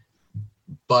on.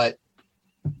 But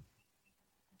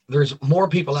there's more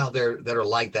people out there that are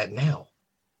like that now,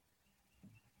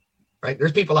 right?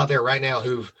 There's people out there right now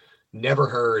who've never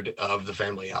heard of the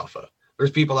Family Alpha.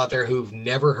 There's people out there who've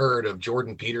never heard of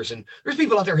Jordan Peterson. There's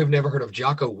people out there who've never heard of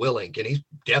Jocko Willink, and he's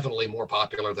definitely more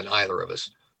popular than either of us.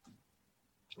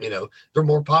 You know, they're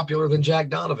more popular than Jack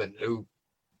Donovan, who,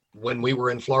 when we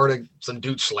were in Florida, some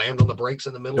dude slammed on the brakes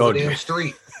in the middle of the damn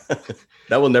street.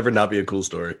 That will never not be a cool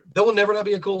story. That will never not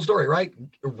be a cool story, right?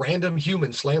 A random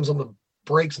human slams on the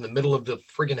brakes in the middle of the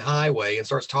friggin' highway and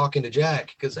starts talking to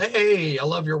Jack because, hey, I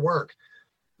love your work.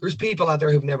 There's people out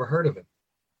there who've never heard of him.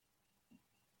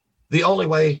 The only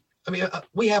way, I mean,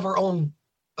 we have our own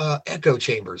echo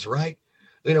chambers, right?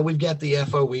 You know, we've got the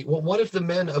FOE. Well, what if the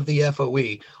men of the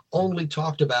FOE only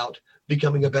talked about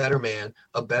becoming a better man,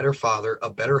 a better father, a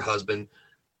better husband,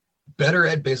 better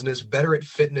at business, better at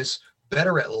fitness,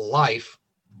 better at life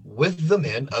with the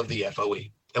men of the FOE,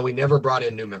 and we never brought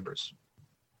in new members?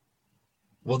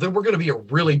 Well, then we're going to be a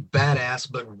really badass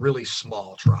but really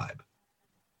small tribe,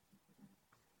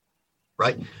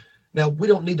 right? Now, we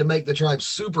don't need to make the tribe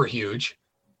super huge,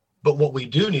 but what we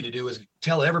do need to do is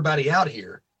tell everybody out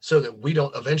here so that we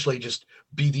don't eventually just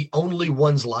be the only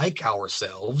ones like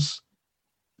ourselves.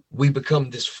 We become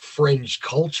this fringe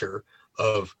culture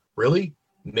of, really,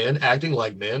 men acting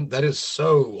like men? That is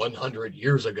so 100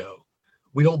 years ago.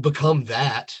 We don't become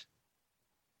that.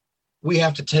 We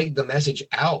have to take the message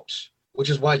out, which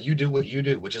is why you do what you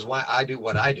do, which is why I do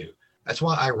what I do. That's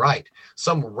why I write.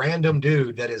 Some random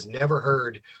dude that has never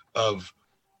heard of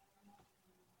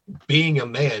being a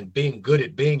man, being good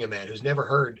at being a man, who's never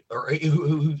heard, or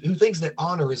who thinks that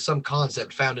honor is some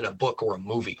concept found in a book or a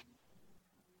movie.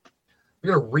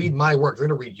 They're going to read my work. They're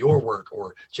going to read your work,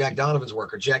 or Jack Donovan's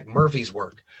work, or Jack Murphy's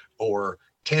work, or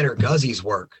Tanner Guzzi's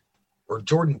work, or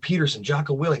Jordan Peterson,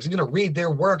 Jocko Willink. They're going to read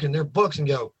their work and their books and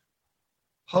go,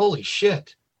 holy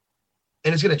shit.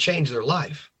 And it's going to change their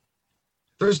life.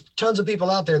 There's tons of people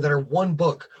out there that are one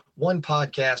book, one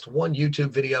podcast, one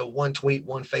YouTube video, one tweet,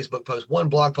 one Facebook post, one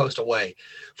blog post away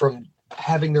from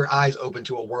having their eyes open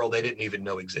to a world they didn't even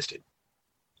know existed.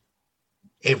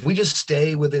 If we just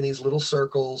stay within these little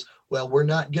circles, well, we're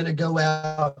not going to go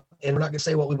out and we're not going to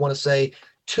say what we want to say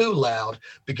too loud,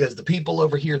 because the people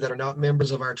over here that are not members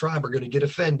of our tribe are going to get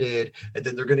offended, and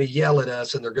then they're going to yell at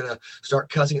us and they're going to start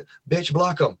cussing. Bitch,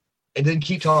 block them and then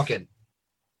keep talking,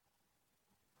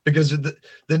 because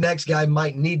the next guy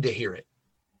might need to hear it.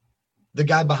 The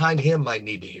guy behind him might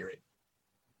need to hear it.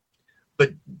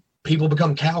 But people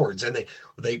become cowards, and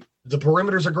the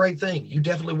perimeter's a great thing. You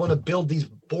definitely want to build these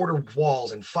border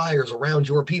walls and fires around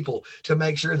your people to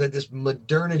make sure that this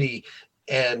modernity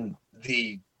and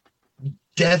the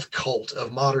death cult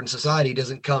of modern society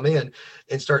doesn't come in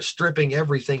and start stripping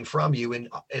everything from you. And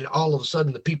all of a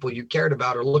sudden, the people you cared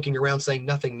about are looking around saying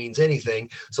nothing means anything.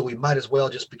 So we might as well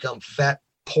just become fat,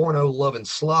 porno-loving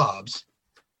slobs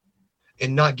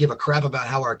and not give a crap about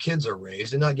how our kids are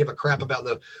raised and not give a crap about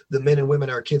the men and women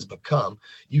our kids become.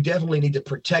 You definitely need to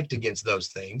protect against those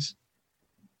things.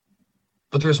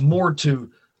 But there's more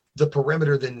to the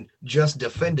perimeter than just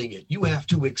defending it. You have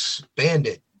to expand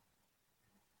it.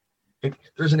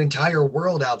 There's an entire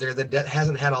world out there that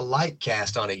hasn't had a light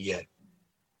cast on it yet.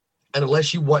 And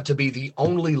unless you want to be the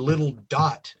only little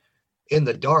dot in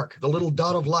the dark, the little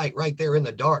dot of light right there in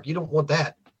the dark, you don't want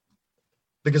that.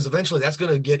 because eventually that's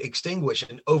going to get extinguished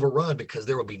and overrun because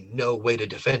there will be no way to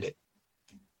defend it.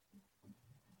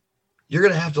 You're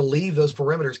going to have to leave those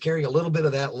perimeters carrying a little bit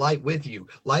of that light with you,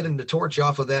 lighting the torch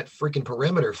off of that freaking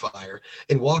perimeter fire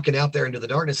and walking out there into the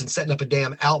darkness and setting up a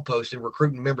damn outpost and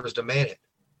recruiting members to man it.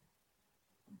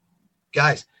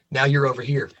 Guys, now you're over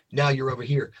here. Now you're over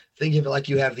here. Think of it like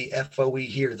you have the FOE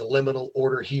here, the liminal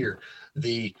order here,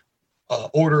 the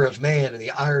Order of Man and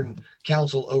the Iron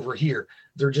Council over here.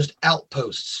 They're just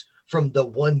outposts from the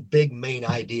one big main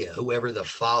idea. Whoever the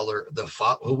father,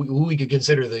 who we could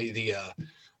consider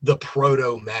the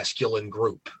proto-masculine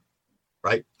group,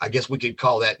 right? I guess we could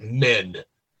call that men.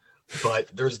 But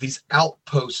there's these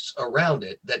outposts around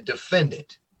it that defend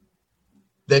it,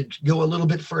 that go a little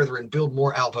bit further and build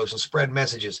more outposts and spread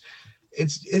messages.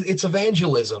 It's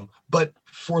evangelism, but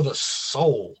for the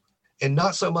soul. And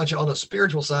not so much on a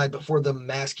spiritual side, but for the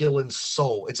masculine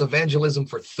soul. It's evangelism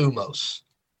for thumos.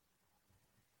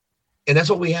 And that's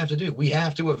what we have to do. We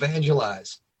have to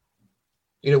evangelize.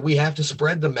 We have to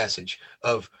spread the message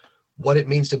of what it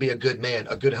means to be a good man,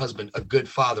 a good husband, a good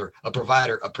father, a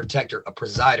provider, a protector, a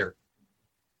presider.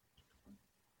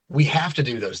 We have to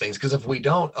do those things, because if we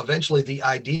don't, eventually the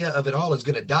idea of it all is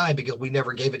going to die because we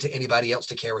never gave it to anybody else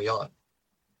to carry on.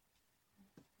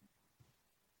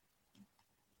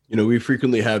 We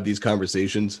frequently have these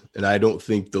conversations, and I don't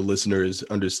think the listeners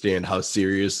understand how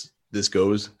serious this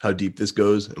goes, how deep this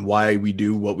goes, and why we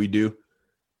do what we do.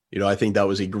 I think that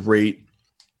was a great,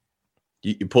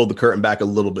 you pulled the curtain back a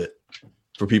little bit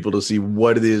for people to see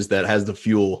what it is that has the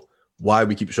fuel, why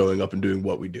we keep showing up and doing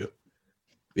what we do.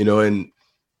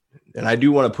 And I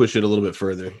do want to push it a little bit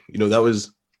further.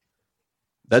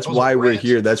 That's why we're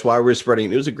here. That's why we're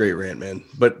spreading. It was a great rant, man.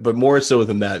 But more so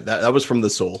than that was from the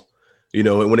soul.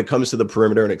 And when it comes to the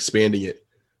perimeter and expanding it,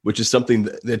 which is something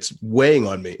that's weighing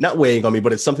on me, not weighing on me,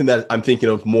 but it's something that I'm thinking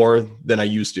of more than I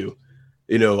used to.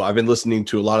 I've been listening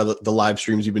to a lot of the live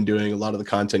streams you've been doing, a lot of the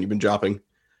content you've been dropping,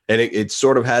 and it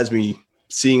sort of has me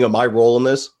seeing my role in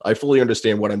this. I fully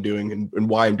understand what I'm doing and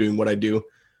why I'm doing what I do,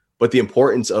 but the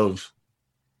importance of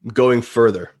going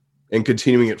further and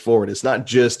continuing it forward. It's not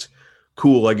just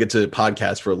cool, I get to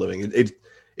podcast for a living.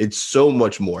 It's so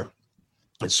much more.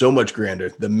 It's so much grander.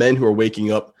 The men who are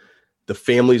waking up, the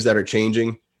families that are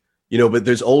changing, but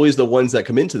there's always the ones that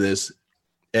come into this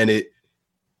and it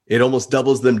almost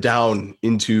doubles them down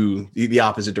into the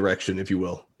opposite direction, if you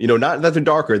will. Not that they're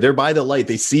darker. They're by the light.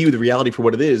 They see the reality for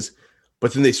what it is,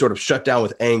 but then they sort of shut down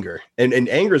with anger. And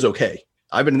anger is okay.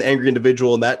 I've been an angry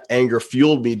individual, and that anger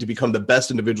fueled me to become the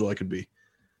best individual I could be.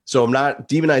 So I'm not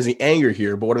demonizing anger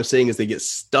here, but what I'm saying is they get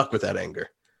stuck with that anger.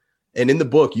 And in the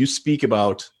book, you speak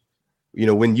about,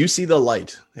 when you see the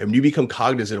light and you become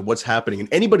cognizant of what's happening,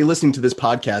 and anybody listening to this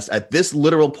podcast at this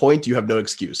literal point, you have no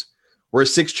excuse. We're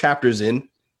 6 chapters in,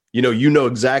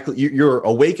 exactly, you're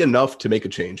awake enough to make a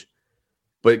change.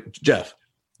 But Jeff,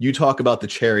 you talk about the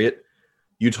chariot,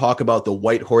 you talk about the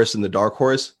white horse and the dark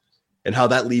horse, and how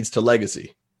that leads to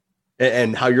legacy,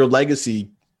 and how your legacy,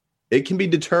 it can be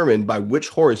determined by which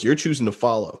horse you're choosing to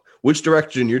follow, which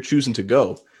direction you're choosing to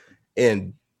go.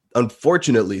 And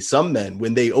unfortunately, some men,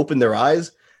 when they open their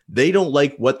eyes, they don't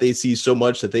like what they see so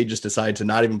much that they just decide to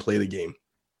not even play the game.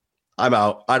 I'm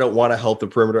out. I don't want to help the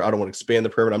perimeter. I don't want to expand the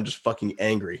perimeter. I'm just fucking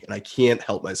angry and I can't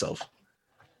help myself.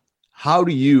 How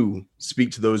do you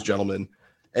speak to those gentlemen?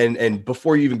 And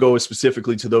before you even go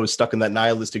specifically to those stuck in that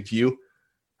nihilistic view,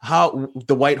 how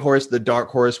the white horse, the dark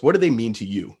horse, what do they mean to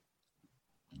you?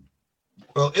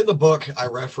 Well, in the book, I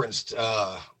referenced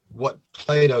what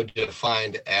Plato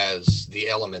defined as the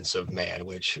elements of man,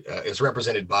 which is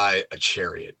represented by a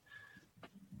chariot.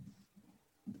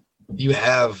 You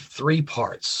have 3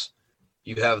 parts.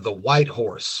 You have the white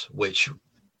horse, which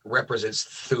represents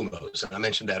thumos. And I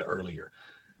mentioned that earlier.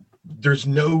 There's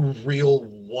no real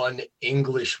one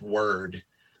English word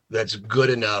that's good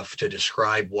enough to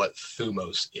describe what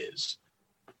thumos is.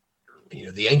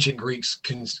 The ancient Greeks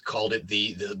called it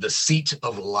the seat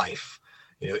of life.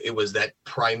 It was that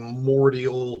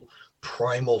primal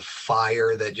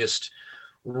fire that just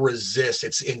resists.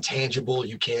 It's intangible.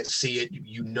 You can't see it.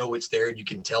 You know it's there. You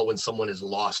can tell when someone has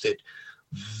lost it.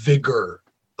 Vigor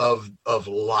of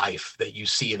life that you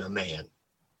see in a man,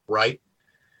 right?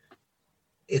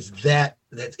 It's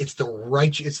it's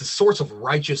the source of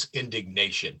righteous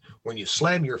indignation. When you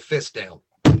slam your fist down,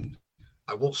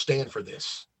 I won't stand for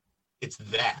this. It's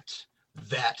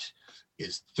that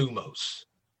is thumos.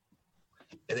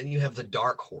 And then you have the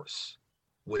dark horse,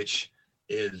 which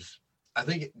is, I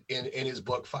think in his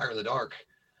book, Fire in the Dark,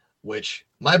 which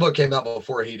my book came out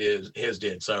before his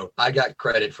did. So I got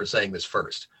credit for saying this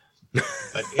first.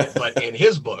 But in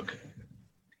his book,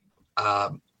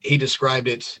 he described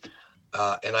it,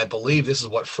 and I believe this is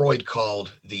what Freud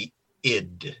called the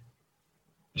id,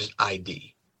 just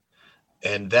ID.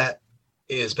 And that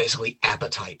is basically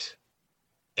appetite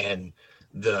and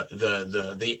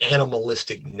the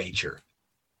animalistic nature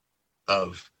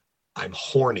of I'm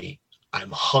horny,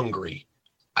 I'm hungry,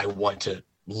 I want to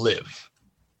live,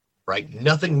 right?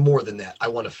 Nothing more than that. I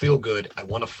want to feel good, I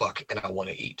want to fuck, and I want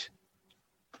to eat.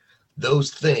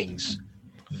 Those things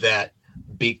that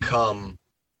become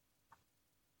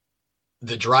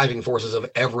the driving forces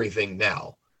of everything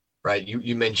now, right?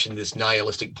 You mentioned this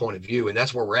nihilistic point of view, and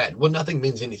that's where we're at. Well, nothing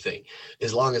means anything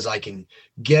as long as I can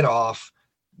get off,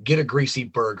 get a greasy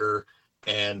burger,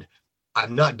 and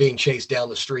I'm not being chased down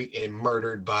the street and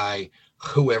murdered by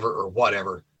whoever or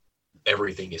whatever.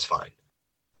 Everything is fine.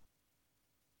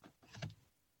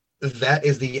 That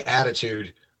is the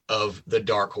attitude of the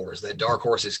dark horse. That dark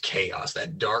horse is chaos.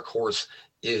 That dark horse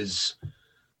is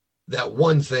that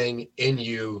one thing in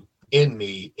you, in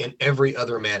me, in every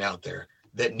other man out there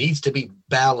that needs to be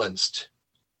balanced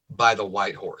by the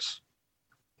white horse.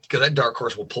 Because that dark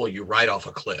horse will pull you right off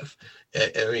a cliff. I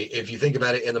mean, if you think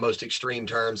about it in the most extreme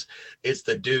terms, it's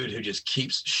the dude who just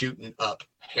keeps shooting up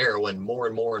heroin more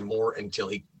and more and more until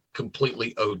he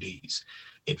completely ODs.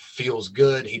 It feels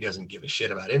good. He doesn't give a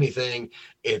shit about anything.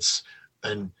 It's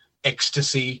an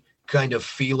ecstasy kind of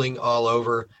feeling all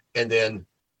over. And then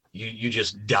you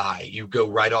just die. You go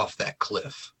right off that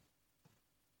cliff.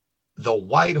 The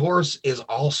white horse is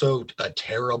also a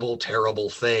terrible, terrible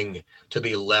thing to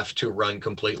be left to run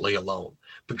completely alone.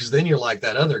 Because then you're like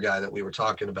that other guy that we were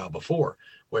talking about before,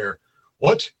 where,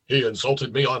 what? He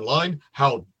insulted me online?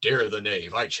 How dare the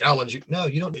knave? I challenge you. No,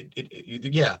 you don't.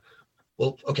 Yeah.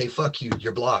 Well, okay, fuck you.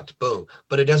 You're blocked. Boom.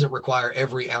 But it doesn't require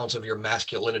every ounce of your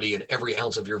masculinity and every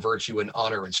ounce of your virtue and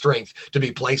honor and strength to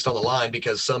be placed on the line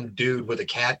because some dude with a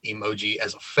cat emoji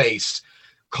as a face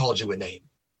called you a name.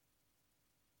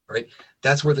 Right?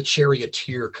 That's where the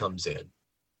charioteer comes in.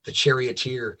 The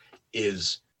charioteer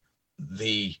is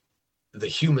the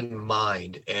human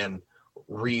mind and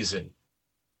reason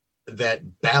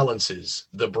that balances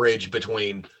the bridge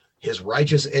between his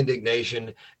righteous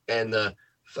indignation and the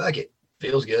fuck it,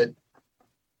 feels good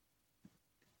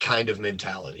kind of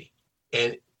mentality.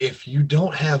 And if you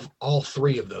don't have all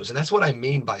three of those, and that's what I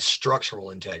mean by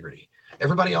structural integrity.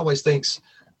 Everybody always thinks,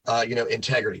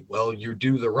 integrity. Well, you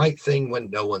do the right thing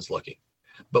when no one's looking.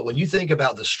 But when you think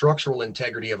about the structural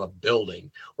integrity of a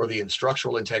building or the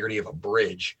structural integrity of a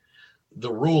bridge,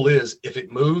 the rule is if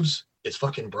it moves, it's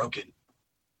fucking broken.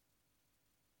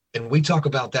 And we talk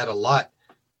about that a lot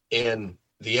in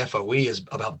the FOE is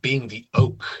about being the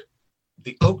oak.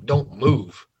 The oak don't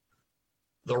move.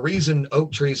 The reason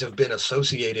oak trees have been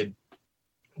associated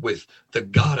with the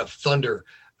god of thunder,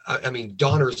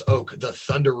 Donner's oak, the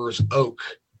thunderer's oak,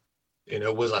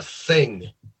 was a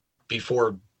thing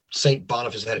before St.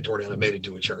 Boniface had it torn down and made it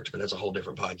into a church, but that's a whole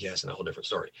different podcast and a whole different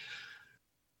story.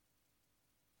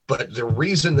 But the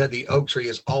reason that the oak tree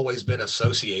has always been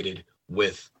associated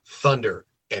with thunder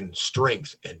and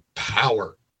strength and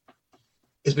power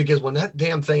is because when that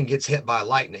damn thing gets hit by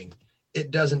lightning,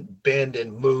 it doesn't bend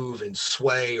and move and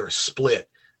sway or split.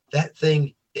 That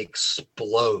thing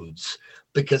explodes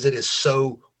because it is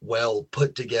so well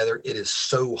put together. It is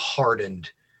so hardened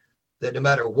that no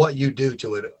matter what you do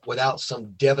to it, without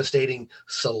some devastating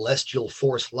celestial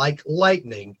force like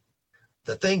lightning,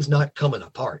 the thing's not coming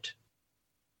apart.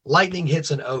 Lightning hits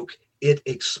an oak, it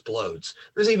explodes.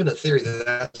 There's even a theory that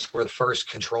that's where the first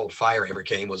controlled fire ever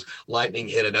came, was lightning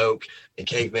hit an oak and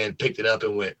caveman picked it up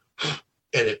and went,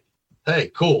 and it,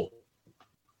 hey, cool.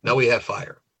 Now we have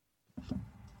fire.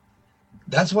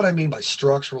 That's what I mean by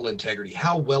structural integrity,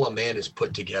 how well a man is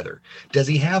put together. Does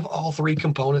he have all three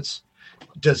components?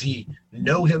 Does he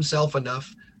know himself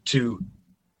enough to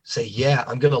say, yeah,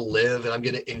 I'm going to live and I'm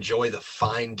going to enjoy the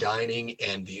fine dining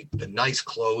and the nice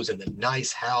clothes and the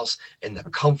nice house and the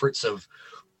comforts of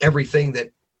everything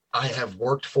that I have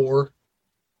worked for,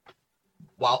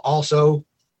 while also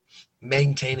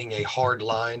maintaining a hard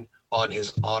line on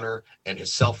his honor and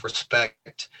his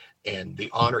self-respect and the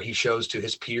honor he shows to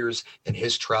his peers and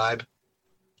his tribe,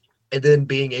 and then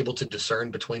being able to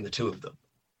discern between the two of them.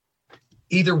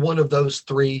 Either one of those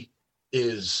three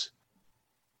is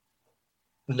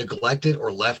neglected or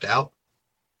left out,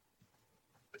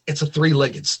 it's a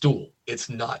three-legged stool. It's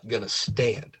not going to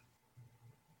stand.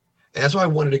 And that's why I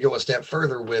wanted to go a step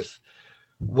further with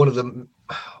one of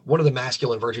the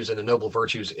masculine virtues and the noble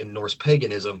virtues in Norse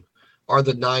paganism are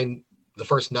the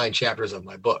first 9 chapters of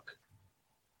my book.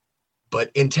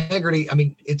 But integrity,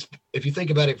 it's, if you think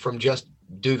about it from just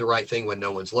do the right thing when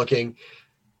no one's looking,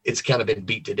 it's kind of been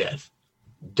beat to death.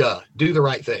 Duh, do the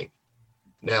right thing.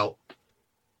 Now,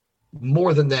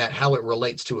 more than that, how it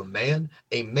relates to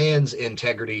a man's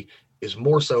integrity is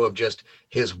more so of just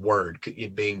his word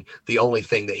being the only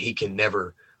thing that he can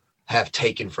never have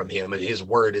taken from him. And his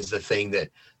word is the thing that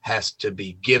has to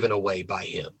be given away by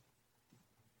him.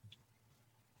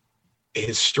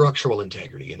 His structural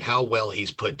integrity and how well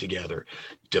he's put together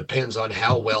depends on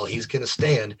how well he's going to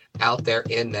stand out there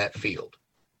in that field.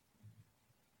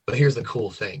 But here's the cool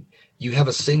thing. You have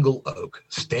a single oak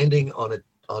standing on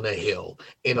a hill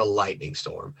in a lightning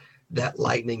storm. That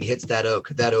lightning hits that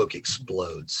oak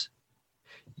explodes.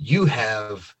 You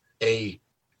have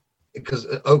because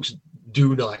oaks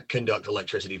do not conduct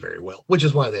electricity very well, which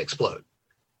is why they explode.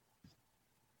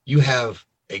 You have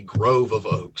a grove of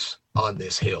oaks on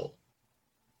this hill.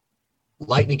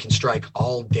 Lightning can strike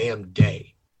all damn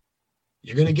day.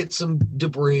 You're going to get some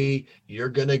debris. You're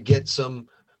going to get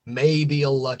maybe a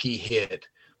lucky hit.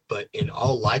 But in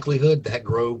all likelihood, that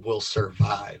grove will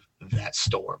survive that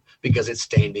storm because it's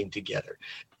standing together.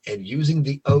 And using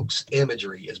the oak's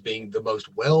imagery as being the most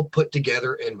well put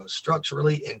together and most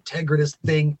structurally integritous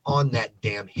thing on that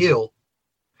damn hill,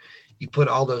 you put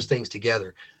all those things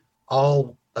together,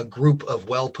 all a group of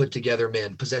well put together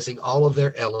men possessing all of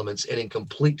their elements and in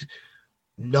complete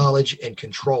knowledge and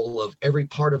control of every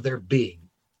part of their being,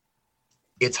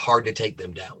 it's hard to take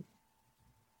them down.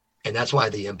 And that's why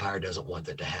the empire doesn't want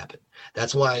that to happen.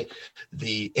 That's why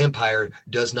the empire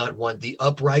does not want the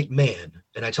upright man.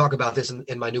 And I talk about this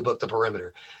in my new book, The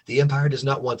Perimeter. The empire does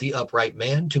not want the upright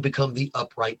man to become the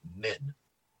upright men.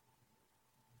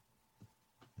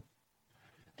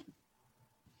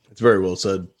 It's very well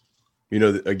said.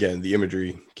 Again, the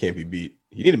imagery can't be beat.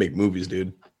 You need to make movies,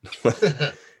 dude.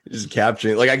 Just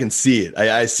capturing, I can see it.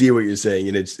 I see what you're saying,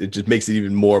 and it just makes it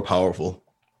even more powerful.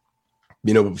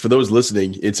 For those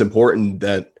listening, it's important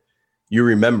that you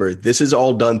remember this is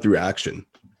all done through action.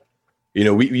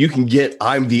 You can get,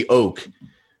 I'm the oak,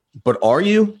 but are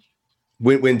you?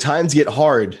 When times get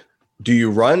hard, do you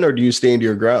run or do you stand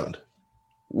your ground?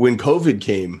 When COVID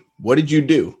came, what did you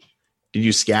do? Did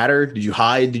you scatter? Did you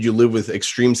hide? Did you live with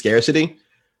extreme scarcity?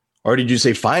 Or did you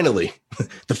say, finally,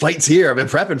 the fight's here. I've been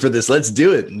prepping for this. Let's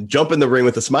do it. And jump in the ring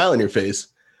with a smile on your face,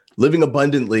 living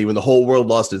abundantly when the whole world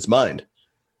lost its mind.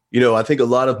 I think a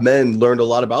lot of men learned a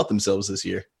lot about themselves this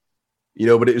year,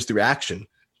 but it was through action.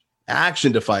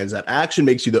 Action defines that. Action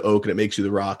makes you the oak and it makes you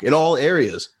the rock in all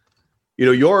areas.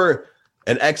 You're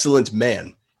an excellent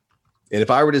man. And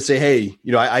if I were to say, hey,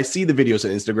 I see the videos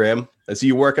on Instagram. I see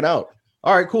you working out.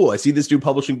 All right, cool. I see this dude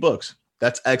publishing books.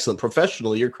 That's excellent.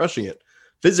 Professionally, you're crushing it.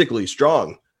 Physically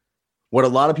strong. What a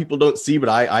lot of people don't see, but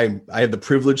I have the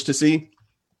privilege to see,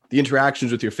 the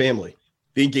interactions with your family,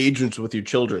 the engagements with your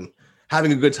children,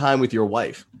 having a good time with your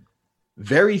wife.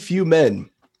 Very few men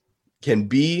can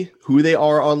be who they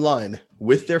are online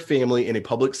with their family in a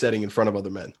public setting in front of other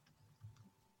men.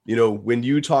 When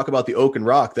you talk about the oak and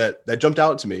rock, that jumped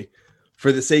out to me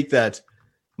for the sake that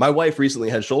my wife recently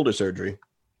had shoulder surgery.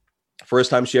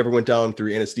 First time she ever went down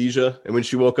through anesthesia. And when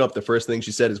she woke up, the first thing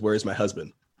she said is, where's my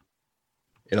husband?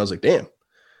 And I was like, damn,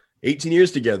 18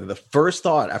 years together. The first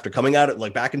thought after coming out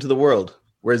back into the world,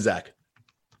 where's Zach?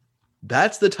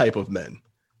 That's the type of men.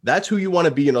 That's who you want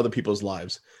to be in other people's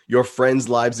lives. Your friends'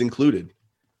 lives included.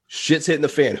 Shit's hitting the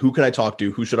fan. Who can I talk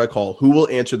to? Who should I call? Who will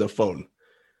answer the phone?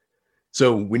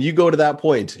 So when you go to that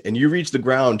point and you reach the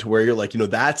ground to where you're like,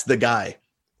 that's the guy.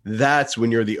 That's when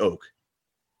you're the oak.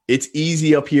 It's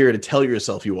easy up here to tell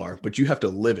yourself you are, but you have to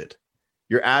live it.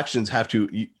 Your actions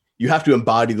you have to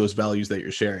embody those values that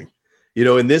you're sharing.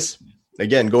 In this,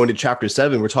 again, going to chapter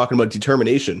 7, we're talking about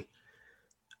determination.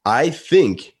 I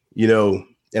think,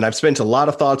 and I've spent a lot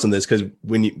of thoughts on this because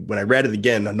when I read it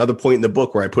again, another point in the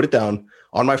book where I put it down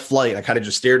on my flight, I kind of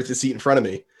just stared at the seat in front of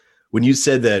me. When you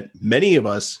said that many of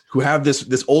us who have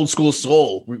this old school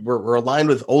soul, we're aligned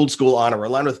with old school honor, we're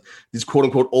aligned with these quote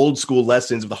unquote old school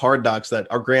lessons of the hard knocks that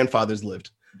our grandfathers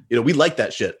lived. We like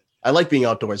that shit. I like being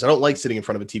outdoors. I don't like sitting in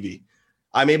front of a TV.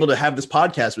 I'm able to have this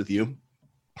podcast with you,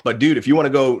 but dude, if you want to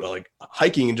go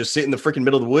hiking and just sit in the freaking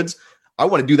middle of the woods, I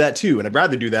want to do that too. And I'd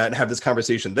rather do that and have this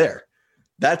conversation there.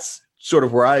 That's sort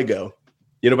of where I go,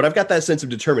 but I've got that sense of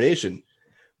determination.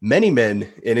 Many men,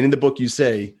 and in the book you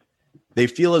say, they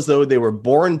feel as though they were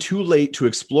born too late to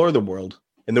explore the world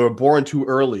and they were born too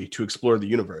early to explore the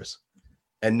universe.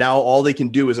 And now all they can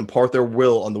do is impart their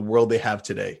will on the world they have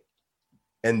today.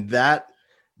 And that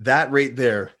right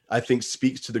there, I think,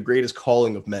 speaks to the greatest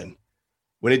calling of men.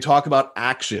 When they talk about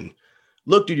action,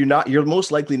 look, dude, you're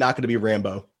most likely not going to be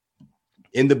Rambo.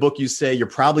 In the book, you say you're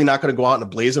probably not going to go out in a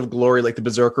blaze of glory like the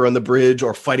Berserker on the bridge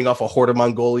or fighting off a horde of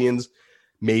Mongolians.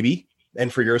 Maybe.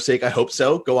 And for your sake, I hope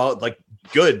so. Go out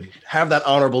good. Have that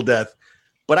honorable death.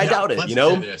 but I doubt it. let's You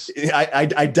know, do this.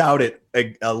 I doubt it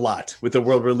a lot with the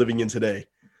world we're living in today.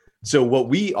 So what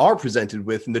we are presented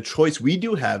with, and the choice we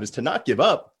do have, is to not give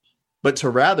up, but to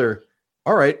rather,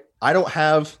 all right, I don't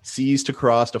have seas to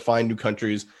cross to find new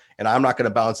countries, and I'm not going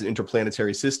to balance an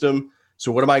interplanetary system.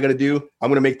 So what am I going to do? I'm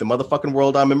going to make the motherfucking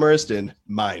world I'm immersed in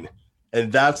mine.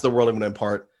 And that's the world I'm going to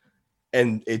impart.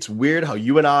 And it's weird how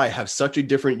you and I have such a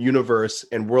different universe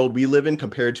and world we live in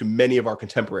compared to many of our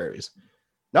contemporaries.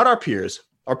 Not our peers.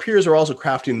 Our peers are also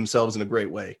crafting themselves in a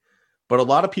great way. But a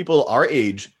lot of people our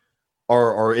age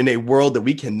are in a world that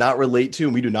we cannot relate to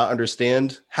and we do not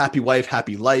understand. Happy wife,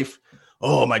 happy life.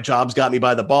 Oh, my job's got me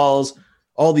by the balls.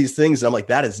 All these things. And I'm like,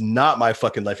 that is not my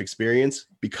fucking life experience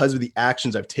because of the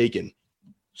actions I've taken.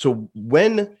 So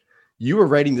when you were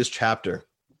writing this chapter,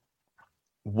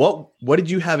 what did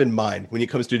you have in mind when it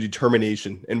comes to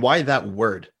determination, and why that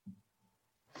word?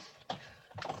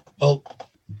 Well,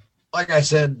 like I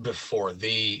said before,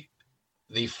 the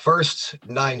first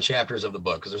 9 chapters of the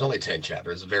book, because there's only 10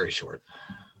 chapters, it's very short.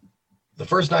 The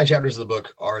first 9 chapters of the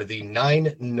book are the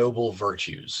 9 noble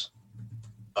virtues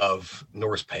of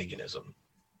Norse paganism.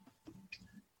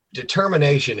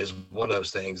 Determination is one of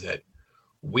those things that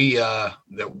we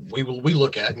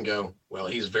look at and go, well,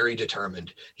 he's very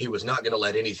determined. He was not going to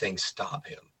let anything stop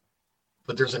him.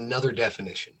 But there's another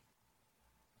definition.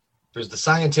 There's the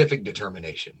scientific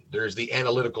determination. There's the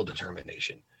analytical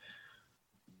determination.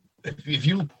 If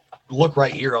you look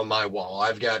right here on my wall,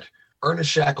 I've got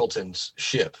Ernest Shackleton's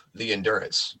ship, the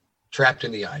Endurance, trapped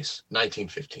in the ice,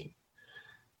 1915.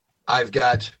 I've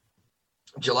got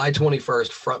July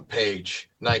 21st, front page,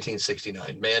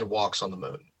 1969, man walks on the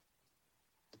moon.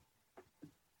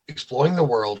 Exploring the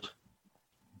world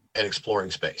and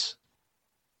exploring space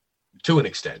to an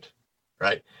extent,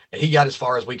 right? And he got as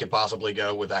far as we could possibly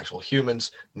go with actual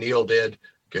humans. Neil did.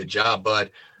 Good job,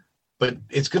 bud. But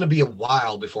it's going to be a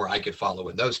while before I could follow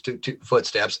in those two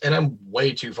footsteps. And I'm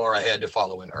way too far ahead to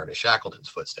follow in Ernest Shackleton's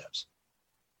footsteps.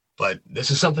 But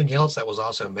this is something else that was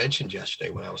also mentioned yesterday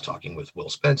when I was talking with Will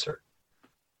Spencer.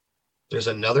 There's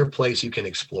another place you can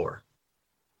explore.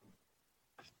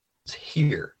 It's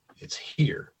here. It's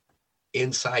here.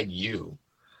 Inside you.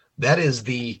 That is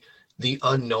the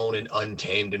unknown and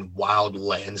untamed and wild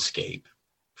landscape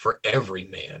for every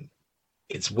man.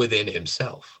 It's within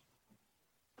himself.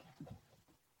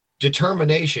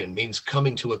 Determination means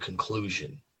coming to a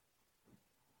conclusion.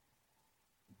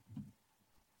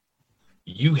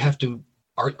 You have to,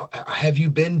 have you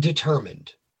been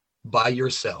determined by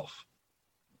yourself,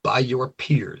 by your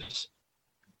peers,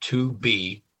 to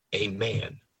be a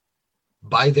man?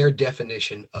 By their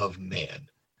definition of man.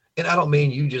 And I don't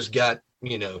mean you just got,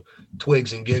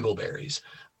 twigs and giggleberries.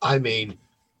 I mean,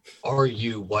 are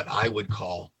you what I would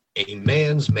call a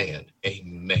man's man, a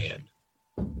man?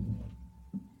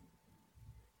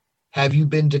 Have you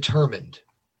been determined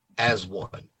as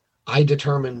one? I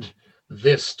determined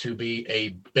this to be a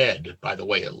bed by the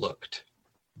way it looked.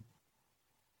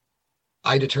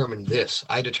 I determined this.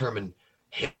 I determined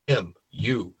him,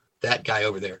 you, that guy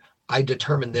over there. I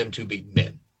determined them to be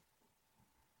men.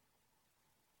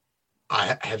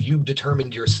 Have you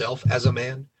determined yourself as a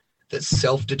man? That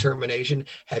self-determination?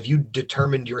 Have you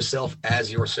determined yourself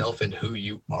as yourself and who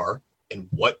you are and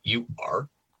what you are?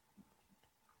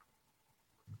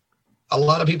 A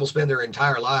lot of people spend their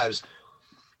entire lives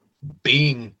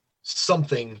being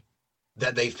something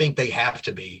that they think they have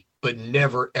to be, but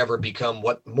never ever become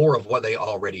more of what they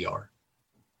already are.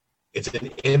 It's an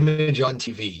image on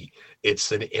TV.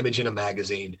 It's an image in a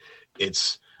magazine.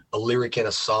 It's a lyric in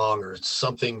a song or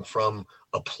something from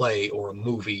a play or a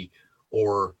movie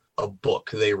or a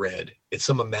book they read. It's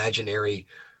some imaginary,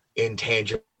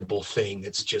 intangible thing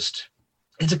that's just,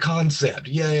 it's a concept.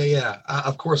 Yeah.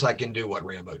 Of course I can do what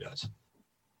Rambo does.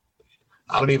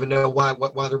 I don't even know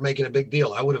why they're making a big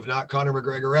deal. I would have knocked Conor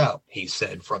McGregor out, he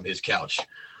said from his couch.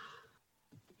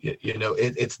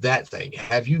 It's that thing.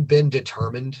 Have you been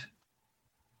determined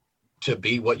to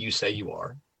be what you say you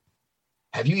are?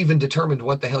 Have you even determined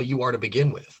what the hell you are to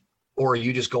begin with? Or are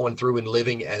you just going through and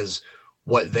living as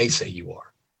what they say you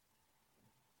are?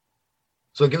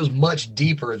 So it goes much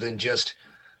deeper than just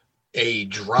a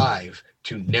drive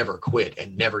to never quit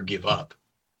and never give up.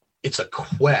 It's a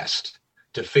quest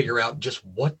to figure out just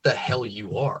what the hell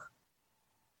you are.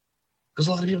 Because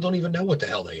a lot of people don't even know what the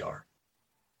hell they are.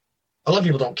 A lot of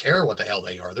people don't care what the hell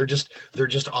they are. They're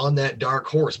just on that dark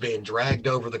horse being dragged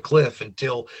over the cliff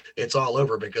until it's all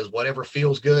over, because whatever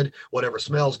feels good, whatever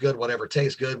smells good, whatever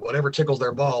tastes good, whatever tickles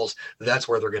their balls, that's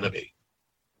where they're going to be.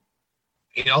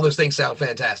 All those things sound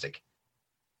fantastic,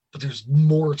 but there's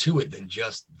more to it than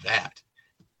just that.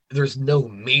 There's no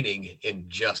meaning in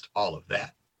just all of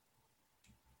that.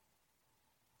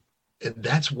 And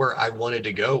that's where I wanted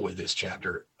to go with this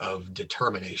chapter of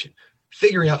determination,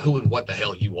 figuring out who and what the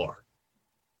hell you are.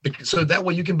 So that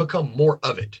way you can become more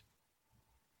of it.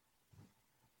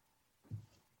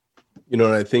 You know,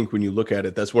 and I think when you look at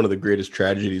it, that's one of the greatest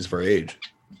tragedies of our age.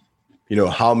 You know,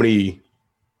 how many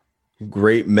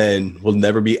great men will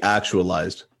never be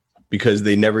actualized because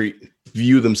they never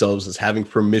view themselves as having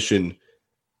permission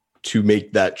to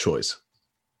make that choice,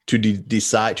 to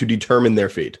decide, to determine their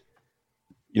fate.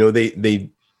 You know,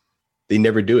 they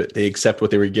never do it. They accept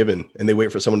what they were given and they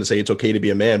wait for someone to say it's okay to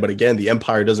be a man. But again, the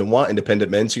empire doesn't want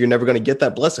independent men, so you're never going to get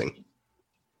that blessing.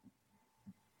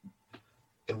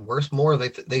 And worse more, they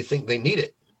think they need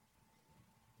it.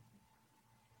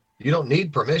 You don't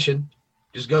need permission.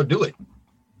 Just go do it.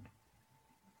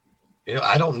 You know,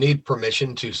 I don't need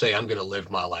permission to say I'm going to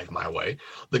live my life my way.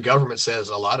 The government says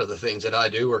a lot of the things that I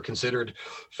do are considered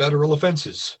federal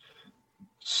offenses.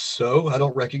 So I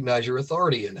don't recognize your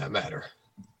authority in that matter.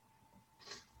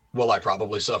 Will I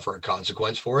probably suffer a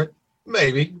consequence for it?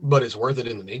 Maybe, but it's worth it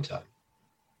in the meantime.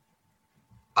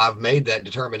 I've made that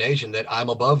determination that I'm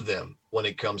above them when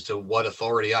it comes to what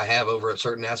authority I have over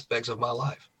certain aspects of my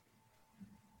life.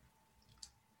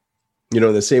 You know,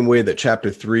 in the same way that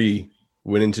chapter 3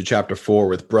 went into chapter 4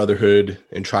 with brotherhood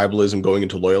and tribalism going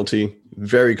into loyalty,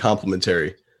 very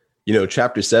complementary. You know,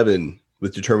 chapter 7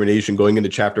 with determination going into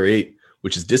chapter 8,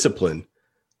 which is discipline.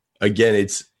 Again,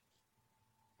 it's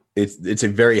a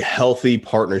very healthy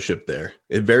partnership there.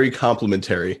 It's very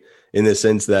complementary in the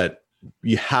sense that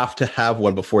you have to have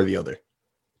one before the other.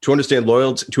 To understand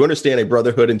loyalty, to understand a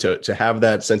brotherhood and to have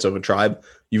that sense of a tribe,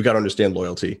 you've got to understand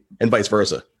loyalty and vice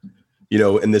versa. You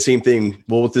know, and the same thing,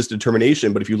 well, with this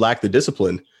determination, but if you lack the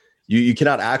discipline, you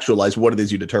cannot actualize what it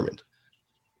is you determined.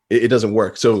 It doesn't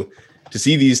work. So to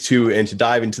see these two and to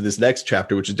dive into this next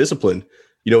chapter, which is discipline,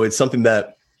 you know, it's something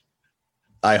that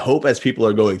I hope as people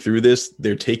are going through this,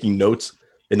 they're taking notes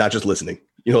and not just listening.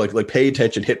 You know, like pay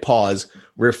attention, hit pause,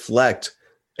 reflect,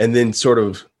 and then sort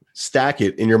of stack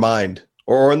it in your mind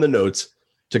or in the notes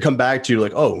to come back to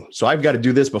like, oh, so I've got to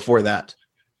do this before that.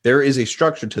 There is a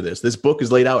structure to this. This book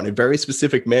is laid out in a very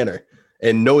specific manner.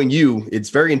 And knowing you,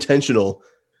 it's very intentional,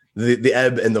 the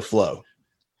ebb and the flow.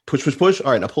 Push, push, push.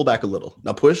 All right, now pull back a little.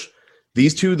 Now push.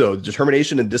 These two, though,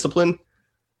 determination and discipline,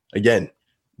 again,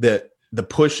 the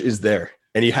push is there.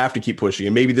 And you have to keep pushing.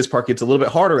 And maybe this part gets a little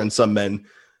bit harder in some men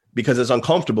because it's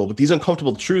uncomfortable. But these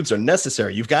uncomfortable truths are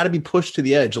necessary. You've got to be pushed to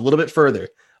the edge a little bit further,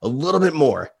 a little bit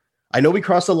more. I know we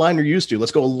crossed the line you're used to.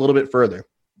 Let's go a little bit further.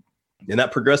 And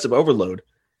that progressive overload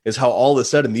is how all of a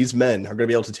sudden these men are going to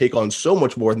be able to take on so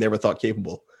much more than they ever thought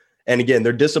capable. And again,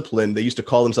 they're disciplined. They used to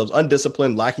call themselves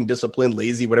undisciplined, lacking discipline,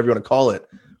 lazy, whatever you want to call it.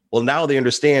 Well, now they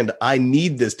understand I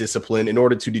need this discipline in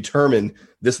order to determine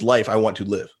this life I want to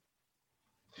live.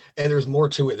 And there's more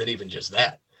to it than even just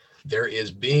that. There is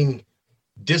being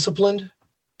disciplined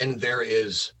and there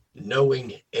is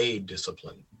knowing a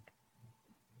discipline.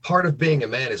 Part of being a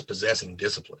man is possessing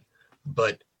discipline,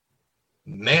 but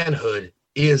manhood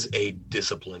is a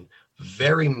discipline,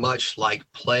 very much like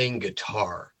playing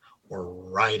guitar or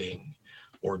writing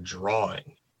or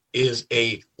drawing is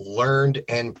a learned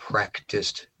and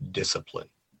practiced discipline.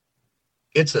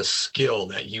 It's a skill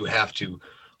that you have to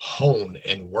hone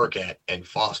and work at and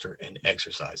foster and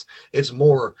exercise. It's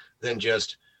more than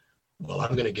just, well,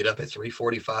 I'm going to get up at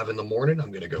 3:45 in the morning.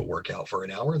 I'm going to go work out for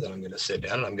an hour. Then I'm going to sit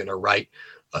down and I'm going to write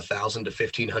 1,000 to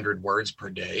 1,500 words per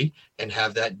day and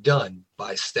have that done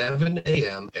by 7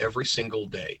 a.m. every single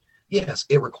day. Yes,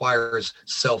 it requires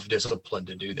self-discipline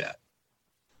to do that.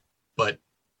 But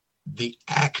the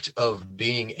act of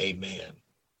being a man,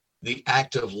 the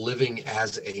act of living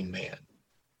as a man,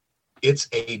 it's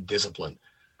a discipline.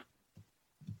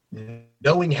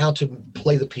 Knowing how to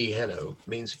play the piano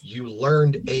means you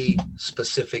learned a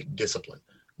specific discipline.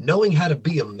 Knowing how to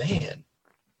be a man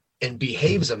and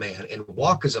behave as a man and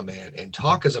walk as a man and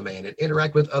talk as a man and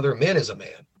interact with other men as a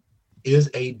man is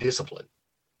a discipline.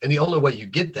 And the only way you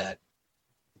get that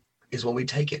is when we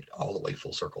take it all the way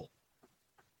full circle.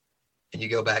 And you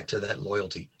go back to that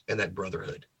loyalty and that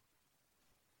brotherhood.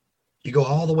 You go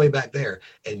all the way back there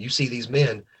and you see these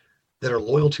men that are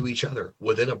loyal to each other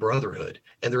within a brotherhood,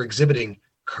 and they're exhibiting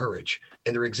courage,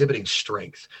 and they're exhibiting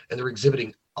strength, and they're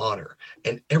exhibiting honor.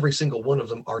 And every single one of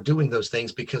them are doing those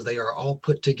things because they are all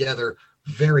put together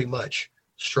very much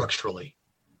structurally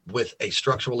with a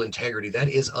structural integrity that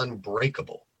is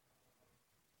unbreakable.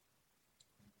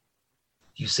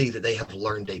 You see that they have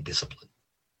learned a discipline,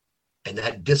 and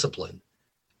that discipline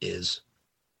is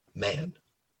man.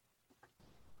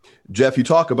 Jeff, you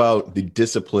talk about the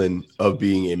discipline of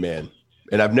being a man,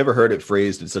 and I've never heard it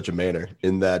phrased in such a manner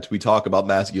in that we talk about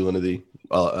masculinity,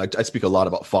 I speak a lot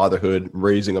about fatherhood,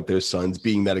 raising up their sons,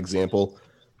 being that example.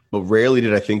 But rarely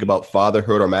did I think about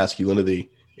fatherhood or masculinity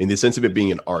in the sense of it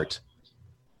being an art.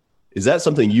 Is that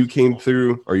something you came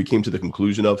through or you came to the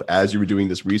conclusion of as you were doing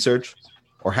this research?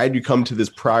 Or had you come to this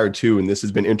prior to, and this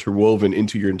has been interwoven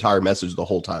into your entire message the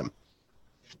whole time?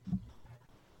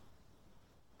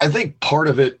 I think part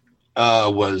of it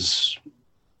was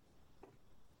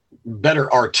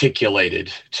better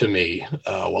articulated to me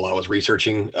while I was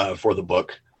researching for the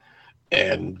book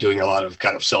and doing a lot of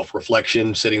kind of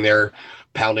self-reflection, sitting there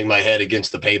pounding my head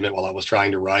against the pavement while I was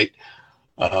trying to write.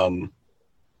 But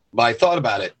I thought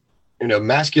about it.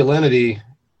 Masculinity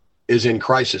is in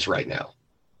crisis right now.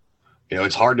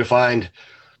 It's hard to find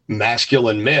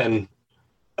masculine men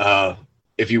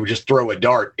if you would just throw a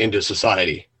dart into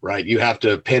society, right? You have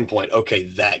to pinpoint, okay,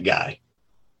 that guy.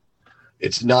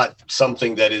 It's not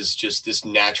something that is just this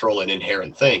natural and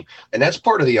inherent thing. And that's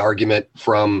part of the argument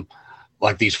from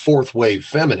like these fourth wave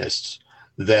feminists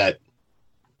that,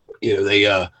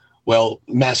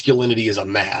 masculinity is a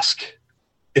mask.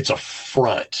 It's a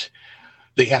front.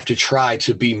 They have to try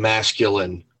to be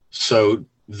masculine. So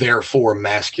therefore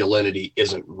masculinity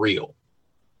isn't real.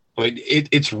 I mean,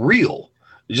 it's real.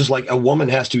 Just like a woman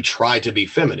has to try to be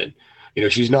feminine.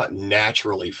 She's not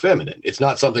naturally feminine. It's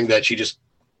not something that she just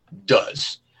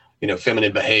does,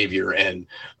 feminine behavior and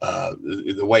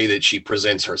the way that she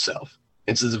presents herself.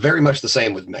 It's very much the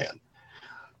same with man.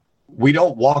 We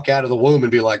don't walk out of the womb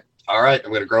and be like, all right,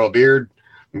 I'm going to grow a beard.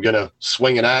 I'm going to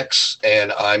swing an axe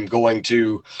and I'm going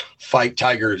to fight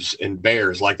tigers and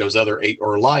bears like those other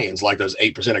lions, like those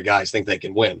 8% of guys think they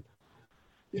can win.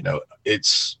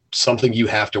 It's something you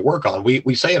have to work on.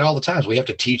 We say it all the time. We have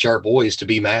to teach our boys to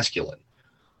be masculine.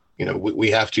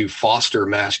 We have to foster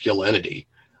masculinity.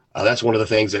 That's one of the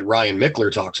things that Ryan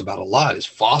Mickler talks about a lot is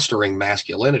fostering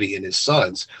masculinity in his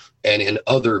sons and in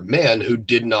other men who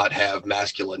did not have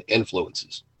masculine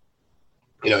influences.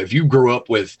 If you grew up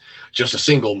with just a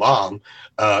single mom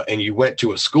and you went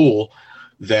to a school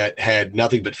that had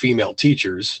nothing but female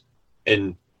teachers,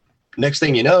 and next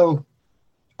thing you know,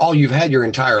 all you've had your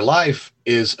entire life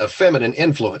is a feminine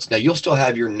influence. Now, you'll still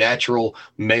have your natural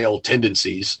male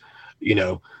tendencies,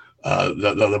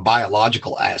 the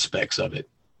biological aspects of it,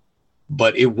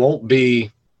 but it won't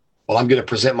be, well, I'm going to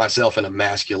present myself in a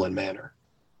masculine manner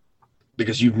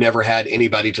because you've never had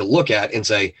anybody to look at and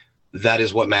say, that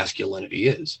is what masculinity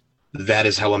is. That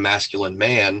is how a masculine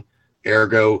man,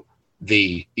 ergo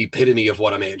the epitome of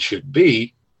what a man should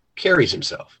be, carries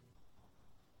himself.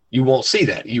 You won't see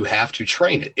that. You have to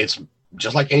train it. It's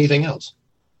just like anything else.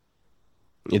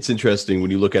 It's interesting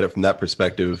when you look at it from that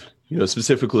perspective,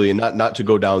 specifically, and not to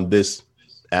go down this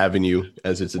avenue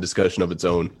as it's a discussion of its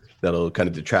own that'll kind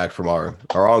of detract from our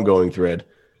ongoing thread.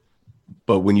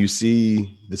 But when you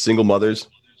see the single mothers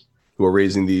who are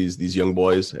raising these young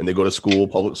boys and they go to school,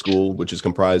 public school, which is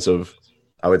comprised of,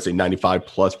 I would say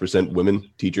 95+% women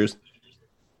teachers,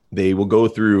 they will go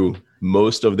through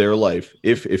most of their life.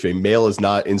 If a male is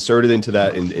not inserted into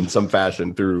that in some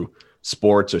fashion through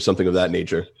sports or something of that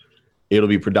nature, it'll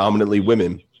be predominantly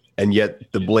women. And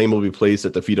yet the blame will be placed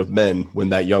at the feet of men when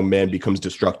that young man becomes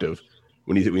destructive,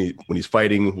 when he's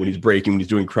fighting, when he's breaking, when he's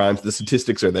doing crimes. The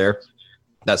statistics are there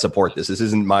that support this. This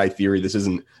isn't my theory. This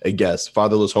isn't a guess.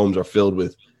 Fatherless homes are filled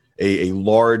with a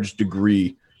large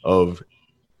degree of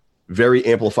very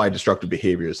amplified destructive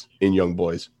behaviors in young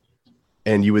boys.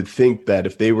 And you would think that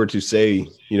if they were to say,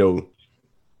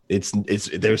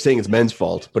 they're saying it's men's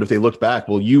fault, but if they looked back,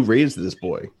 well, you raised this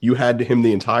boy. You had him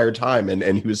the entire time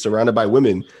and he was surrounded by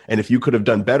women. And if you could have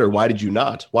done better, why did you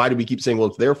not? Why do we keep saying, well,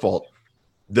 it's their fault?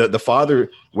 The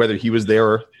father, whether he was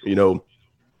there,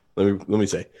 let me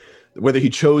say, whether he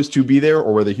chose to be there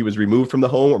or whether he was removed from the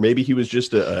home, or maybe he was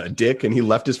just a dick and he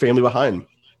left his family behind.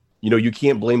 You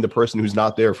can't blame the person who's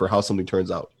not there for how something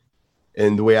turns out.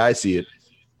 And the way I see it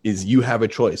is you have a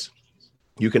choice.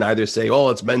 You can either say, oh,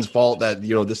 it's men's fault that,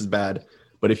 this is bad.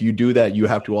 But if you do that, you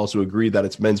have to also agree that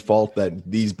it's men's fault that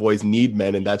these boys need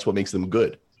men and that's what makes them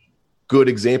good. Good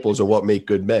examples are what make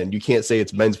good men. You can't say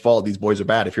it's men's fault these boys are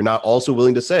bad if you're not also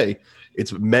willing to say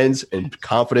it's men's and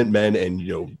confident men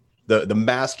and, the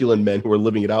masculine men who are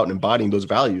living it out and embodying those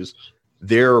values.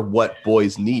 They're what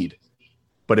boys need.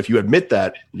 But if you admit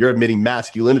that, you're admitting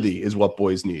masculinity is what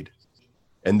boys need.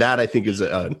 And that, I think, is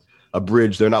a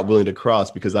bridge they're not willing to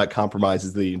cross because that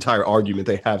compromises the entire argument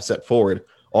they have set forward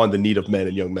on the need of men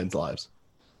in young men's lives.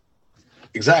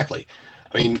 Exactly.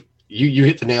 I mean, you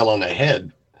hit the nail on the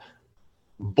head.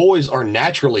 Boys are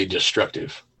naturally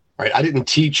destructive, right? I didn't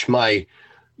teach my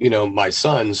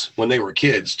sons when they were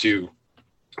kids to,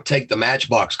 take the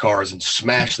Matchbox cars and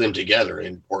smash them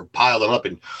together or pile them up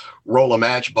and roll a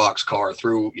Matchbox car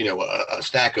through, a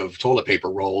stack of toilet paper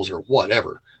rolls or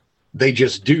whatever. They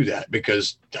just do that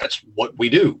because that's what we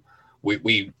do.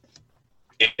 We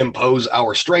impose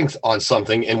our strength on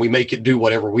something and we make it do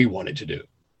whatever we want it to do.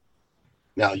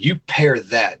 Now you pair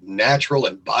that natural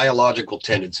and biological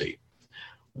tendency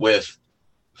with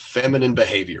feminine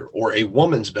behavior or a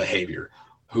woman's behavior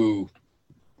who,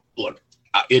 look,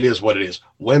 it is what it is.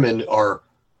 Women are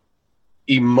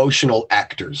emotional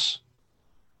actors.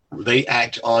 They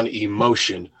act on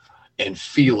emotion and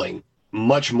feeling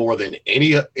much more than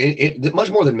much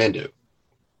more than men do.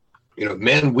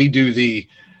 Men, we do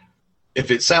if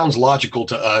it sounds logical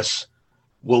to us,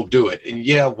 we'll do it. And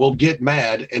yeah, we'll get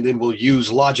mad and then we'll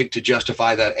use logic to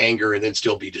justify that anger and then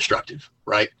still be destructive,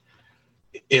 right?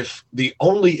 If the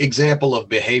only example of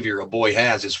behavior a boy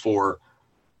has is for,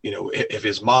 if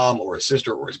his mom or his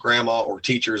sister or his grandma or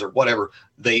teachers or whatever,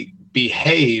 they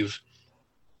behave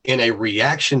in a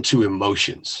reaction to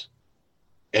emotions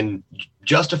and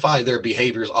justify their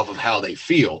behaviors off of how they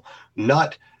feel,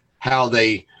 not how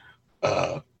they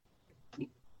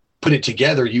put it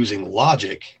together using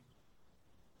logic.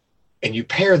 And you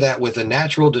pair that with a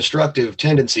natural destructive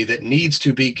tendency that needs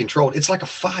to be controlled. It's like a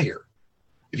fire.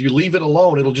 If you leave it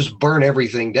alone, it'll just burn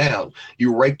everything down.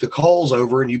 You rake the coals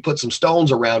over and you put some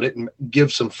stones around it and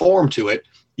give some form to it.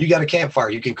 You got a campfire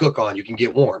you can cook on, you can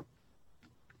get warm.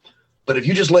 But if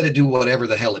you just let it do whatever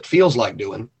the hell it feels like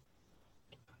doing,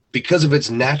 because of its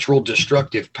natural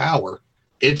destructive power,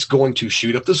 it's going to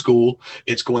shoot up the school.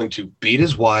 It's going to beat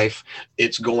his wife.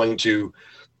 It's going to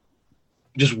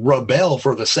just rebel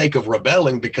for the sake of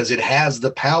rebelling because it has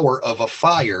the power of a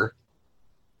fire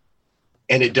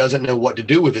and it doesn't know what to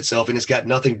do with itself and it's got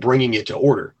nothing bringing it to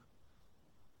order.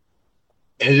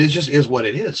 And it just is what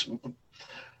it is.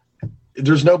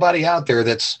 There's nobody out there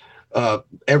that's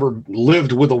ever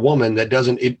lived with a woman that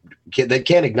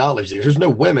can't acknowledge this. There's no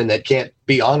women that can't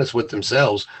be honest with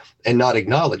themselves and not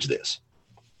acknowledge this.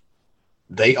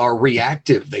 They are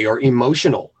reactive. They are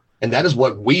emotional. And that is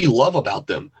what we love about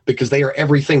them because they are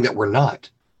everything that we're not.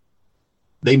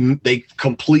 They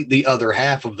complete the other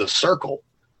half of the circle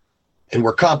and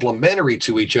we're complementary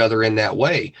to each other in that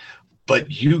way.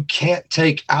 But you can't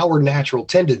take our natural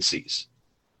tendencies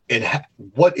and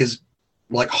what is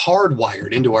like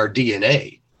hardwired into our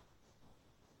DNA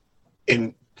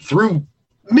and through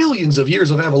millions of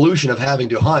years of evolution of having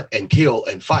to hunt and kill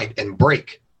and fight and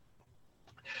break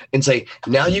and say,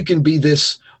 now you can be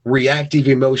this reactive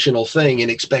emotional thing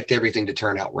and expect everything to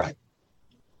turn out right.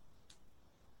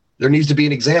 There needs to be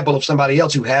an example of somebody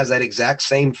else who has that exact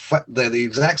same, the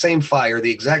exact same fire,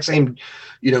 the exact same,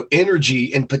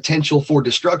 energy and potential for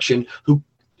destruction, who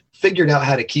figured out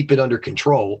how to keep it under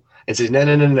control and says,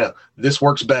 no, this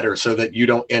works better so that you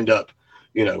don't end up,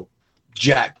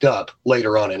 jacked up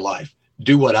later on in life.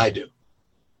 Do what I do.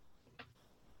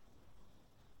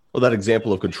 Well, that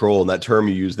example of control and that term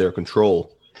you use there,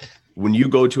 control, when you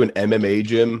go to an MMA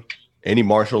gym, any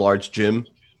martial arts gym,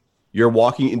 you're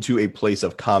walking into a place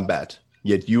of combat,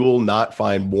 yet you will not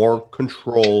find more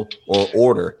control or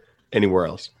order anywhere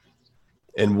else.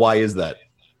 And why is that?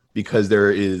 Because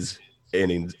there is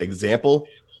an example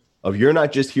of you're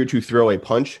not just here to throw a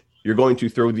punch, you're going to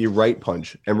throw the right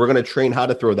punch, and we're going to train how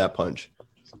to throw that punch.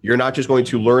 You're not just going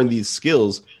to learn these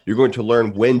skills, you're going to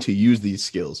learn when to use these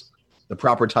skills, the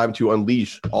proper time to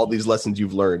unleash all these lessons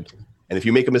you've learned. And if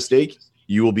you make a mistake,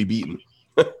 you will be beaten.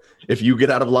 If you get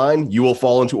out of line, you will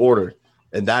fall into order.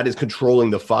 And that is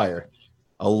controlling the fire.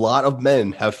 A lot of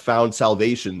men have found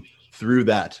salvation through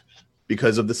that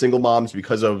because of the single moms,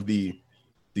 because of the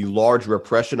large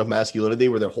repression of masculinity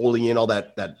where they're holding in all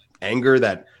that anger,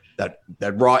 that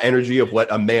raw energy of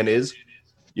what a man is,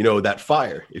 that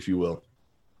fire, if you will.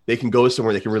 They can go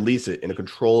somewhere, they can release it in a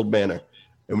controlled manner.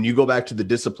 And when you go back to the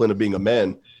discipline of being a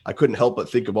man, I couldn't help but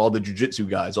think of all the jiu-jitsu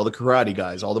guys, all the karate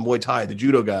guys, all the Muay Thai, the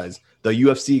judo guys, the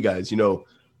UFC guys,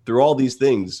 through all these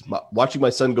things. Watching my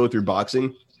son go through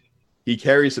boxing, he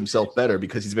carries himself better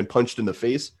because he's been punched in the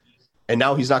face. And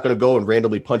now he's not going to go and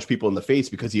randomly punch people in the face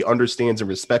because he understands and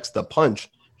respects the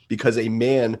punch because a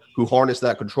man who harnessed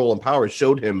that control and power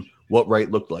showed him what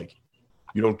right looked like.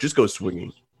 You don't just go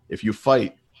swinging. If you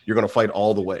fight, you're going to fight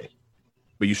all the way.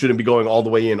 But you shouldn't be going all the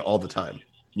way in all the time.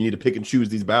 You need to pick and choose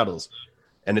these battles.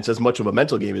 And it's as much of a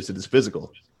mental game as it is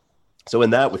physical. So in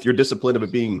that, with your discipline of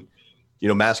it being,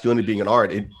 masculinity being an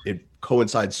art, it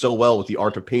coincides so well with the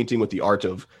art of painting, with the art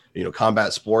of,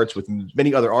 combat sports, with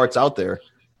many other arts out there,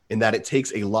 in that it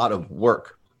takes a lot of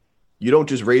work. You don't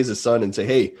just raise a son and say,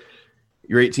 hey,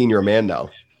 you're 18, you're a man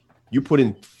now. You put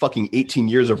in fucking 18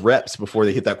 years of reps before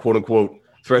they hit that quote unquote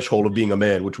threshold of being a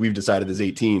man, which we've decided is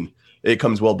 18. It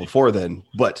comes well before then.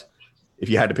 But if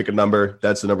you had to pick a number,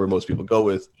 that's the number most people go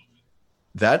with.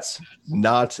 That's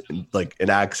not like an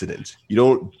accident. You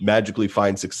don't magically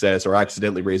find success or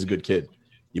accidentally raise a good kid.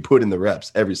 You put in the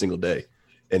reps every single day.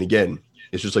 And again,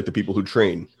 it's just like the people who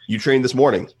train. You trained this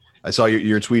morning. I saw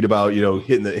your tweet about,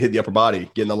 hitting the upper body,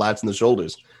 getting the lats and the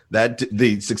shoulders. That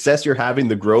the success you're having,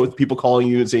 the growth, people calling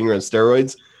you and saying you're on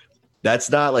steroids, that's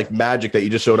not like magic that you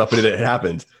just showed up and it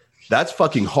happened. That's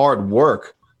fucking hard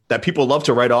work that people love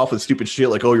to write off with stupid shit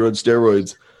like, oh, you're on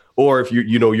steroids. Or if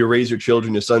you raise your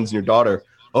children, your sons and your daughter,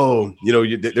 oh,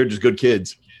 they're just good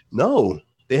kids. No,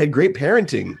 they had great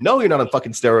parenting. No, you're not on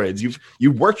fucking steroids.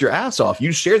 You've worked your ass off.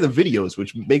 You share the videos,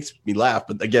 which makes me laugh.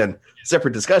 But again,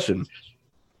 separate discussion.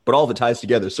 But all of it ties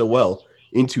together so well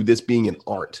into this being an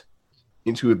art,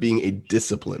 into it being a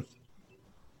discipline.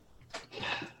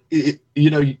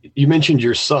 You mentioned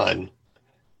your son,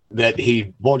 that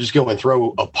he won't just go and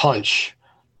throw a punch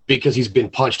because he's been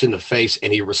punched in the face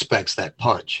and he respects that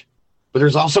punch. But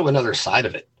there's also another side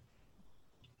of it.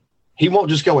 He won't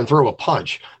just go and throw a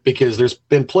punch because there's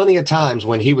been plenty of times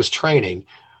when he was training,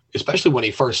 especially when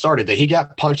he first started, that he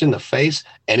got punched in the face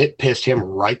and it pissed him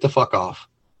right the fuck off.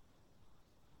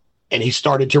 And he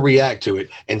started to react to it.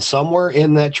 And somewhere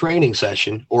in that training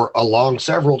session, or along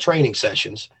several training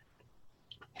sessions,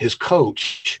 his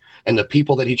coach and the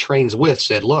people that he trains with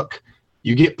said, look,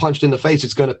 you get punched in the face,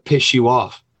 it's going to piss you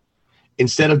off.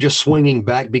 Instead of just swinging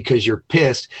back because you're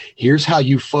pissed, here's how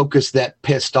you focus that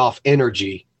pissed off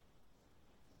energy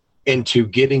into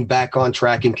getting back on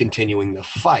track and continuing the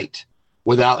fight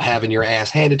without having your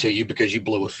ass handed to you because you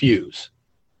blew a fuse.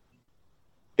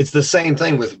 It's the same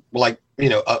thing with like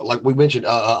we mentioned,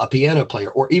 a piano player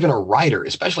or even a writer,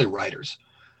 especially writers.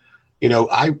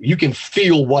 You can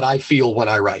feel what I feel when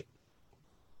I write,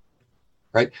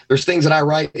 right? There's things that I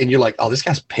write and you're like, oh, this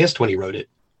guy's pissed when he wrote it.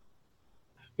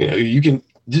 You can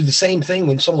do the same thing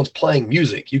when someone's playing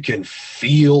music. You can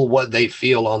feel what they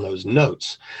feel on those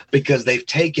notes because they've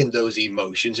taken those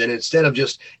emotions and instead of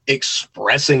just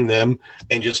expressing them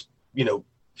and just,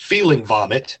 feeling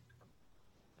vomit,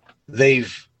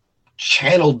 they've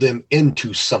channeled them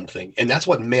into something. And that's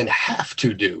what men have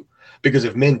to do, because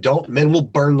if men don't, men will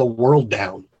burn the world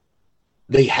down.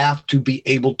 They have to be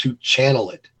able to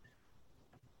channel it.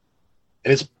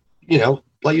 And it's,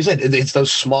 like you said, it's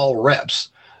those small reps.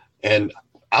 And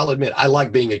I'll admit, I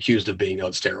like being accused of being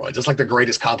on steroids. It's like the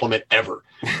greatest compliment ever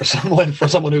for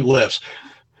someone who lifts.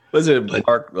 Was it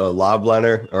Mark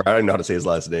Lobliner? Or I don't know how to say his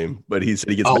last name, but he said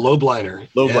he gets Lobliner.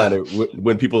 Lobliner. Yeah.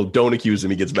 When people don't accuse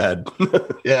him, he gets mad.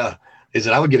 Yeah. He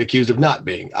said, I would get accused of not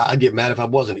being. I'd get mad if I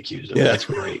wasn't accused of it. Yeah. That's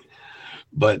great.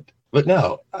 But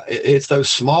no, it's those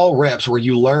small reps where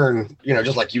you learn,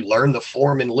 just like you learn the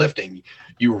form in lifting.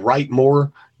 You write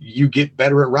more, you get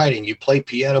better at writing. You play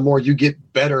piano more, you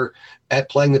get better at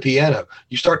playing the piano.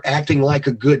 You start acting like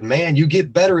a good man, you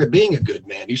get better at being a good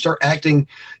man. You start acting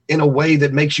in a way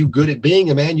that makes you good at being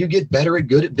a man, you get better at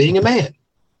good at being a man.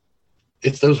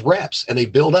 It's those reps, and they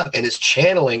build up, and it's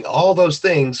channeling all those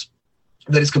things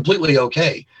that is completely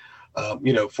okay,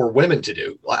 for women to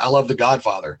do. I love The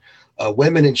Godfather.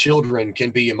 Women and children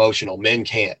can be emotional, men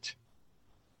can't.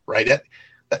 Right?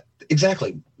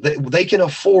 Exactly. They can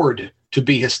afford to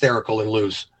be hysterical and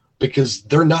loose because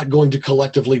they're not going to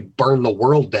collectively burn the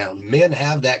world down. Men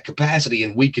have that capacity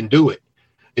and we can do it.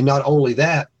 And not only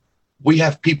that, we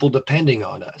have people depending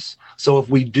on us. So if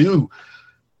we do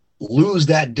lose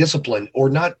that discipline or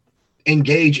not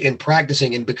engage in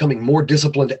practicing and becoming more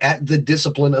disciplined at the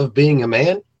discipline of being a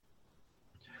man,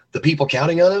 the people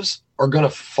counting on us are going to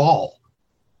fall.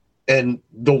 And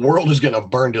the world is going to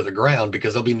burn to the ground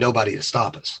because there'll be nobody to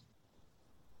stop us.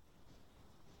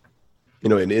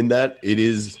 And in that, it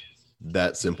is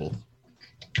that simple.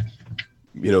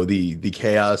 The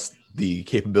chaos, the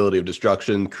capability of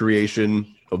destruction,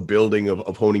 creation, of building,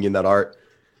 of honing in that art.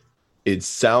 It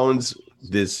sounds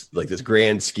this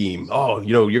grand scheme. Oh,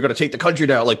 you're going to take the country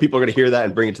down. Like people are going to hear that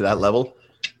and bring it to that level.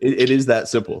 It is that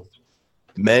simple.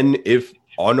 Men, if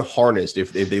unharnessed,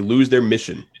 if they lose their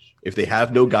mission, if they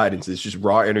have no guidance, it's just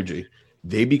raw energy,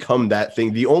 they become that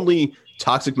thing. The only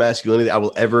toxic masculinity I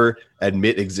will ever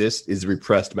admit exists is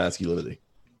repressed masculinity.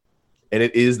 And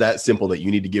it is that simple that you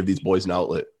need to give these boys an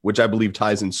outlet, which I believe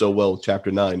ties in so well with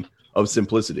chapter 9 of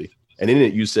simplicity. And in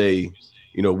it, you say,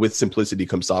 with simplicity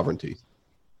comes sovereignty.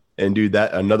 And dude,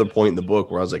 that another point in the book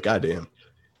where I was like, God damn,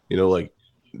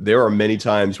 there are many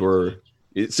times where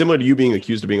it's similar to you being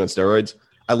accused of being on steroids.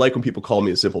 I like when people call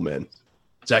me a simple man.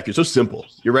 Zach, you're so simple.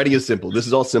 Your writing is simple. This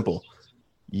is all simple.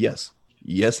 Yes,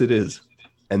 it is.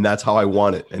 And that's how I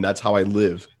want it. And that's how I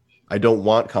live. I don't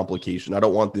want complication. I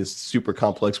don't want this super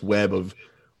complex web of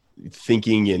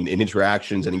thinking and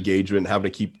interactions and engagement.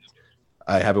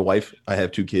 I have a wife. I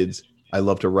have 2 kids. I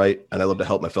love to write, and I love to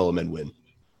help my fellow men win.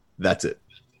 That's it.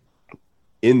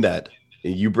 In that,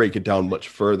 you break it down much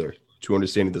further to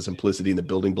understanding the simplicity and the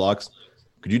building blocks.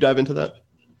 Could you dive into that?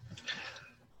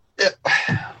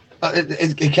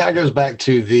 It kind of goes back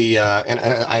to the, and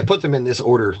I put them in this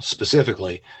order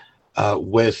specifically,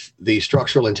 with the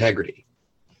structural integrity.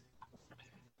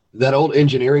 That old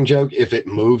engineering joke, if it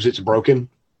moves, it's broken.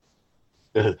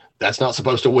 That's not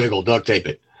supposed to wiggle, duct tape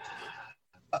it.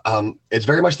 It's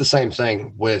very much the same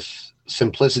thing with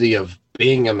simplicity of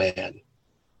being a man.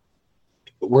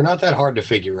 We're not that hard to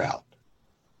figure out.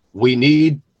 We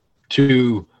need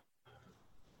to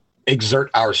exert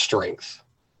our strength.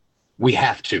 We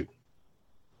have to.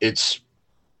 It's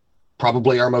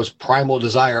probably our most primal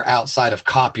desire outside of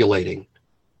copulating.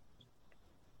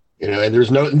 And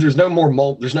there's no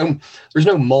moment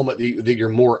that you're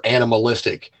more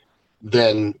animalistic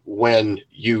than when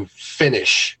you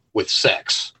finish with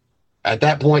sex. At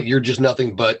that point, you're just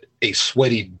nothing but a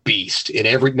sweaty beast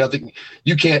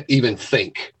you can't even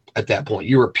think at that point.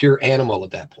 You're a pure animal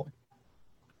at that point.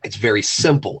 It's very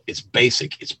simple. It's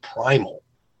basic. It's primal.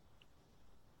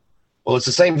 Well, it's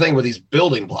the same thing with these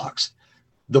building blocks.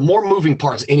 The more moving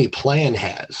parts any plan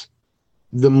has,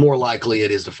 the more likely it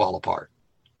is to fall apart.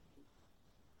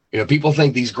 People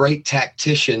think these great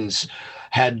tacticians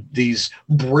had these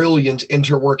brilliant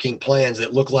interworking plans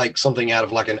that look like something out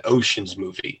of like an Ocean's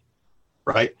movie,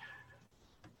 right?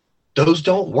 Those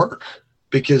don't work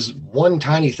because one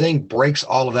tiny thing breaks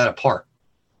all of that apart.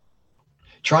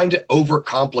 Trying to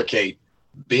overcomplicate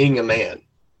being a man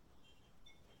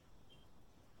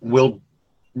will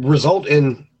result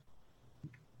in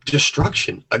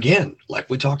destruction. Again, like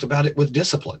we talked about it with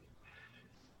discipline.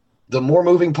 The more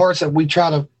moving parts that we try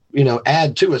to,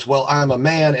 add to us, well, I'm a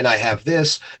man and I have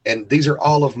this, and these are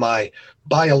all of my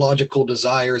biological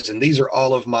desires, and these are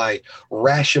all of my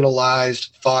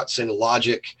rationalized thoughts and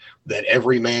logic that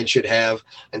every man should have,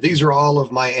 and these are all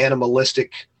of my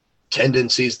animalistic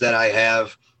tendencies that I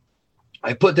have.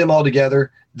 I put them all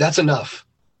together. That's enough.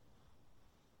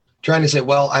 Trying to say,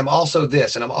 well, I'm also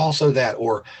this and I'm also that,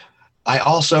 or I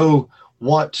also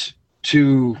want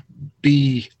to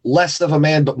be less of a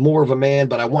man but more of a man,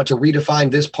 but I want to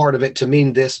redefine this part of it to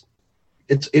mean this.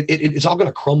 It's all going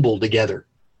to crumble together,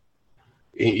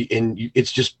 and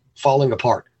it's just falling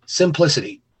apart.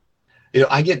 Simplicity.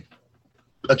 I get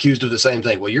accused of the same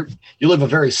thing. Well, you live a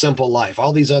very simple life.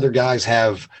 All these other guys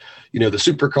have, the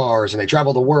supercars, and they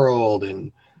travel the world,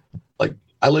 and like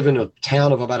I live in a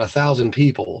town of about 1,000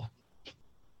 people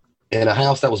in a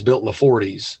house that was built in the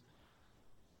 40s.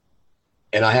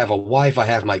 And I have a wife, I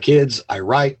have my kids, I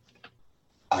write,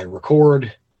 I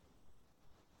record,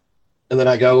 and then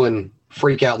I go and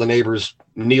freak out the neighbors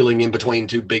kneeling in between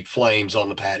 2 big flames on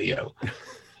the patio.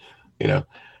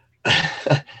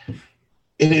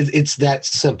 It's that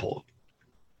simple.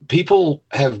 People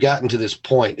have gotten to this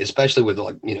point, especially with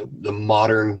the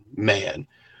modern man.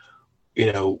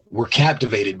 We're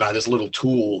captivated by this little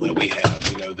tool that we have,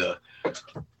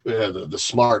 the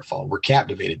smartphone. We're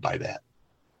captivated by that.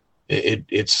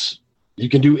 It's you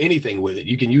can do anything with it.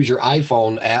 You can use your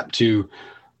iPhone app to,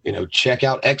 check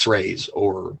out x-rays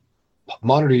or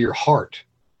monitor your heart.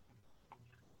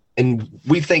 And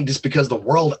we think just because the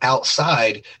world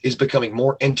outside is becoming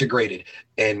more integrated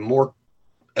and more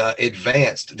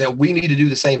advanced that we need to do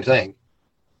the same thing.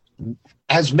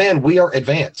 As men, we are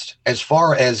advanced as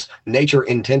far as nature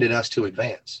intended us to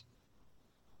advance.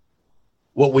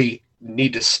 What we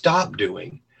need to stop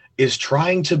doing is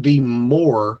trying to be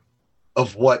more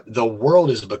of what the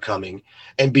world is becoming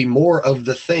and be more of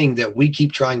the thing that we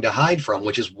keep trying to hide from,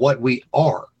 which is what we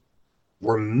are.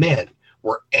 We're men,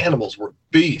 we're animals, we're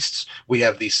beasts. We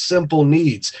have these simple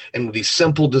needs and these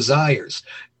simple desires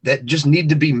that just need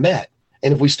to be met.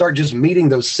 And if we start just meeting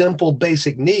those simple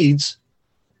basic needs,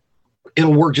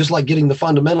 it'll work just like getting the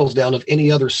fundamentals down of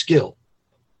any other skill.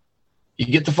 You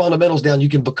get the fundamentals down, you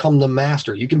can become the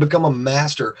master. You can become a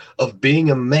master of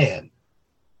being a man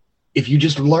if you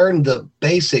just learn the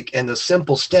basic and the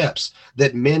simple steps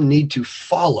that men need to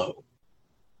follow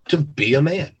to be a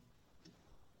man.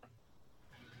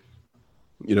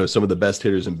 Some of the best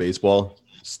hitters in baseball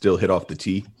still hit off the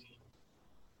tee.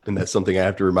 And that's something I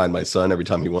have to remind my son every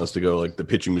time he wants to go like the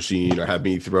pitching machine or have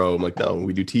me throw. I'm like, no,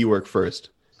 we do tee work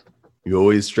first. You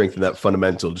always strengthen that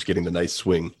fundamental, just getting the nice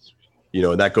swing.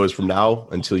 And that goes from now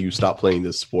until you stop playing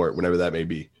this sport, whenever that may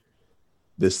be.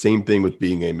 The same thing with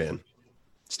being a man.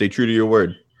 Stay true to your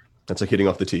word. That's like hitting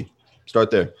off the tee.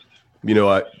 Start there. you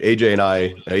know,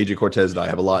 AJ Cortez and I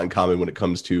have a lot in common when it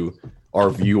comes to our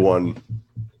view on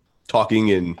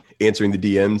talking and answering the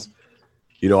DMs.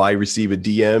 You know, I receive a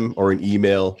DM or an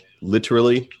email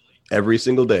literally every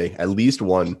single day, at least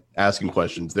one, asking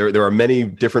questions. There are many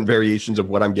different variations of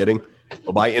what I'm getting.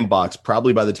 But my inbox,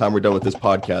 probably by the time we're done with this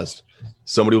podcast,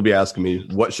 somebody will be asking me,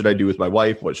 what should I do with my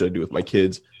wife? What should I do with my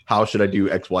kids? How should I do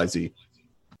X, Y, Z?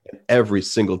 And every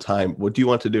single time, what do you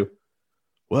want to do?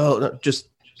 Well, just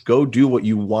go do what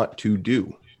you want to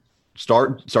do.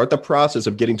 Start the process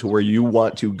of getting to where you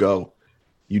want to go.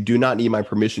 You do not need my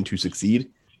permission to succeed.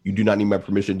 You do not need my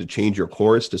permission to change your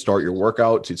course, to start your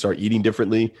workout, to start eating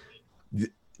differently.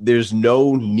 There's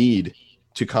no need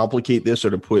to complicate this or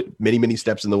to put many, many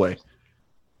steps in the way.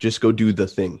 Just go do the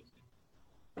thing.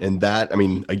 And that, I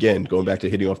mean, again, going back to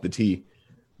hitting off the tee,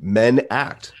 men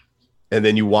act. And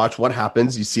then you watch what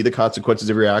happens. You see the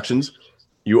consequences of your actions.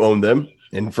 You own them.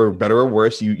 And for better or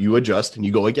worse, you adjust and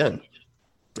you go again.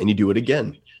 And you do it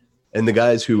again. And the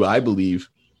guys who I believe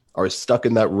are stuck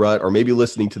in that rut, or maybe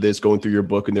listening to this, going through your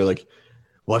book, and they're like,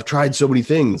 well, I've tried so many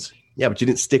things. Yeah, but you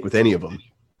didn't stick with any of them.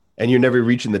 And you're never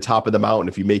reaching the top of the mountain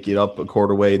if you make it up a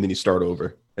quarter way and then you start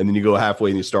over. And then you go halfway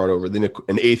and you start over. Then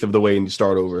an eighth of the way and you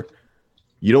start over.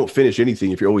 You don't finish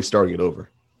anything if you're always starting it over.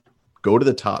 Go to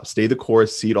the top. Stay the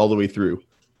course. See it all the way through.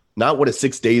 Not what does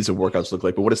 6 days of workouts look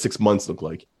like, but what does 6 months look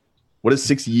like? What does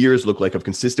 6 years look like of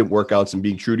consistent workouts and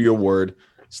being true to your word,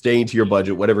 staying to your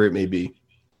budget, whatever it may be?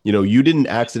 You know, you didn't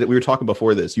accident. We were talking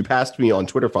before this. You passed me on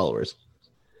Twitter followers.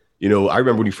 You know, I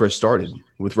remember when you first started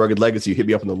with Rugged Legacy, you hit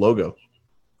me up on the logo.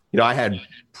 You know, I had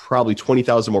probably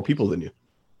 20,000 more people than you.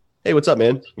 Hey, what's up,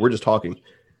 man? We're just talking.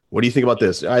 What do you think about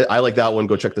this? I like that one.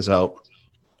 Go check this out.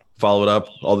 Follow it up.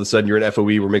 All of a sudden, you're an FOE.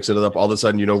 We're mixing it up. All of a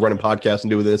sudden, you know, running podcasts and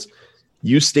doing this.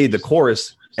 You stayed the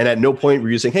course. And at no point were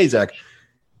you saying, hey, Zach,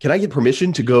 can I get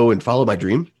permission to go and follow my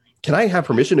dream? Can I have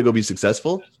permission to go be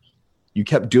successful? You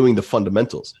kept doing the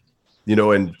fundamentals, you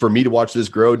know, and for me to watch this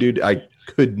grow, dude, I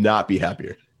could not be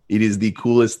happier. It is the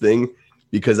coolest thing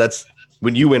because that's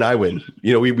when you win, I win.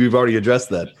 You know, we've already addressed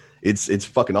that. It's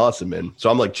fucking awesome, man. So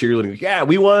I'm like cheerleading. Yeah,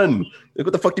 we won. Like,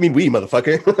 what the fuck do you mean we,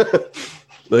 motherfucker?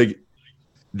 Like,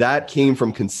 that came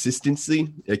from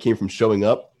consistency. It came from showing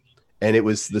up. And it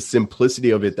was the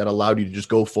simplicity of it that allowed you to just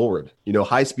go forward. You know,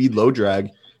 high speed, low drag.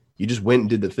 You just went and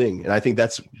did the thing. And I think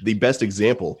that's the best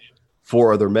example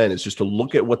for other men, is just to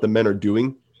look at what the men are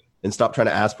doing and stop trying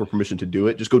to ask for permission to do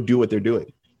it. Just go do what they're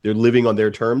doing. They're living on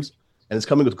their terms, and it's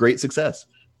coming with great success.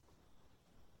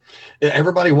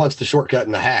 Everybody wants the shortcut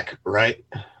and the hack, right?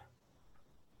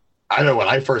 I know when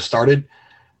I first started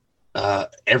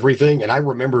everything, and I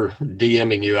remember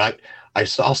DMing you. I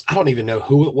saw, I don't even know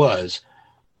who it was.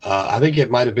 I think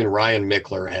it might have been Ryan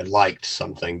Mickler had liked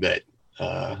something that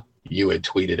you had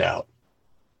tweeted out.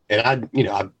 And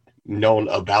I've known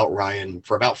about Ryan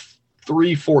for about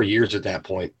 3-4 years at that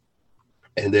point.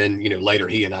 And then, you know, later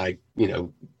he and I, you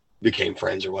know, became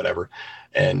friends or whatever.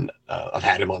 And I've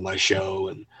had him on my show,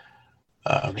 and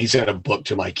he sent a book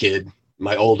to my kid,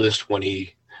 my oldest, when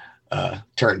he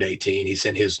turned 18. He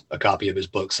sent a copy of his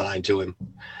book signed to him.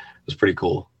 It was pretty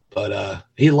cool. But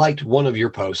he liked one of your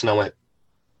posts, and I went,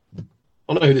 I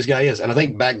don't know who this guy is. And I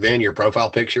think back then your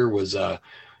profile picture was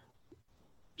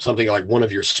something like one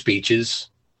of your speeches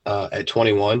at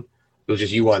 21. It was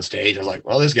just you on stage. I was like,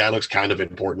 well, this guy looks kind of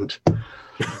important.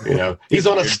 You know, he's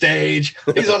on a stage.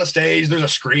 There's a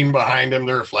screen behind him.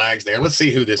 There are flags there. Let's see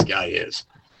who this guy is.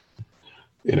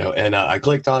 You know, and I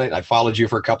clicked on it. I followed you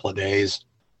for a couple of days,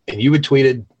 and you had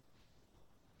tweeted,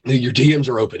 your DMs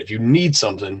are open. If you need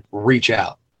something, reach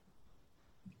out.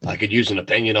 I could use an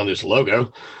opinion on this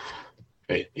logo.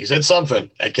 Hey, he said something.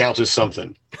 That counts as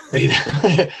something.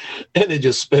 And it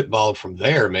just spitballed from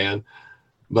there, man.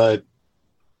 But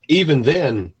even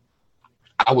then,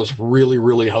 I was really,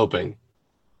 really hoping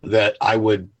that I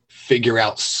would figure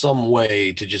out some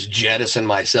way to just jettison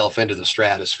myself into the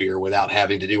stratosphere without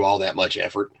having to do all that much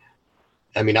effort.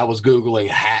 I mean, I was Googling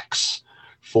hacks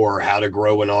for how to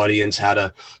grow an audience, how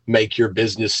to make your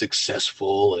business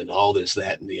successful, and all this,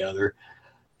 that, and the other.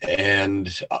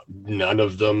 And none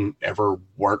of them ever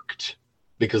worked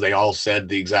because they all said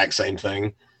the exact same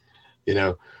thing. You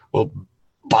know, well,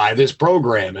 buy this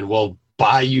program and we'll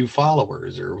buy you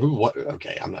followers, or what?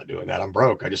 Okay, I'm not doing that. I'm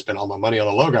broke. I just spent all my money on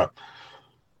a logo.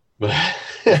 But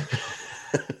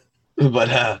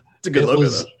It's a good logo,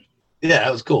 though. Yeah,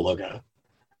 it was a cool logo.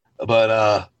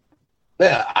 But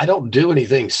yeah, I don't do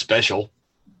anything special.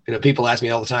 You know, people ask me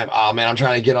all the time, "Oh man, I'm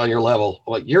trying to get on your level."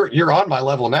 Well, you're on my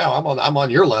level now. I'm on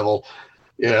your level.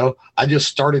 You know, I just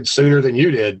started sooner than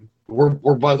you did. We're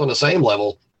both on the same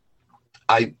level.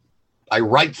 I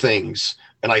write things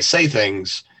and I say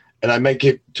things, and I make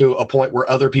it to a point where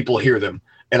other people hear them.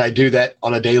 And I do that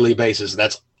on a daily basis.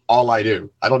 That's all I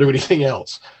do. I don't do anything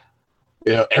else.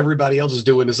 Everybody else is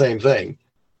doing the same thing.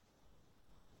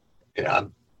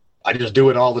 I just do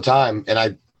it all the time. And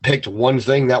I picked one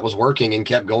thing that was working and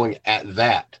kept going at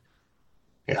that.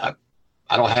 I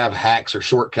don't have hacks or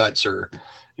shortcuts or,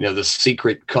 the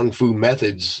secret kung fu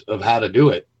methods of how to do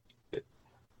it.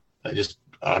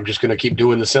 I'm just going to keep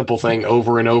doing the simple thing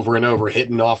over and over and over,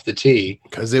 hitting off the tee.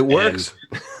 Because it works.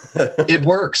 It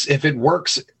works. If it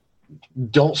works,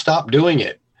 don't stop doing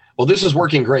it. Well, this is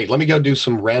working great. Let me go do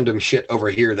some random shit over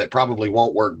here that probably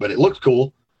won't work, but it looks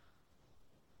cool.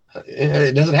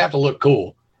 It doesn't have to look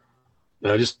cool.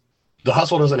 Just the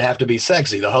hustle doesn't have to be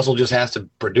sexy. The hustle just has to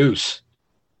produce.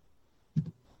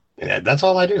 And that's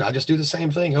all I do. I just do the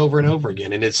same thing over and over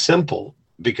again. And it's simple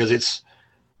because it's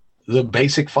the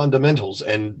basic fundamentals,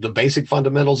 and the basic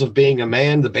fundamentals of being a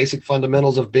man, the basic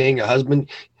fundamentals of being a husband,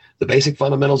 the basic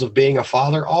fundamentals of being a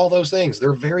father, all those things.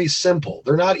 They're very simple.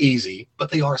 They're not easy,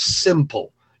 but they are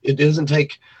simple. It doesn't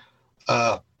take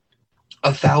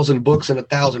 1,000 books and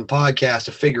 1,000 podcasts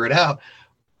to figure it out,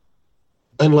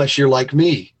 unless you're like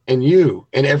me and you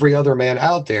and every other man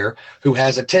out there who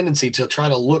has a tendency to try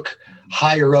to look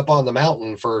higher up on the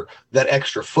mountain for that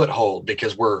extra foothold,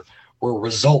 because we're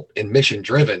result and mission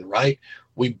driven, right?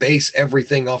 We base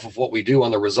everything off of what we do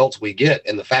on the results we get,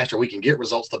 and the faster we can get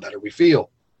results, the better we feel.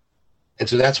 And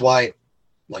so that's why,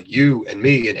 like you and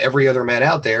me and every other man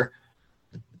out there,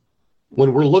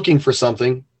 when we're looking for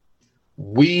something,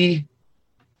 we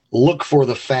look for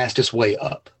the fastest way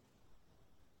up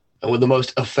and with the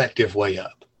most effective way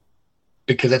up,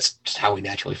 because that's just how we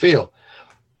naturally feel.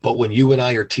 But when you and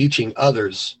I are teaching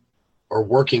others or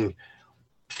working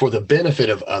for the benefit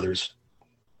of others,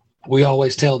 we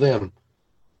always tell them,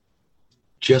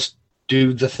 just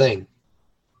do the thing.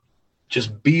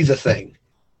 Just be the thing.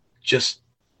 Just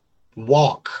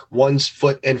walk one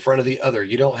foot in front of the other.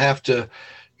 You don't have to,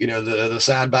 the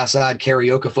side-by-side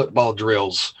karaoke football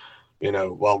drills,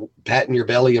 while patting your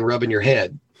belly and rubbing your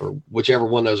head, or whichever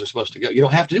one those are supposed to go. You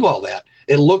don't have to do all that.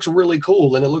 It looks really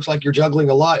cool, and it looks like you're juggling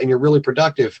a lot and you're really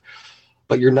productive,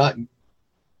 but you're not.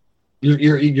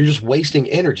 You're just wasting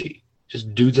energy.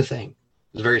 Just do the thing.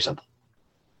 It's very simple.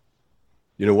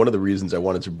 One of the reasons I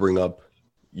wanted to bring up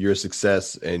your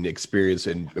success and experience,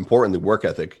 and importantly, work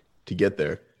ethic to get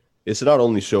there, is to not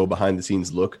only show behind the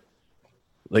scenes look,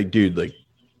 like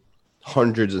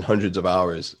hundreds and hundreds of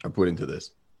hours are put into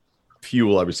this. Few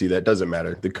will ever see that. Doesn't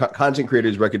matter. The content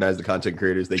creators recognize the content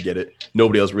creators. They get it.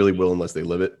 Nobody else really will unless they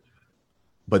live it.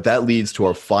 But that leads to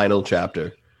our final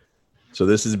chapter. So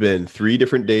this has been 3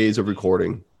 different days of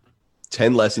recording,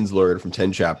 10 lessons learned from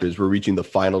 10 chapters. We're reaching the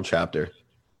final chapter,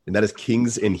 and that is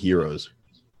Kings and Heroes.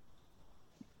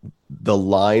 The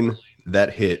line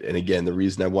that hit, and again, the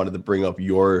reason I wanted to bring up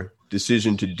your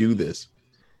decision to do this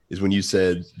is when you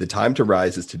said, the time to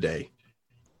rise is today,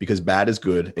 because bad is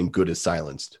good and good is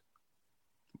silenced.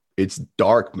 It's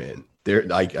dark, man.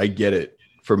 I get it.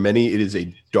 For many, it is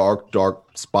a dark,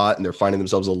 dark spot, and they're finding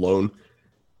themselves alone.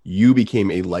 You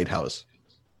became a lighthouse.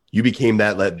 You became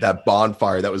that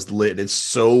bonfire that was lit. It's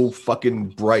so fucking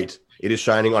bright. It is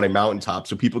shining on a mountaintop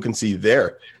so people can see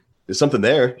there's something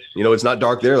there. It's not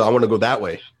dark there. I want to go that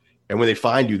way. And when they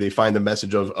find you, they find the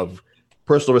message of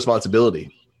personal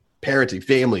responsibility, parenting,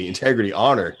 family, integrity,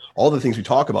 honor, all the things we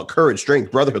talk about, courage,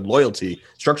 strength, brotherhood, loyalty,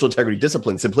 structural integrity,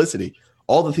 discipline, simplicity,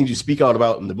 all the things you speak out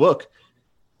about in the book.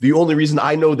 The only reason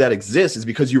I know that exists is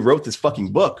because you wrote this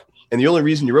fucking book. And the only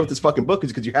reason you wrote this fucking book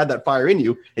is because you had that fire in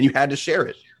you and you had to share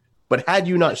it. But had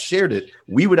you not shared it,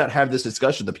 we would not have this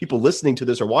discussion. The people listening to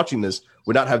this or watching this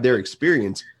would not have their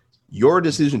experience. Your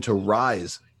decision to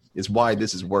rise is why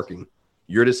this is working.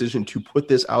 Your decision to put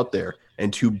this out there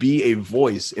and to be a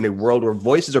voice in a world where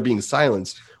voices are being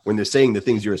silenced when they're saying the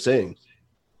things you're saying.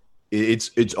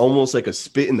 It's almost like a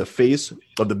spit in the face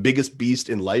of the biggest beast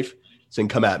in life saying,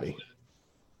 come at me.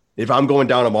 If I'm going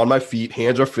down, I'm on my feet,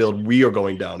 hands are filled, we are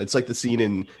going down. It's like the scene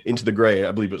in Into the Gray,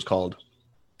 I believe it was called,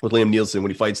 with Liam Neeson when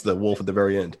he fights the wolf at the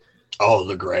very end. Oh,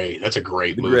 The Gray. That's a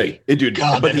great movie. Gray. Dude,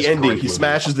 God, but the ending, he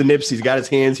smashes the nips, he's got his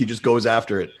hands, he just goes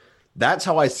after it. That's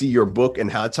how I see your book, and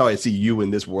that's how I see you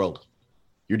in this world.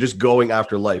 You're just going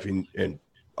after life, and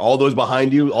all those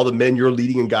behind you, all the men you're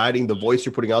leading and guiding, the voice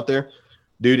you're putting out there,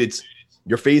 dude,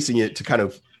 you're facing it to kind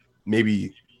of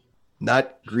maybe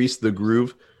not grease the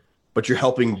groove, but you're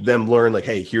helping them learn, like,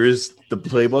 hey, here's the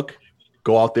playbook.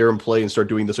 Go out there and play and start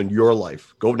doing this in your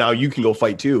life. Go now, you can go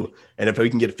fight too. And if we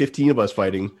can get 15 of us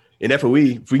fighting in FOE,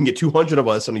 if we can get 200 of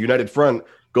us on a united front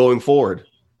going forward,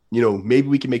 maybe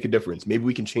we can make a difference. Maybe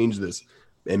we can change this.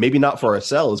 And maybe not for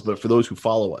ourselves, but for those who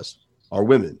follow us. our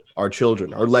women, our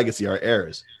children, our legacy, our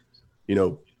heirs. You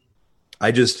know,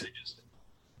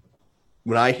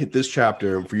 when I hit this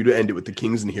chapter, and for you to end it with the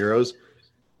kings and heroes,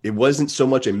 it wasn't so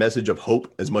much a message of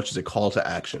hope as much as a call to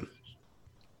action.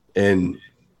 And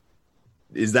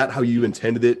is that how you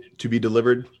intended it to be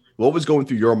delivered? What was going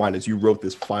through your mind as you wrote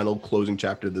this final closing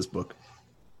chapter of this book?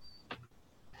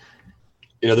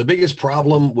 You know, the biggest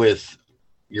problem with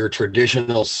your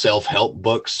traditional self-help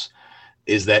books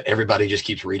is that everybody just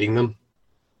keeps reading them,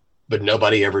 but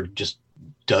nobody ever just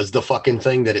does the fucking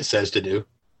thing that it says to do.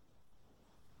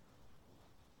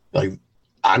 Like,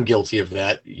 I'm guilty of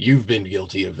that. You've been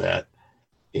guilty of that.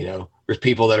 You know, there's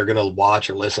people that are going to watch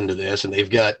or listen to this, and they've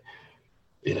got,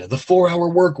 you know, the 4-Hour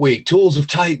Work Week, Tools of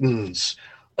Titans,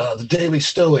 the Daily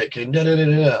Stoic, and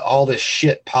all this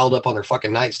shit piled up on their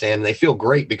fucking nightstand, and they feel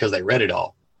great because they read it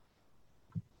all.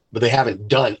 But they haven't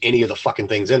done any of the fucking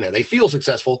things in there. They feel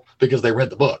successful because they read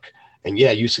the book. And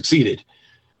yeah, you succeeded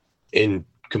in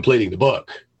completing the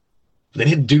book. They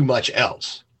didn't do much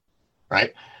else,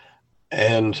 right?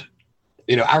 And,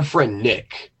 you know, our friend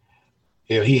Nick,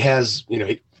 you know, he has, you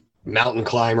know, mountain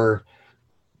climber,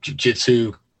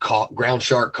 jiu-jitsu, ground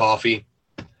shark coffee.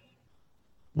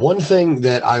 One thing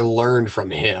that I learned from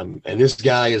him, and this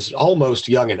guy is almost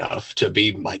young enough to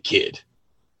be my kid,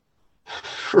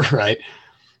 right?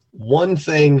 One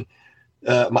thing,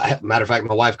 matter of fact,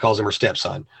 my wife calls him her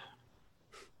stepson.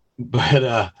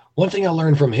 But one thing I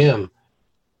learned from him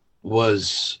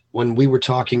was when we were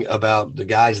talking about the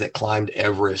guys that climbed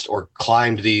Everest or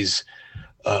climbed these,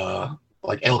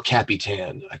 like El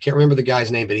Capitan. I can't remember the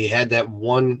guy's name, but he had that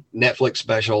one Netflix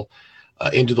special,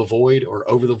 Into the Void or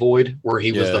Over the Void, where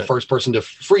he was the first person to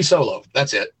free solo.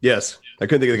 That's it. Yes. I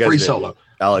couldn't think of the guy's free name. Solo.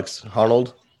 Alex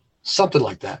Honnold? Something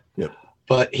like that. Yep.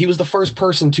 But he was the first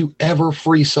person to ever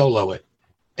free solo it,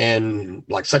 and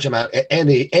like such amount, and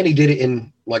he did it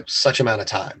in like such amount of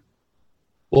time.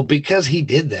 Well, because he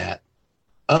did that,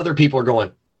 other people are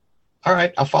going, all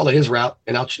right, I'll follow his route,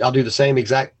 and I'll do the same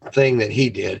exact thing that he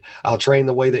did. I'll train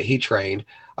the way that he trained.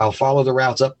 I'll follow the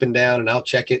routes up and down, and I'll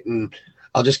check it, and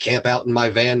I'll just camp out in my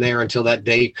van there until that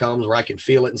day comes where I can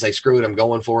feel it and say, screw it, I'm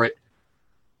going for it.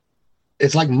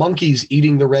 It's like monkeys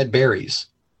eating the red berries.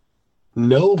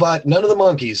 None of the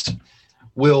monkeys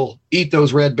will eat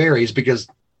those red berries because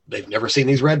they've never seen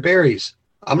these red berries.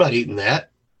 I'm not eating that.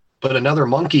 But another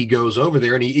monkey goes over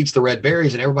there and he eats the red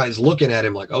berries, and everybody's looking at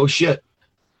him like, oh shit.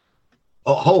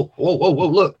 Oh, whoa,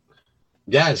 look.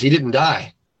 Guys, he didn't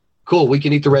die. Cool, we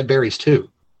can eat the red berries too.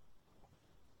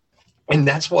 And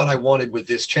that's what I wanted with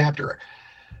this chapter.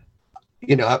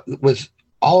 You know, with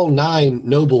all 9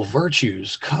 noble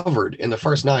virtues covered in the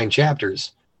first 9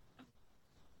 chapters,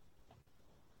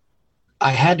 I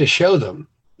had to show them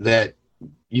that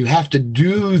you have to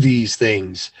do these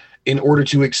things in order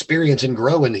to experience and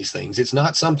grow in these things. It's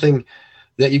not something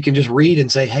that you can just read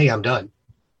and say, hey, I'm done.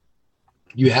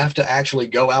 You have to actually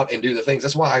go out and do the things.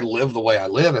 That's why I live the way I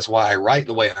live. That's why I write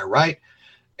the way I write,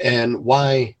 and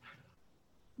why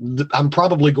I'm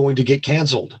probably going to get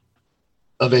canceled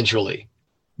eventually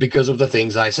because of the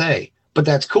things I say. But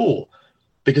that's cool,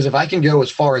 because if I can go as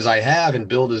far as I have and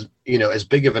build as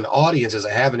big of an audience as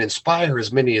I have and inspire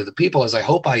as many of the people as I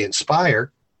hope I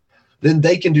inspire, then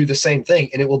they can do the same thing.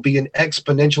 And it will be an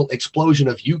exponential explosion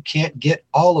of you can't get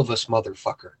all of us,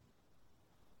 motherfucker.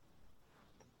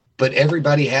 But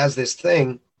everybody has this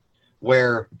thing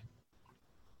where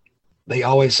they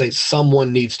always say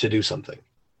someone needs to do something.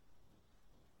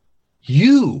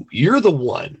 You're the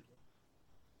one.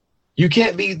 You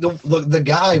can't be the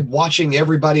guy watching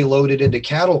everybody loaded into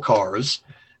cattle cars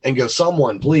and go,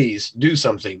 someone please do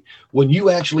something, when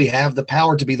you actually have the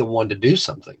power to be the one to do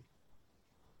something.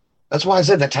 That's why I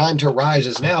said the time to rise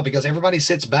is now, because everybody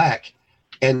sits back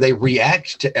and they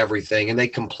react to everything and they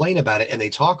complain about it and they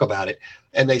talk about it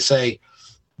and they say,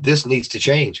 this needs to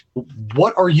change.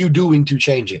 What are you doing to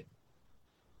change it?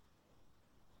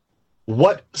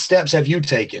 What steps have you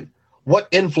taken? What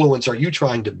influence are you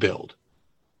trying to build?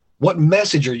 What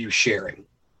message are you sharing?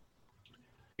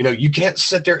 You know, you can't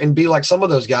sit there and be like some of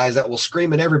those guys that will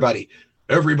scream at everybody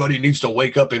needs to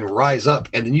wake up and rise up.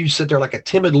 And then you sit there like a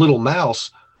timid little mouse,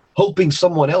 hoping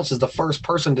someone else is the first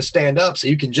person to stand up so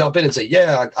you can jump in and say,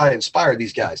 yeah, I inspired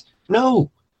these guys. No,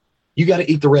 you got to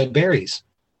eat the red berries.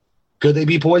 Could they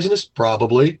be poisonous?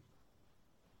 Probably.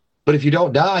 But if you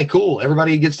don't die, cool.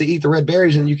 Everybody gets to eat the red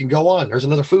berries and you can go on. There's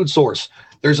another food source.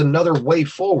 There's another way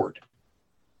forward.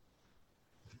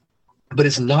 But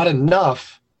it's not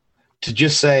enough to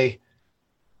just say,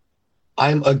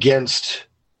 I'm against,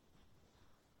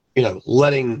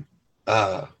 letting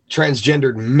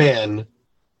transgendered men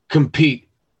compete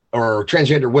or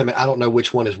transgender women. I don't know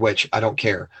which one is which. I don't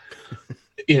care.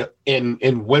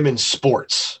 In women's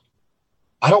sports,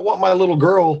 I don't want my little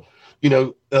girl,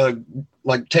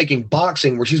 like taking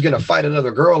boxing where she's going to fight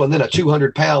another girl and then a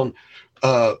 200-pound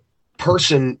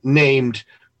person named,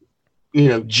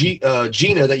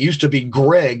 Gina that used to be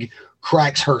Greg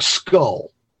cracks her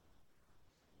skull.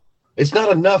 It's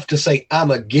not enough to say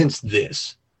I'm against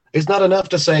this. It's not enough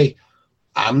to say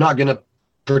I'm not going to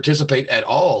participate at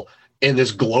all in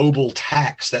this global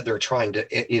tax that they're trying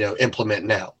to, implement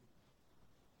now.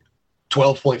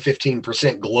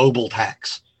 12.15% global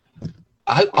tax.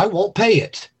 I won't pay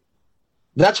it.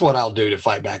 That's what I'll do to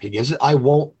fight back against it. I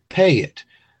won't pay it.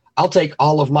 I'll take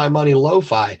all of my money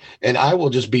lo-fi and I will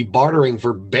just be bartering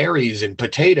for berries and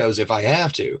potatoes if I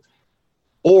have to.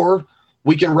 Or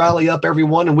we can rally up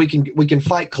everyone and we can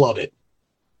fight club it.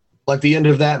 Like the end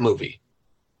of that movie.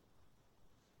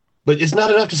 But it's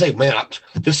not enough to say, man,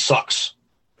 this sucks.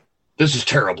 This is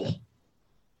terrible.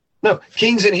 No,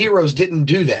 kings and heroes didn't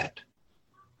do that.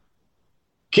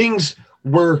 Kings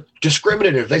were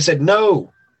discriminative. They said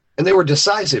no, and they were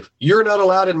decisive. You're not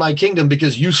allowed in my kingdom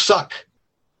because you suck.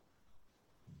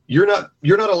 You're not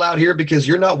allowed here because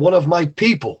you're not one of my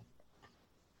people.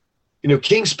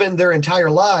 Kings spend their entire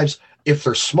lives, if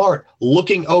they're smart,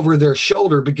 looking over their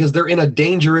shoulder because they're in a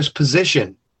dangerous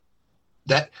position.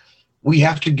 That we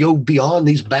have to go beyond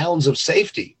these bounds of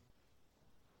safety.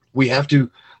 We have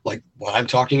to, like what I'm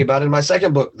talking about in my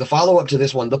second book, the follow-up to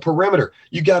this one, the perimeter.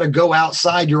 You got to go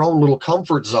outside your own little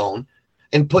comfort zone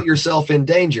and put yourself in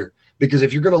danger. Because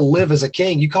if you're going to live as a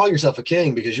king, you call yourself a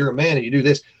king because you're a man and you do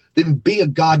this, then be a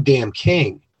goddamn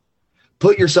king.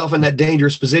 Put yourself in that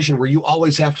dangerous position where you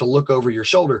always have to look over your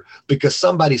shoulder because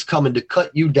somebody's coming to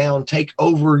cut you down, take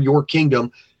over your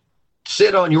kingdom,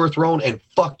 sit on your throne and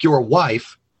fuck your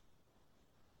wife,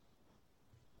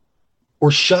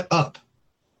 or shut up.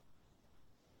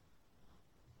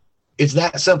 It's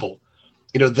that simple.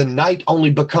 The knight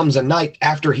only becomes a knight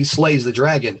after he slays the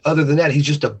dragon. Other than that, he's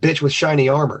just a bitch with shiny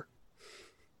armor.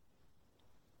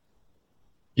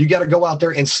 You got to go out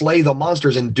there and slay the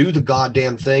monsters and do the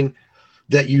goddamn thing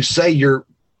that you say you're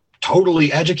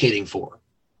totally educating for.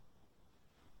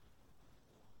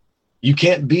 You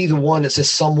can't be the one that says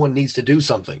someone needs to do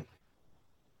something.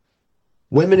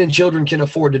 Women and children can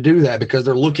afford to do that because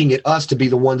they're looking at us to be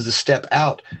the ones to step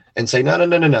out and say,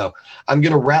 no. I'm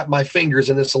going to wrap my fingers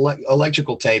in this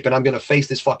electrical tape and I'm going to face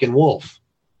this fucking wolf.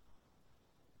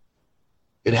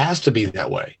 It has to be that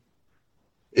way.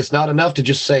 It's not enough to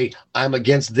just say, I'm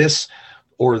against this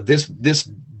or this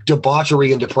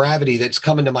debauchery and depravity that's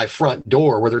coming to my front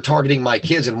door where they're targeting my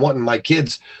kids and wanting my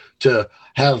kids to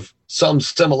have some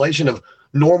simulation of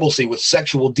normalcy with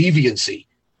sexual deviancy.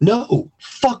 No,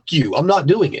 fuck you. I'm not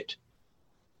doing it.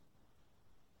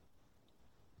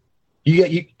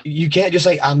 You can't just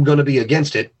say, I'm going to be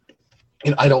against it,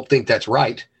 and I don't think that's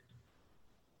right.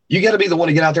 You got to be the one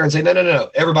to get out there and say,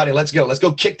 no. Everybody, let's go. Let's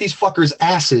go kick these fuckers'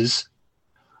 asses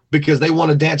because they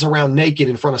want to dance around naked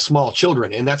in front of small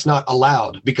children, and that's not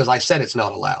allowed because I said it's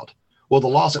not allowed. Well, the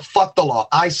law said, fuck the law.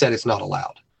 I said it's not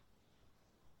allowed.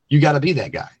 You got to be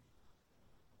that guy.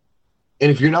 And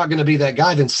if you're not going to be that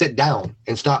guy, then sit down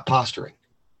and stop posturing.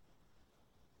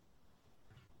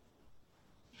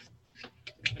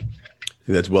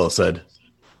 That's well said.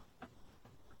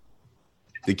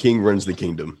 The king runs the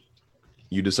kingdom.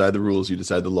 You decide the rules, you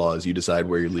decide the laws, you decide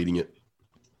where you're leading it.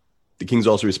 The king's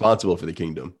also responsible for the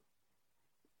kingdom.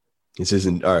 He says,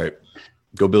 all right,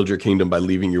 go build your kingdom by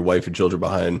leaving your wife and children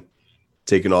behind,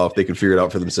 taking off. They can figure it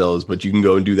out for themselves, but you can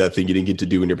go and do that thing you didn't get to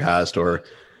do in your past, or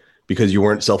because you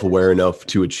weren't self-aware enough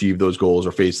to achieve those goals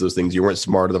or face those things. You weren't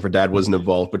smart enough or dad wasn't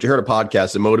involved, but you heard a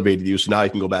podcast that motivated you. So now you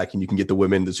can go back and you can get the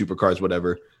women, the supercars,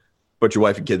 whatever. But your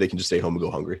wife and kid, they can just stay home and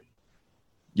go hungry.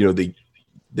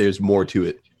 There's more to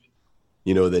it,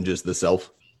 than just the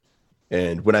self.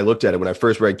 And when I looked at it, when I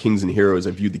first read Kings and Heroes,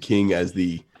 I viewed the king as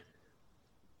the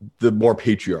more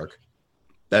patriarch.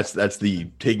 That's the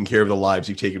taking care of the lives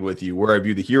you've taken with you. Where I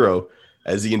view the hero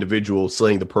as the individual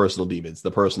slaying the personal demons, the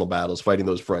personal battles, fighting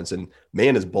those fronts. And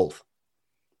man is both.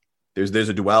 There's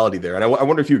a duality there. And I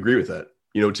wonder if you agree with that.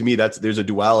 To me, there's a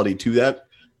duality to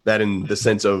that in the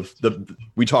sense of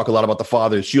we talk a lot about the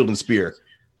father's shield and spear.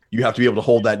 You have to be able to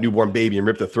hold that newborn baby and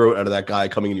rip the throat out of that guy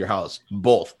coming in your house.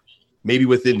 Both. Maybe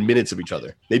within minutes of each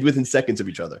other. Maybe within seconds of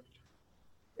each other.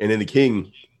 And then the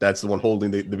king, that's the one holding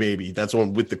the baby. That's the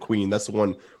one with the queen. That's the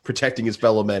one protecting his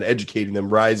fellow men, educating them,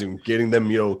 rising, getting them,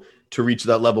 to reach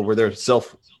that level where they're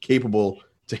self-capable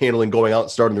to handling going out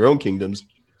and starting their own kingdoms.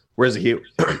 Whereas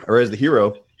the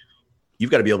hero,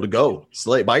 you've got to be able to go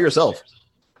slay by yourself.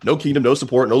 No kingdom, no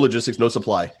support, no logistics, no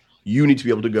supply. You need to be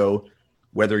able to go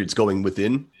whether it's going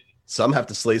within. Some have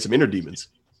to slay some inner demons.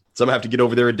 Some have to get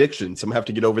over their addiction. Some have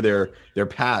to get over their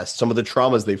past, some of the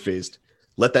traumas they faced.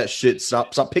 Let that shit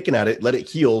stop picking at it. Let it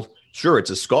heal. Sure, it's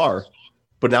a scar,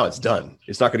 but now it's done.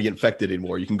 It's not going to get infected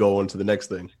anymore. You can go on to the next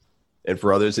thing. And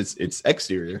for others, it's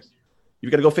exterior.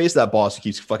 You've got to go face that boss who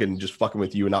keeps fucking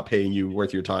with you and not paying you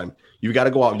worth your time. You've got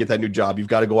to go out and get that new job. You've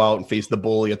got to go out and face the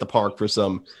bully at the park for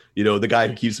some, the guy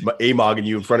who keeps AMOGing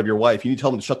you in front of your wife. You need to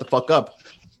tell him to shut the fuck up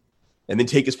and then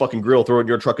take his fucking grill, throw it in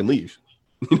your truck and leave.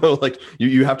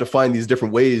 You have to find these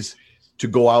different ways to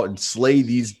go out and slay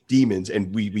these demons.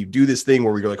 And we do this thing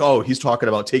where we go like, oh, he's talking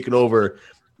about taking over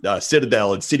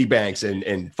Citadel and Citibanks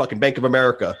and fucking Bank of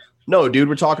America. No, dude,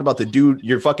 we're talking about the dude,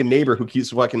 your fucking neighbor who keeps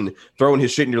fucking throwing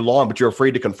his shit in your lawn, but you're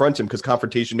afraid to confront him because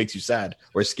confrontation makes you sad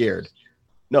or scared.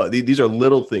 No, these are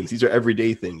little things. These are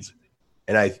everyday things.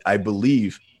 And I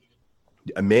believe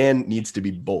a man needs to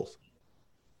be both.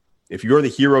 If you're the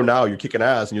hero now, you're kicking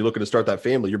ass and you're looking to start that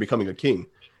family, you're becoming a king.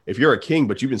 If you're a king,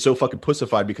 but you've been so fucking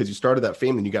pussified because you started that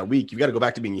family and you got weak, you've got to go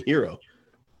back to being a hero.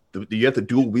 You have to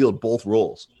dual wield both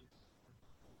roles.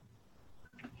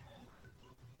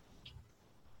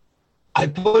 I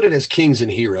put it as kings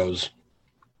and heroes,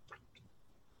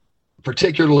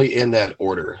 particularly in that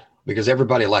order, because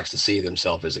everybody likes to see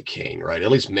themselves as a king, right? At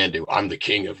least men do. I'm the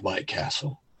king of my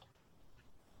castle.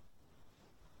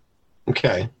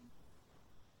 Okay.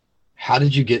 How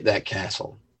did you get that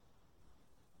castle?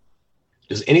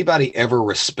 Does anybody ever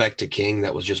respect a king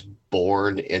that was just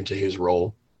born into his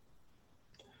role?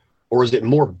 Or is it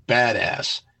more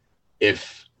badass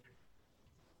if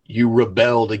you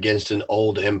rebelled against an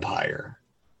old empire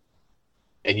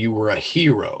and you were a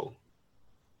hero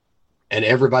and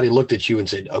everybody looked at you and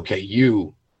said, okay,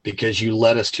 because you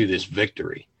led us to this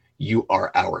victory, you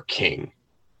are our king.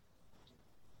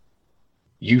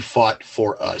 You fought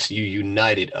for us. You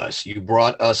united us. You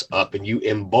brought us up and you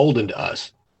emboldened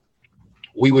us.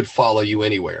 We would follow you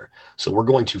anywhere. So we're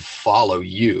going to follow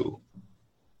you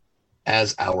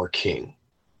as our king.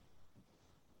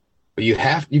 But you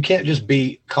can't just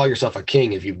call yourself a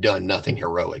king if you've done nothing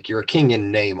heroic. You're a king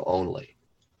in name only.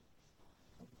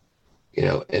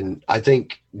 And I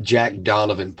think Jack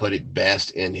Donovan put it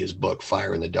best in his book,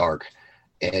 Fire in the Dark.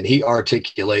 And he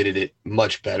articulated it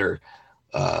much better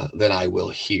than I will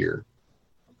here.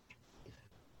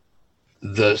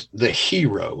 The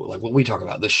hero, like what we talk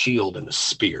about, the shield and the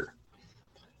spear.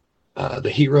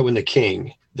 The hero and the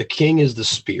king. The king is the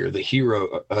spear.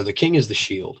 The king is the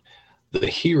shield. The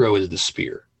hero is the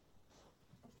spear.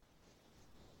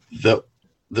 The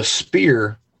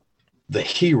spear, the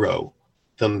hero,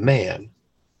 the man,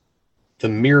 the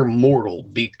mere mortal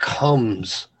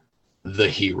becomes the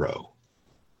hero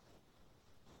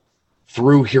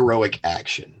through heroic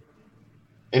action.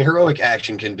 And heroic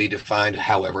action can be defined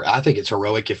however. I think it's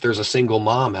heroic if there's a single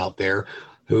mom out there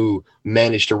who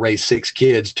managed to raise 6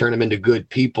 kids, turn them into good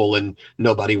people, and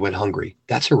nobody went hungry.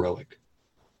 That's heroic.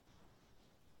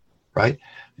 Right?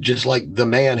 Just like the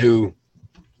man who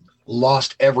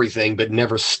lost everything but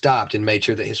never stopped and made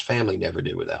sure that his family never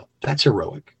did without. That's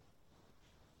heroic.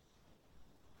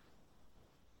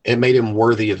 It made him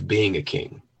worthy of being a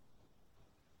king.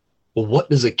 Well, what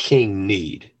does a king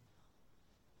need?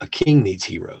 A king needs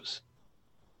heroes.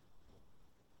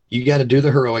 You got to do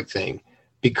the heroic thing,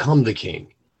 become the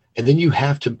king. And then you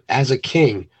have to, as a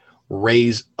king,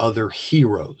 raise other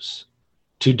heroes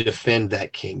to defend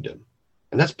that kingdom.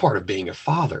 And that's part of being a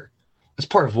father. That's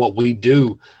part of what we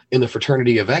do in the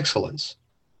fraternity of excellence.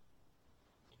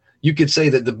 You could say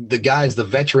that the guys, the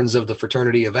veterans of the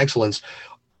fraternity of excellence,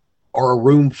 are a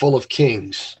room full of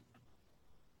kings.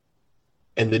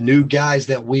 And the new guys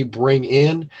that we bring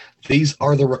in, these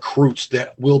are the recruits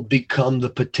that will become the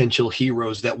potential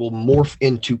heroes that will morph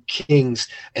into kings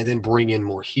and then bring in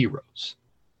more heroes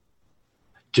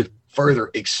to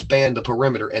further expand the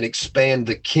perimeter and expand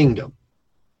the kingdom.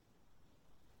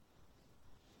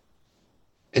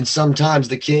 And sometimes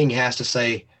the king has to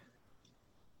say,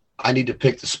 I need to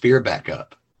pick the spear back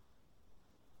up.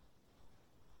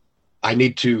 I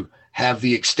need to have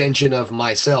the extension of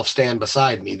myself stand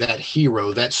beside me, that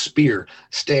hero, that spear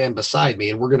stand beside me,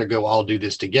 and we're going to go all do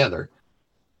this together.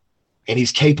 And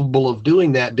he's capable of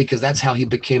doing that because that's how he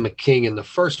became a king in the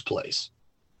first place.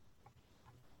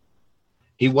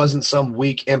 He wasn't some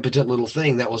weak, impotent little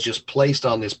thing that was just placed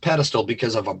on this pedestal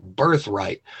because of a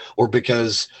birthright or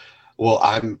because, well,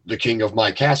 I'm the king of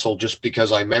my castle just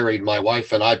because I married my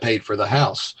wife and I paid for the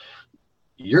house.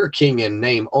 You're a king in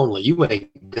name only. You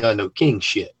ain't done no king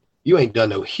shit. You ain't done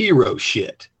no hero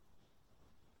shit.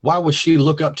 Why would she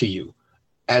look up to you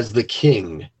as the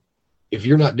king if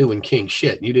you're not doing king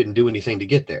shit and you didn't do anything to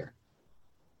get there?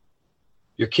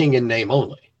 You're king in name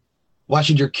only. Why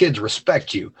should your kids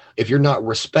respect you if you're not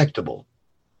respectable?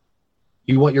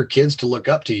 You want your kids to look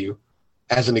up to you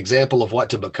as an example of what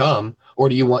to become, or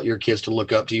do you want your kids to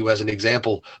look up to you as an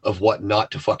example of what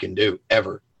not to fucking do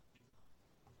ever?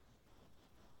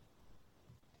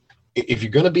 If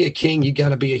you're going to be a king, you got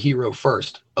to be a hero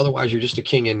first. Otherwise, you're just a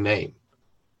king in name.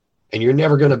 And you're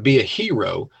never going to be a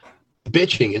hero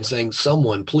bitching and saying,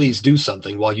 someone please do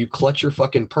something, while you clutch your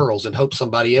fucking pearls and hope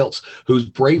somebody else who's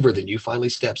braver than you finally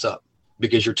steps up,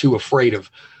 because you're too afraid of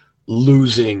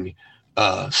losing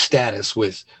status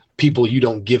with people you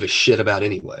don't give a shit about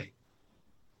anyway.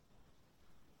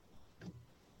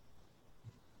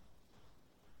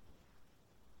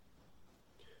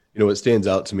 You know what stands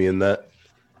out to me in that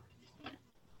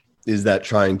is that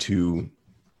trying to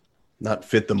not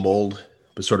fit the mold,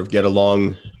 but sort of get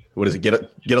along. What is it?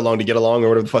 Get along to get along, or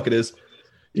whatever the fuck it is.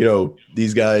 You know,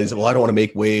 these guys, well, I don't want to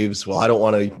make waves. Well, I don't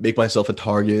want to make myself a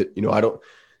target. You know,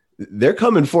 they're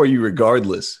coming for you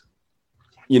regardless.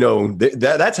 You know,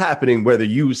 that's happening whether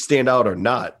you stand out or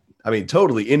not. I mean,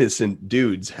 totally innocent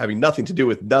dudes having nothing to do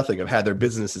with nothing have had their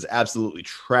businesses absolutely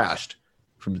trashed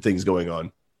from things going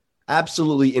on.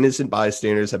 Absolutely innocent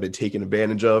bystanders have been taken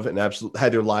advantage of and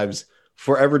had their lives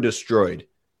forever destroyed.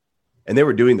 And they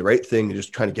were doing the right thing and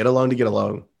just trying to get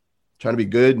along, trying to be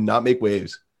good and not make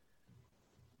waves.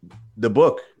 The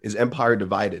book is Empire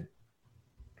Divided.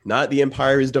 Not the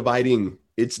empire is dividing.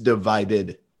 It's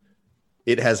divided.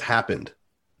 It has happened.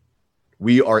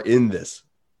 We are in this.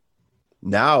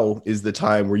 Now is the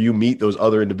time where you meet those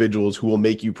other individuals who will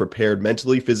make you prepared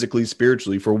mentally, physically,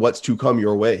 spiritually for what's to come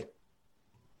your way.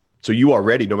 So you are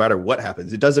ready no matter what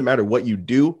happens. It doesn't matter what you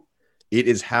do. It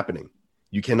is happening.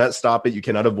 You cannot stop it. You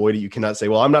cannot avoid it. You cannot say,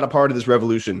 well, I'm not a part of this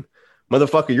revolution.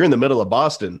 Motherfucker, you're in the middle of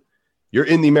Boston. You're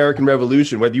in the American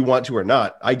Revolution, whether you want to or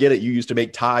not. I get it. You used to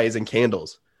make ties and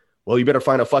candles. Well, you better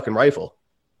find a fucking rifle.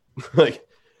 Like,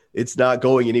 it's not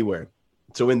going anywhere.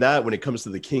 So in that, when it comes to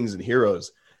the kings and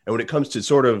heroes, and when it comes to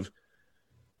sort of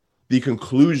the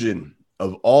conclusion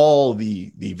of all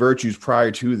the virtues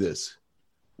prior to this,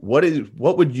 what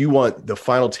would you want the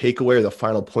final takeaway or the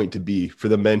final point to be for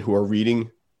the men who are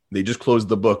reading? They just closed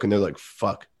the book and they're like,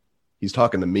 fuck, he's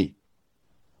talking to me.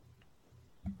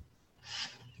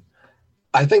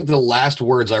 I think the last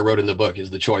words I wrote in the book is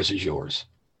the choice is yours.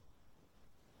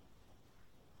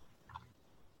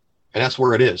 And that's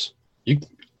where it is.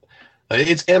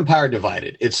 It's empire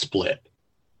divided. It's split.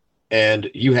 And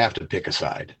you have to pick a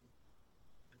side.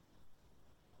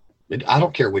 I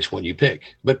don't care which one you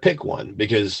pick, but pick one,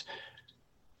 because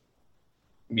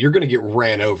you're going to get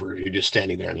ran over if you're just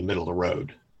standing there in the middle of the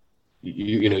road.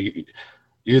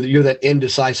 You're that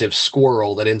indecisive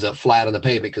squirrel that ends up flat on the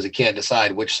pavement because it can't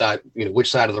decide which side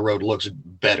of the road looks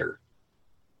better.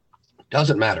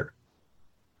 Doesn't matter.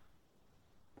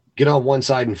 Get on one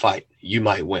side and fight. You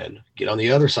might win. Get on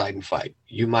the other side and fight.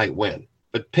 You might win.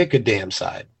 But pick a damn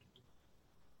side.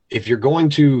 If you're going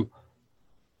to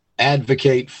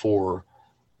advocate for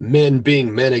men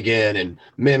being men again, and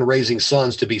men raising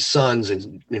sons to be sons,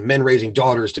 and men raising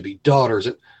daughters to be daughters,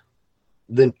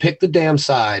 then pick the damn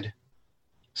side.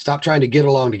 Stop trying to get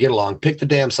along. Pick the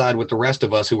damn side with the rest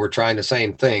of us who are trying the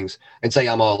same things and say,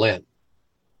 I'm all in.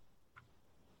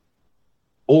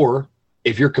 Or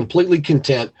if you're completely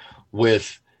content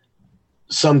with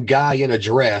some guy in a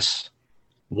dress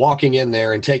walking in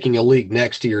there and taking a leak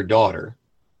next to your daughter,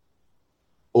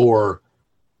 or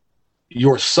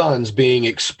your sons being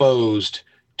exposed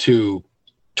to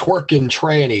twerking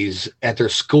trannies at their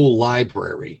school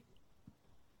library,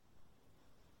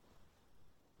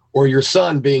 or your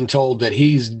son being told that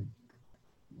he's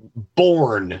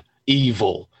born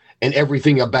evil and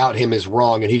everything about him is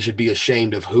wrong and he should be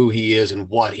ashamed of who he is and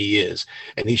what he is,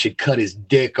 and he should cut his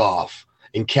dick off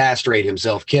and castrate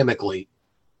himself chemically.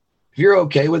 If you're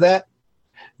okay with that,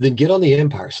 then get on the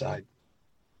empire side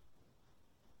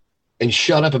and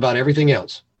shut up about everything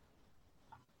else.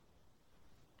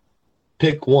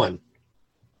 Pick one.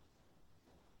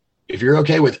 If you're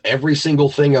okay with every single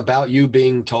thing about you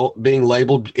being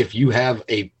labeled, if you have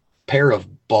a pair of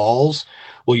balls,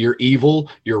 well, you're evil,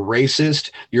 you're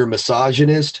racist, you're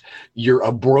misogynist, you're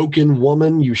a broken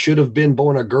woman, you should have been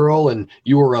born a girl, and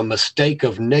you were a mistake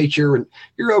of nature, and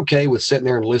you're okay with sitting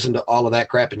there and listening to all of that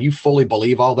crap, and you fully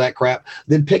believe all that crap,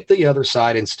 then pick the other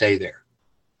side and stay there.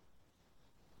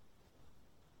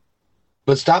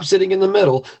 But stop sitting in the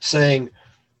middle saying,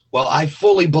 well, I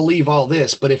fully believe all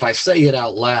this, but if I say it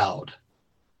out loud,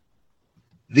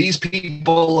 these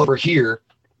people over here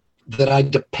that I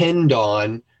depend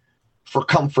on for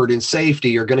comfort and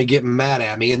safety are going to get mad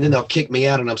at me, and then they'll kick me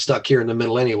out and I'm stuck here in the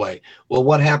middle anyway. Well,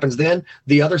 what happens then?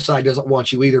 The other side doesn't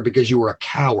want you either because you were a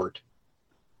coward.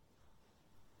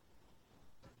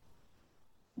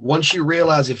 Once you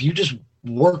realize if you just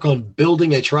work on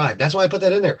building a tribe, that's why I put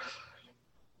that in there.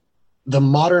 The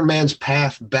modern man's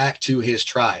path back to his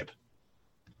tribe.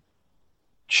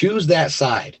 Choose that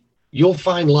side. You'll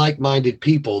find like-minded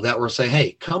people that will say,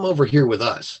 hey, come over here with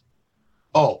us.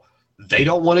 Oh, they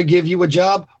don't want to give you a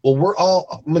job?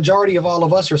 Well, majority of all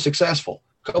of us are successful.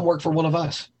 Come work for one of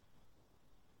us.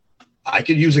 I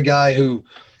could use a guy who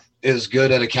is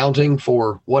good at accounting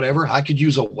for whatever. I could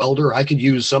use a welder. I could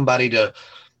use somebody to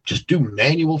just do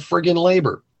manual friggin'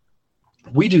 labor.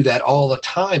 We do that all the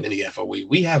time in the FOE.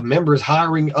 We have members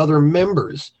hiring other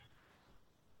members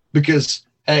because,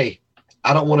 hey,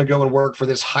 I don't want to go and work for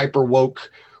this hyper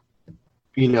woke,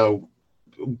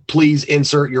 please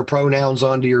insert your pronouns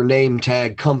onto your name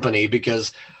tag company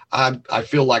because I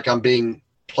feel like I'm being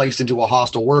placed into a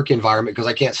hostile work environment because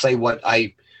I can't say what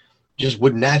I just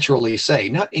would naturally say.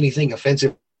 Not anything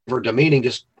offensive or demeaning,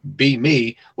 just be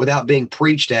me without being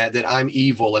preached at that I'm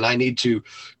evil and I need to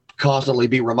constantly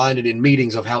be reminded in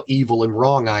meetings of how evil and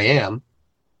wrong I am.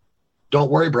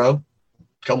 Don't worry, bro.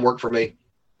 Come work for me.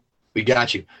 We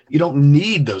got you. You don't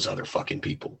need those other fucking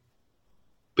people.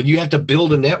 But you have to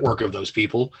build a network of those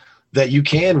people that you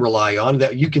can rely on,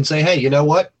 that you can say, hey, you know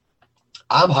what?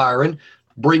 I'm hiring.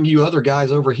 Bring you other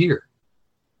guys over here.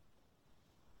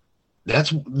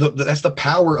 That's the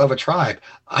power of a tribe.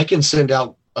 I can send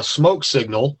out a smoke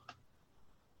signal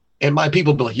and my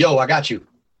people be like, yo, I got you.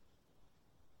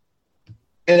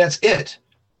 And that's it.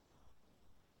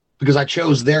 Because I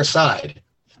chose their side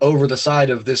over the side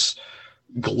of this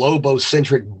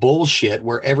globocentric bullshit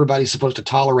where everybody's supposed to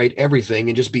tolerate everything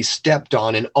and just be stepped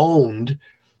on and owned,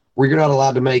 where you're not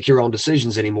allowed to make your own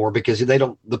decisions anymore because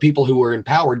the people who are in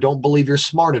power don't believe you're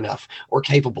smart enough or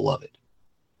capable of it.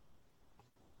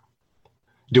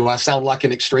 Do I sound like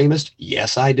an extremist?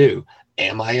 Yes, I do.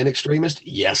 Am I an extremist?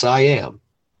 Yes, I am.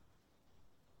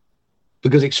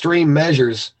 Because extreme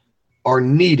measures are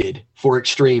needed for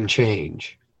extreme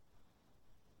change.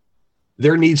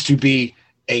 There needs to be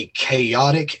a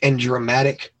chaotic and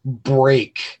dramatic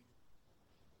break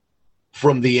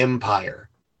from the empire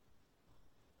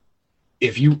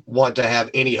if you want to have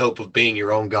any hope of being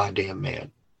your own goddamn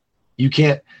man. You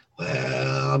can't,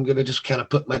 well, I'm going to just kind of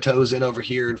put my toes in over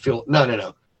here and feel,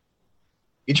 no.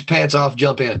 Get your pants off,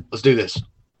 jump in. Let's do this.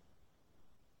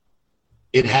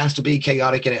 It has to be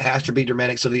chaotic and it has to be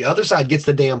dramatic so the other side gets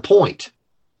the damn point.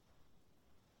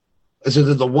 So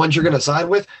that the ones you're going to side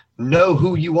with know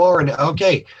who you are and,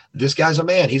 okay, this guy's a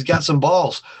man. He's got some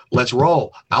balls. Let's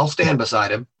roll. I'll stand beside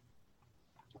him.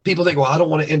 People think, well, I don't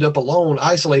want to end up alone,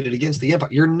 isolated against the empire.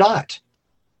 You're not.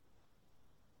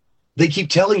 They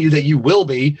keep telling you that you will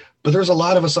be, but there's a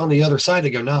lot of us on the other side that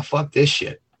go, nah, fuck this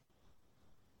shit.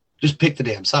 Just pick the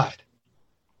damn side.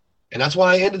 And that's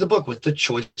why I ended the book with the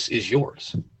choice is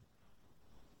yours.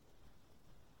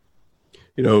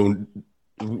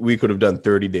 We could have done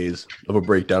 30 days of a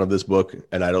breakdown of this book,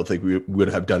 and I don't think we would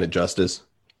have done it justice.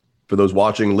 For those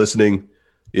watching, listening,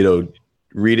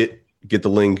 read it, get the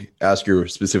link, ask your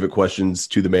specific questions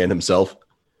to the man himself.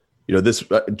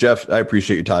 Jeff, I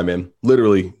appreciate your time, man.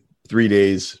 Literally 3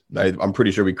 days. I'm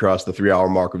pretty sure we crossed the 3 hour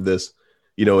mark of this,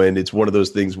 and it's one of those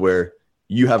things where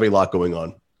you have a lot going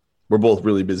on. We're both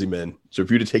really busy men. So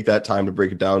for you to take that time to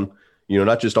break it down,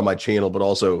 not just on my channel, but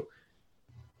also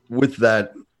with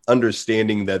that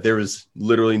understanding that there is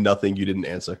literally nothing you didn't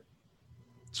answer.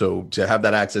 So to have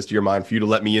that access to your mind, for you to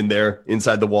let me in there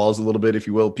inside the walls a little bit, if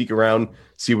you will, peek around,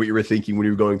 see what you were thinking when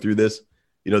you were going through this.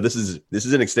 This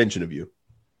is an extension of you.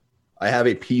 I have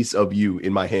a piece of you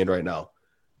in my hand right now,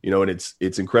 and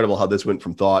it's incredible how this went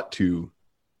from thought to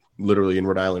literally in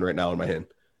Rhode Island right now in my hand.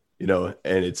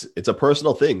 And it's a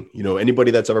personal thing. Anybody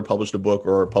that's ever published a book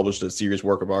or published a serious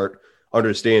work of art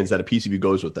understands that a piece of you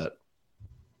goes with that.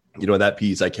 That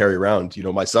piece I carry around,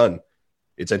 my son,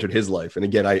 it's entered his life. And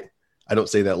again, I don't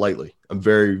say that lightly. I'm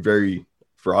very, very,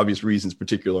 for obvious reasons,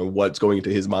 particular on what's going into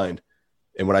his mind.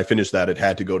 And when I finish that, it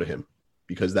had to go to him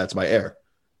because that's my heir.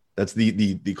 That's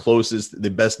the closest, the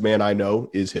best man I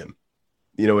know is him.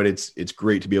 And it's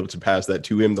great to be able to pass that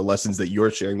to him, the lessons that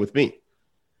you're sharing with me.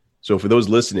 So for those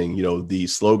listening, the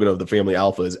slogan of the Family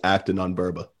Alpha is acta non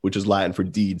verba, which is Latin for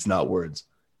deeds, not words.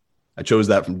 I chose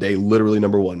that from day literally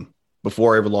number one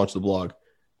before I ever launched the blog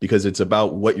because it's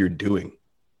about what you're doing.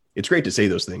 It's great to say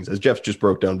those things, as Jeff just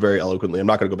broke down very eloquently. I'm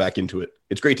not going to go back into it.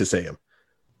 It's great to say them.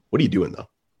 What are you doing, though?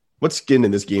 What skin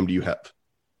in this game do you have?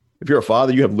 If you're a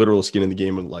father, you have literal skin in the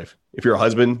game of life. If you're a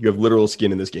husband, you have literal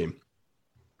skin in this game.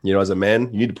 You know, as a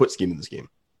man, you need to put skin in this game.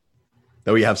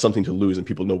 That way you have something to lose and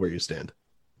people know where you stand.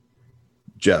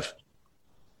 Jeff.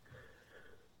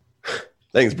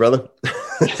 Thanks, brother.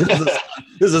 This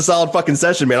is a solid fucking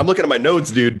session, man. I'm looking at my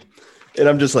notes, dude. And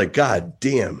I'm just like, God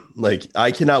damn. Like,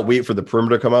 I cannot wait for the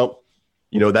Perimeter to come out.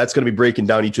 You know, that's going to be breaking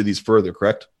down each of these further,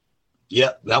 correct?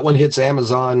 Yeah, that one hits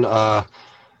Amazon.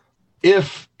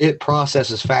 If it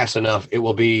processes fast enough, it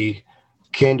will be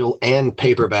Kindle and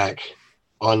paperback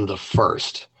on the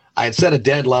 1st. I had set a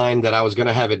deadline that I was going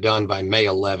to have it done by May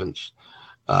 11th.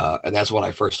 And that's when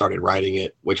I first started writing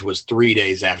it, which was 3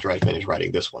 days after I finished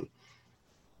writing this one.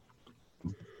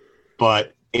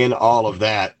 But in all of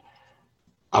that,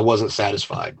 I wasn't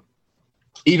satisfied.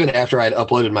 Even after I had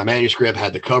uploaded my manuscript,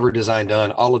 had the cover design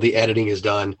done, all of the editing is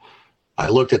done, I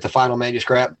looked at the final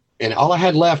manuscript, and all I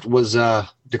had left was to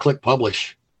click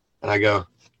publish. And I go,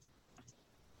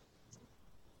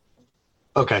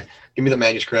 okay, give me the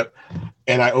manuscript.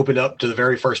 And I opened up to the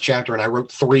very first chapter, and I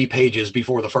wrote 3 pages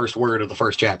before the first word of the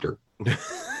first chapter.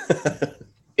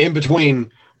 In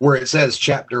between where it says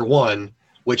chapter 1,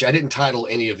 which I didn't title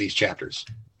any of these chapters.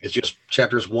 It's just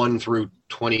chapters 1 through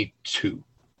 22.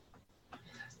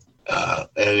 I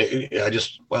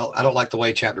don't like the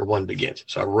way chapter 1 begins.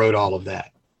 So I wrote all of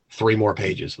that. 3 more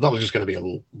pages. I thought it was just going to be a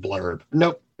little blurb.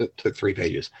 Nope. It took 3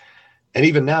 pages. And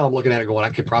even now I'm looking at it going, I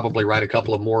could probably write a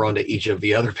couple of more onto each of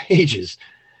the other pages.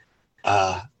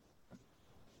 But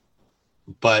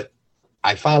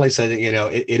I finally said that, you know,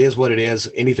 it is what it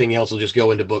is. Anything else will just go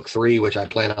into book 3, which I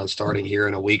plan on starting here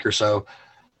in a week or so.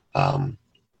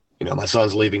 You know, my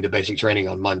son's leaving to basic training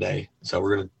on Monday. So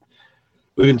we've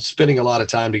been spending a lot of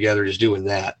time together just doing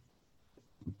that.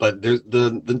 But the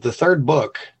 3rd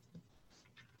book,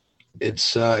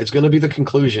 it's going to be the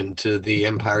conclusion to the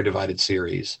Empire Divided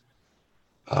series.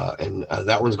 And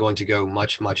that one's going to go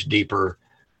much, much deeper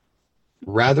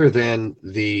rather than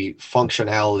the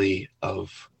functionality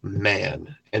of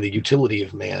man and the utility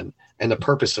of man and the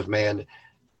purpose of man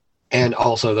and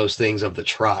also those things of the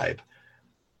tribe.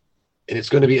 And it's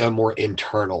going to be a more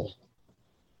internal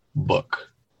book,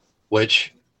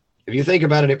 which if you think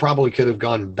about it, it probably could have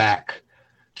gone back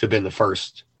to been the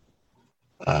first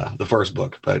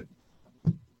book, but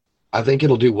I think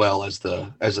it'll do well as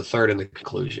the 3rd and the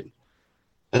conclusion.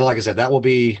 And like I said, that will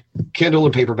be Kindle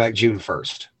and paperback June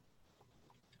 1st.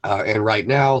 And right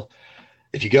now,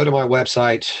 if you go to my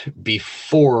website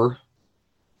before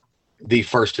the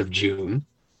 1st of June,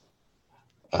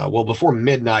 before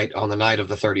midnight on the night of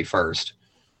the 31st,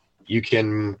 you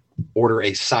can order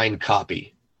a signed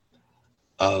copy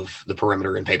of The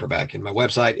Perimeter in paperback. And my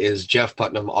website is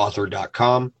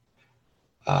jeffputnamauthor.com.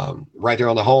 Right there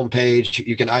on the home page,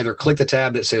 you can either click the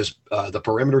tab that says The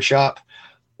Perimeter Shop,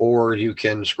 or you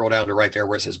can scroll down to right there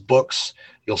where it says books.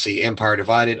 You'll see Empire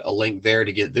Divided, a link there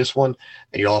to get this one.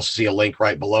 And you'll also see a link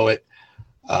right below it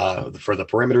for The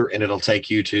Perimeter, and it'll take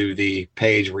you to the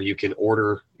page where you can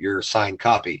order your signed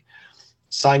copy.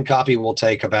 Signed copy will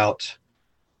take about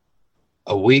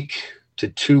a week to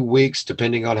 2 weeks,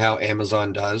 depending on how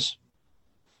Amazon does.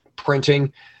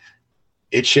 Printing,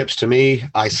 it ships to me,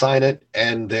 I sign it,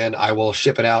 and then I will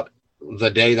ship it out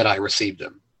the day that I receive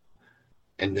them.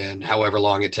 And then however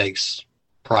long it takes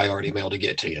priority mail to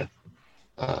get to you.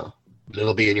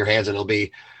 It'll be in your hands, and it'll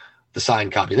be the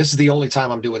signed copy. This is the only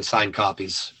time I'm doing signed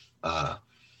copies.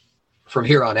 From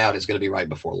here on out is going to be right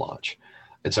before launch.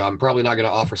 And so I'm probably not going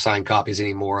to offer signed copies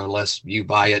anymore unless you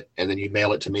buy it and then you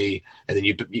mail it to me and then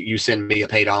you send me a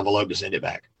paid envelope to send it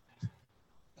back.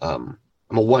 I'm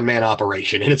a one-man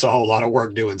operation, and it's a whole lot of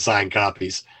work doing signed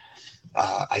copies.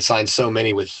 I signed so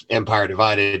many with Empire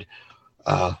Divided.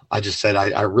 I just said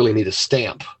I really need a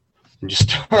stamp and just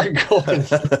start going.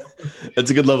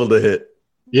 That's a good level to hit.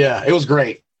 Yeah, it was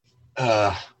great.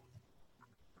 But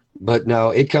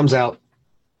no, it comes out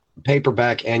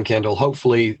paperback and Kindle,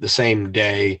 hopefully the same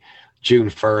day, June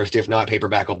 1st. If not,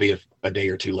 paperback will be a day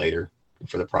or 2 later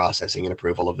for the processing and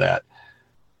approval of that.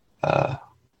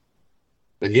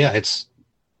 But yeah, it's,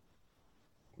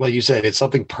 well, you said it's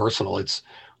something personal. It's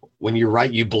when you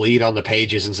write, you bleed on the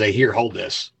pages and say, here, hold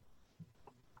this.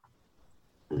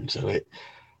 And so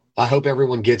I hope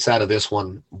everyone gets out of this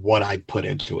one what I put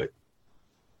into it.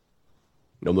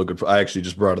 I'm looking for, I actually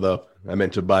just brought it up. I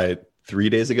meant to buy it 3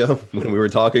 days ago when we were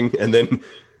talking, and then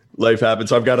life happened.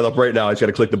 So I've got it up right now. I just got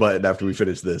to click the button after we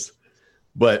finish this.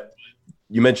 But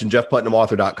you mentioned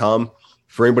jeffputnamauthor.com.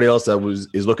 For anybody else that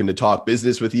is looking to talk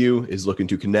business with you, is looking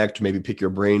to connect, maybe pick your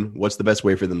brain, what's the best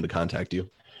way for them to contact you?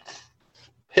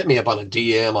 Hit me up on a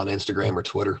DM on Instagram or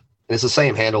Twitter. And it's the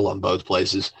same handle on both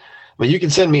places. I mean, you can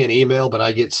send me an email, but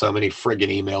I get so many friggin'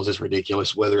 emails. It's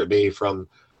ridiculous, whether it be from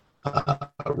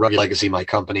Rugged Legacy, my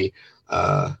company,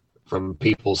 from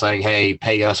people saying, hey,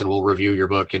 pay us and we'll review your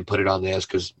book and put it on this.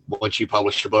 Because once you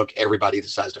publish your book, everybody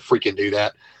decides to freaking do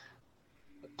that.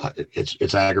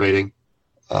 It's aggravating.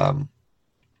 But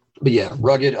yeah,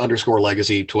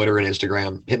 rugged_legacy, Twitter and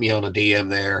Instagram. Hit me on a DM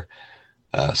there.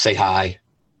 Say hi.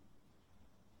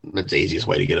 That's the easiest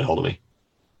way to get a hold of me.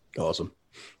 Awesome.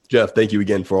 Jeff, thank you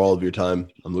again for all of your time.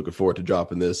 I'm looking forward to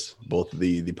dropping this, both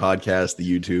the podcast,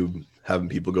 the YouTube, having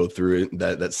people go through it,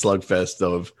 that slugfest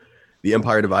of the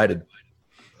Empire Divided.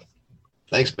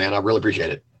 Thanks, man. I really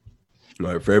appreciate it. All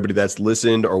right, for everybody that's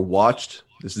listened or watched,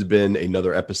 this has been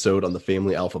another episode on the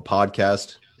Family Alpha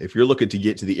podcast. If you're looking to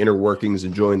get to the inner workings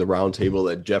and join the roundtable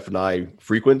that Jeff and I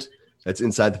frequent, that's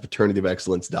inside the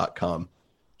fraternityofexcellence.com.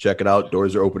 Check it out.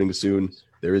 Doors are opening soon.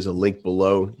 There is a link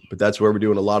below, but that's where we're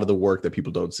doing a lot of the work that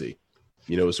people don't see.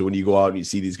 So when you go out and you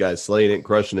see these guys slaying it,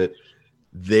 crushing it,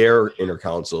 their inner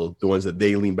counsel, the ones that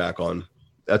they lean back on,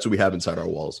 that's what we have inside our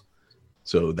walls.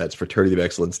 So that's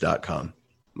fraternityofexcellence.com.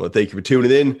 Well, thank you for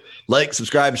tuning in. Like,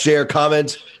 subscribe, share,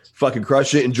 comment, fucking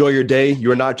crush it. Enjoy your day.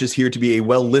 You are not just here to be a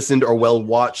well-listened or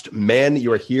well-watched man.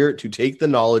 You are here to take the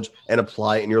knowledge and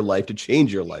apply it in your life to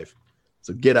change your life.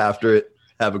 So get after it.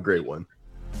 Have a great one.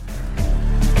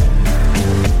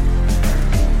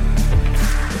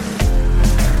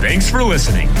 Thanks for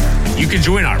listening. You can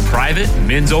join our private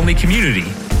men's-only community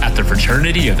at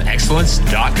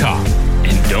thefraternityofexcellence.com.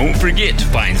 And don't forget to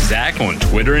find Zach on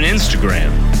Twitter and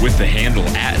Instagram with the handle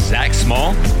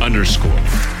 @ZachSmall_.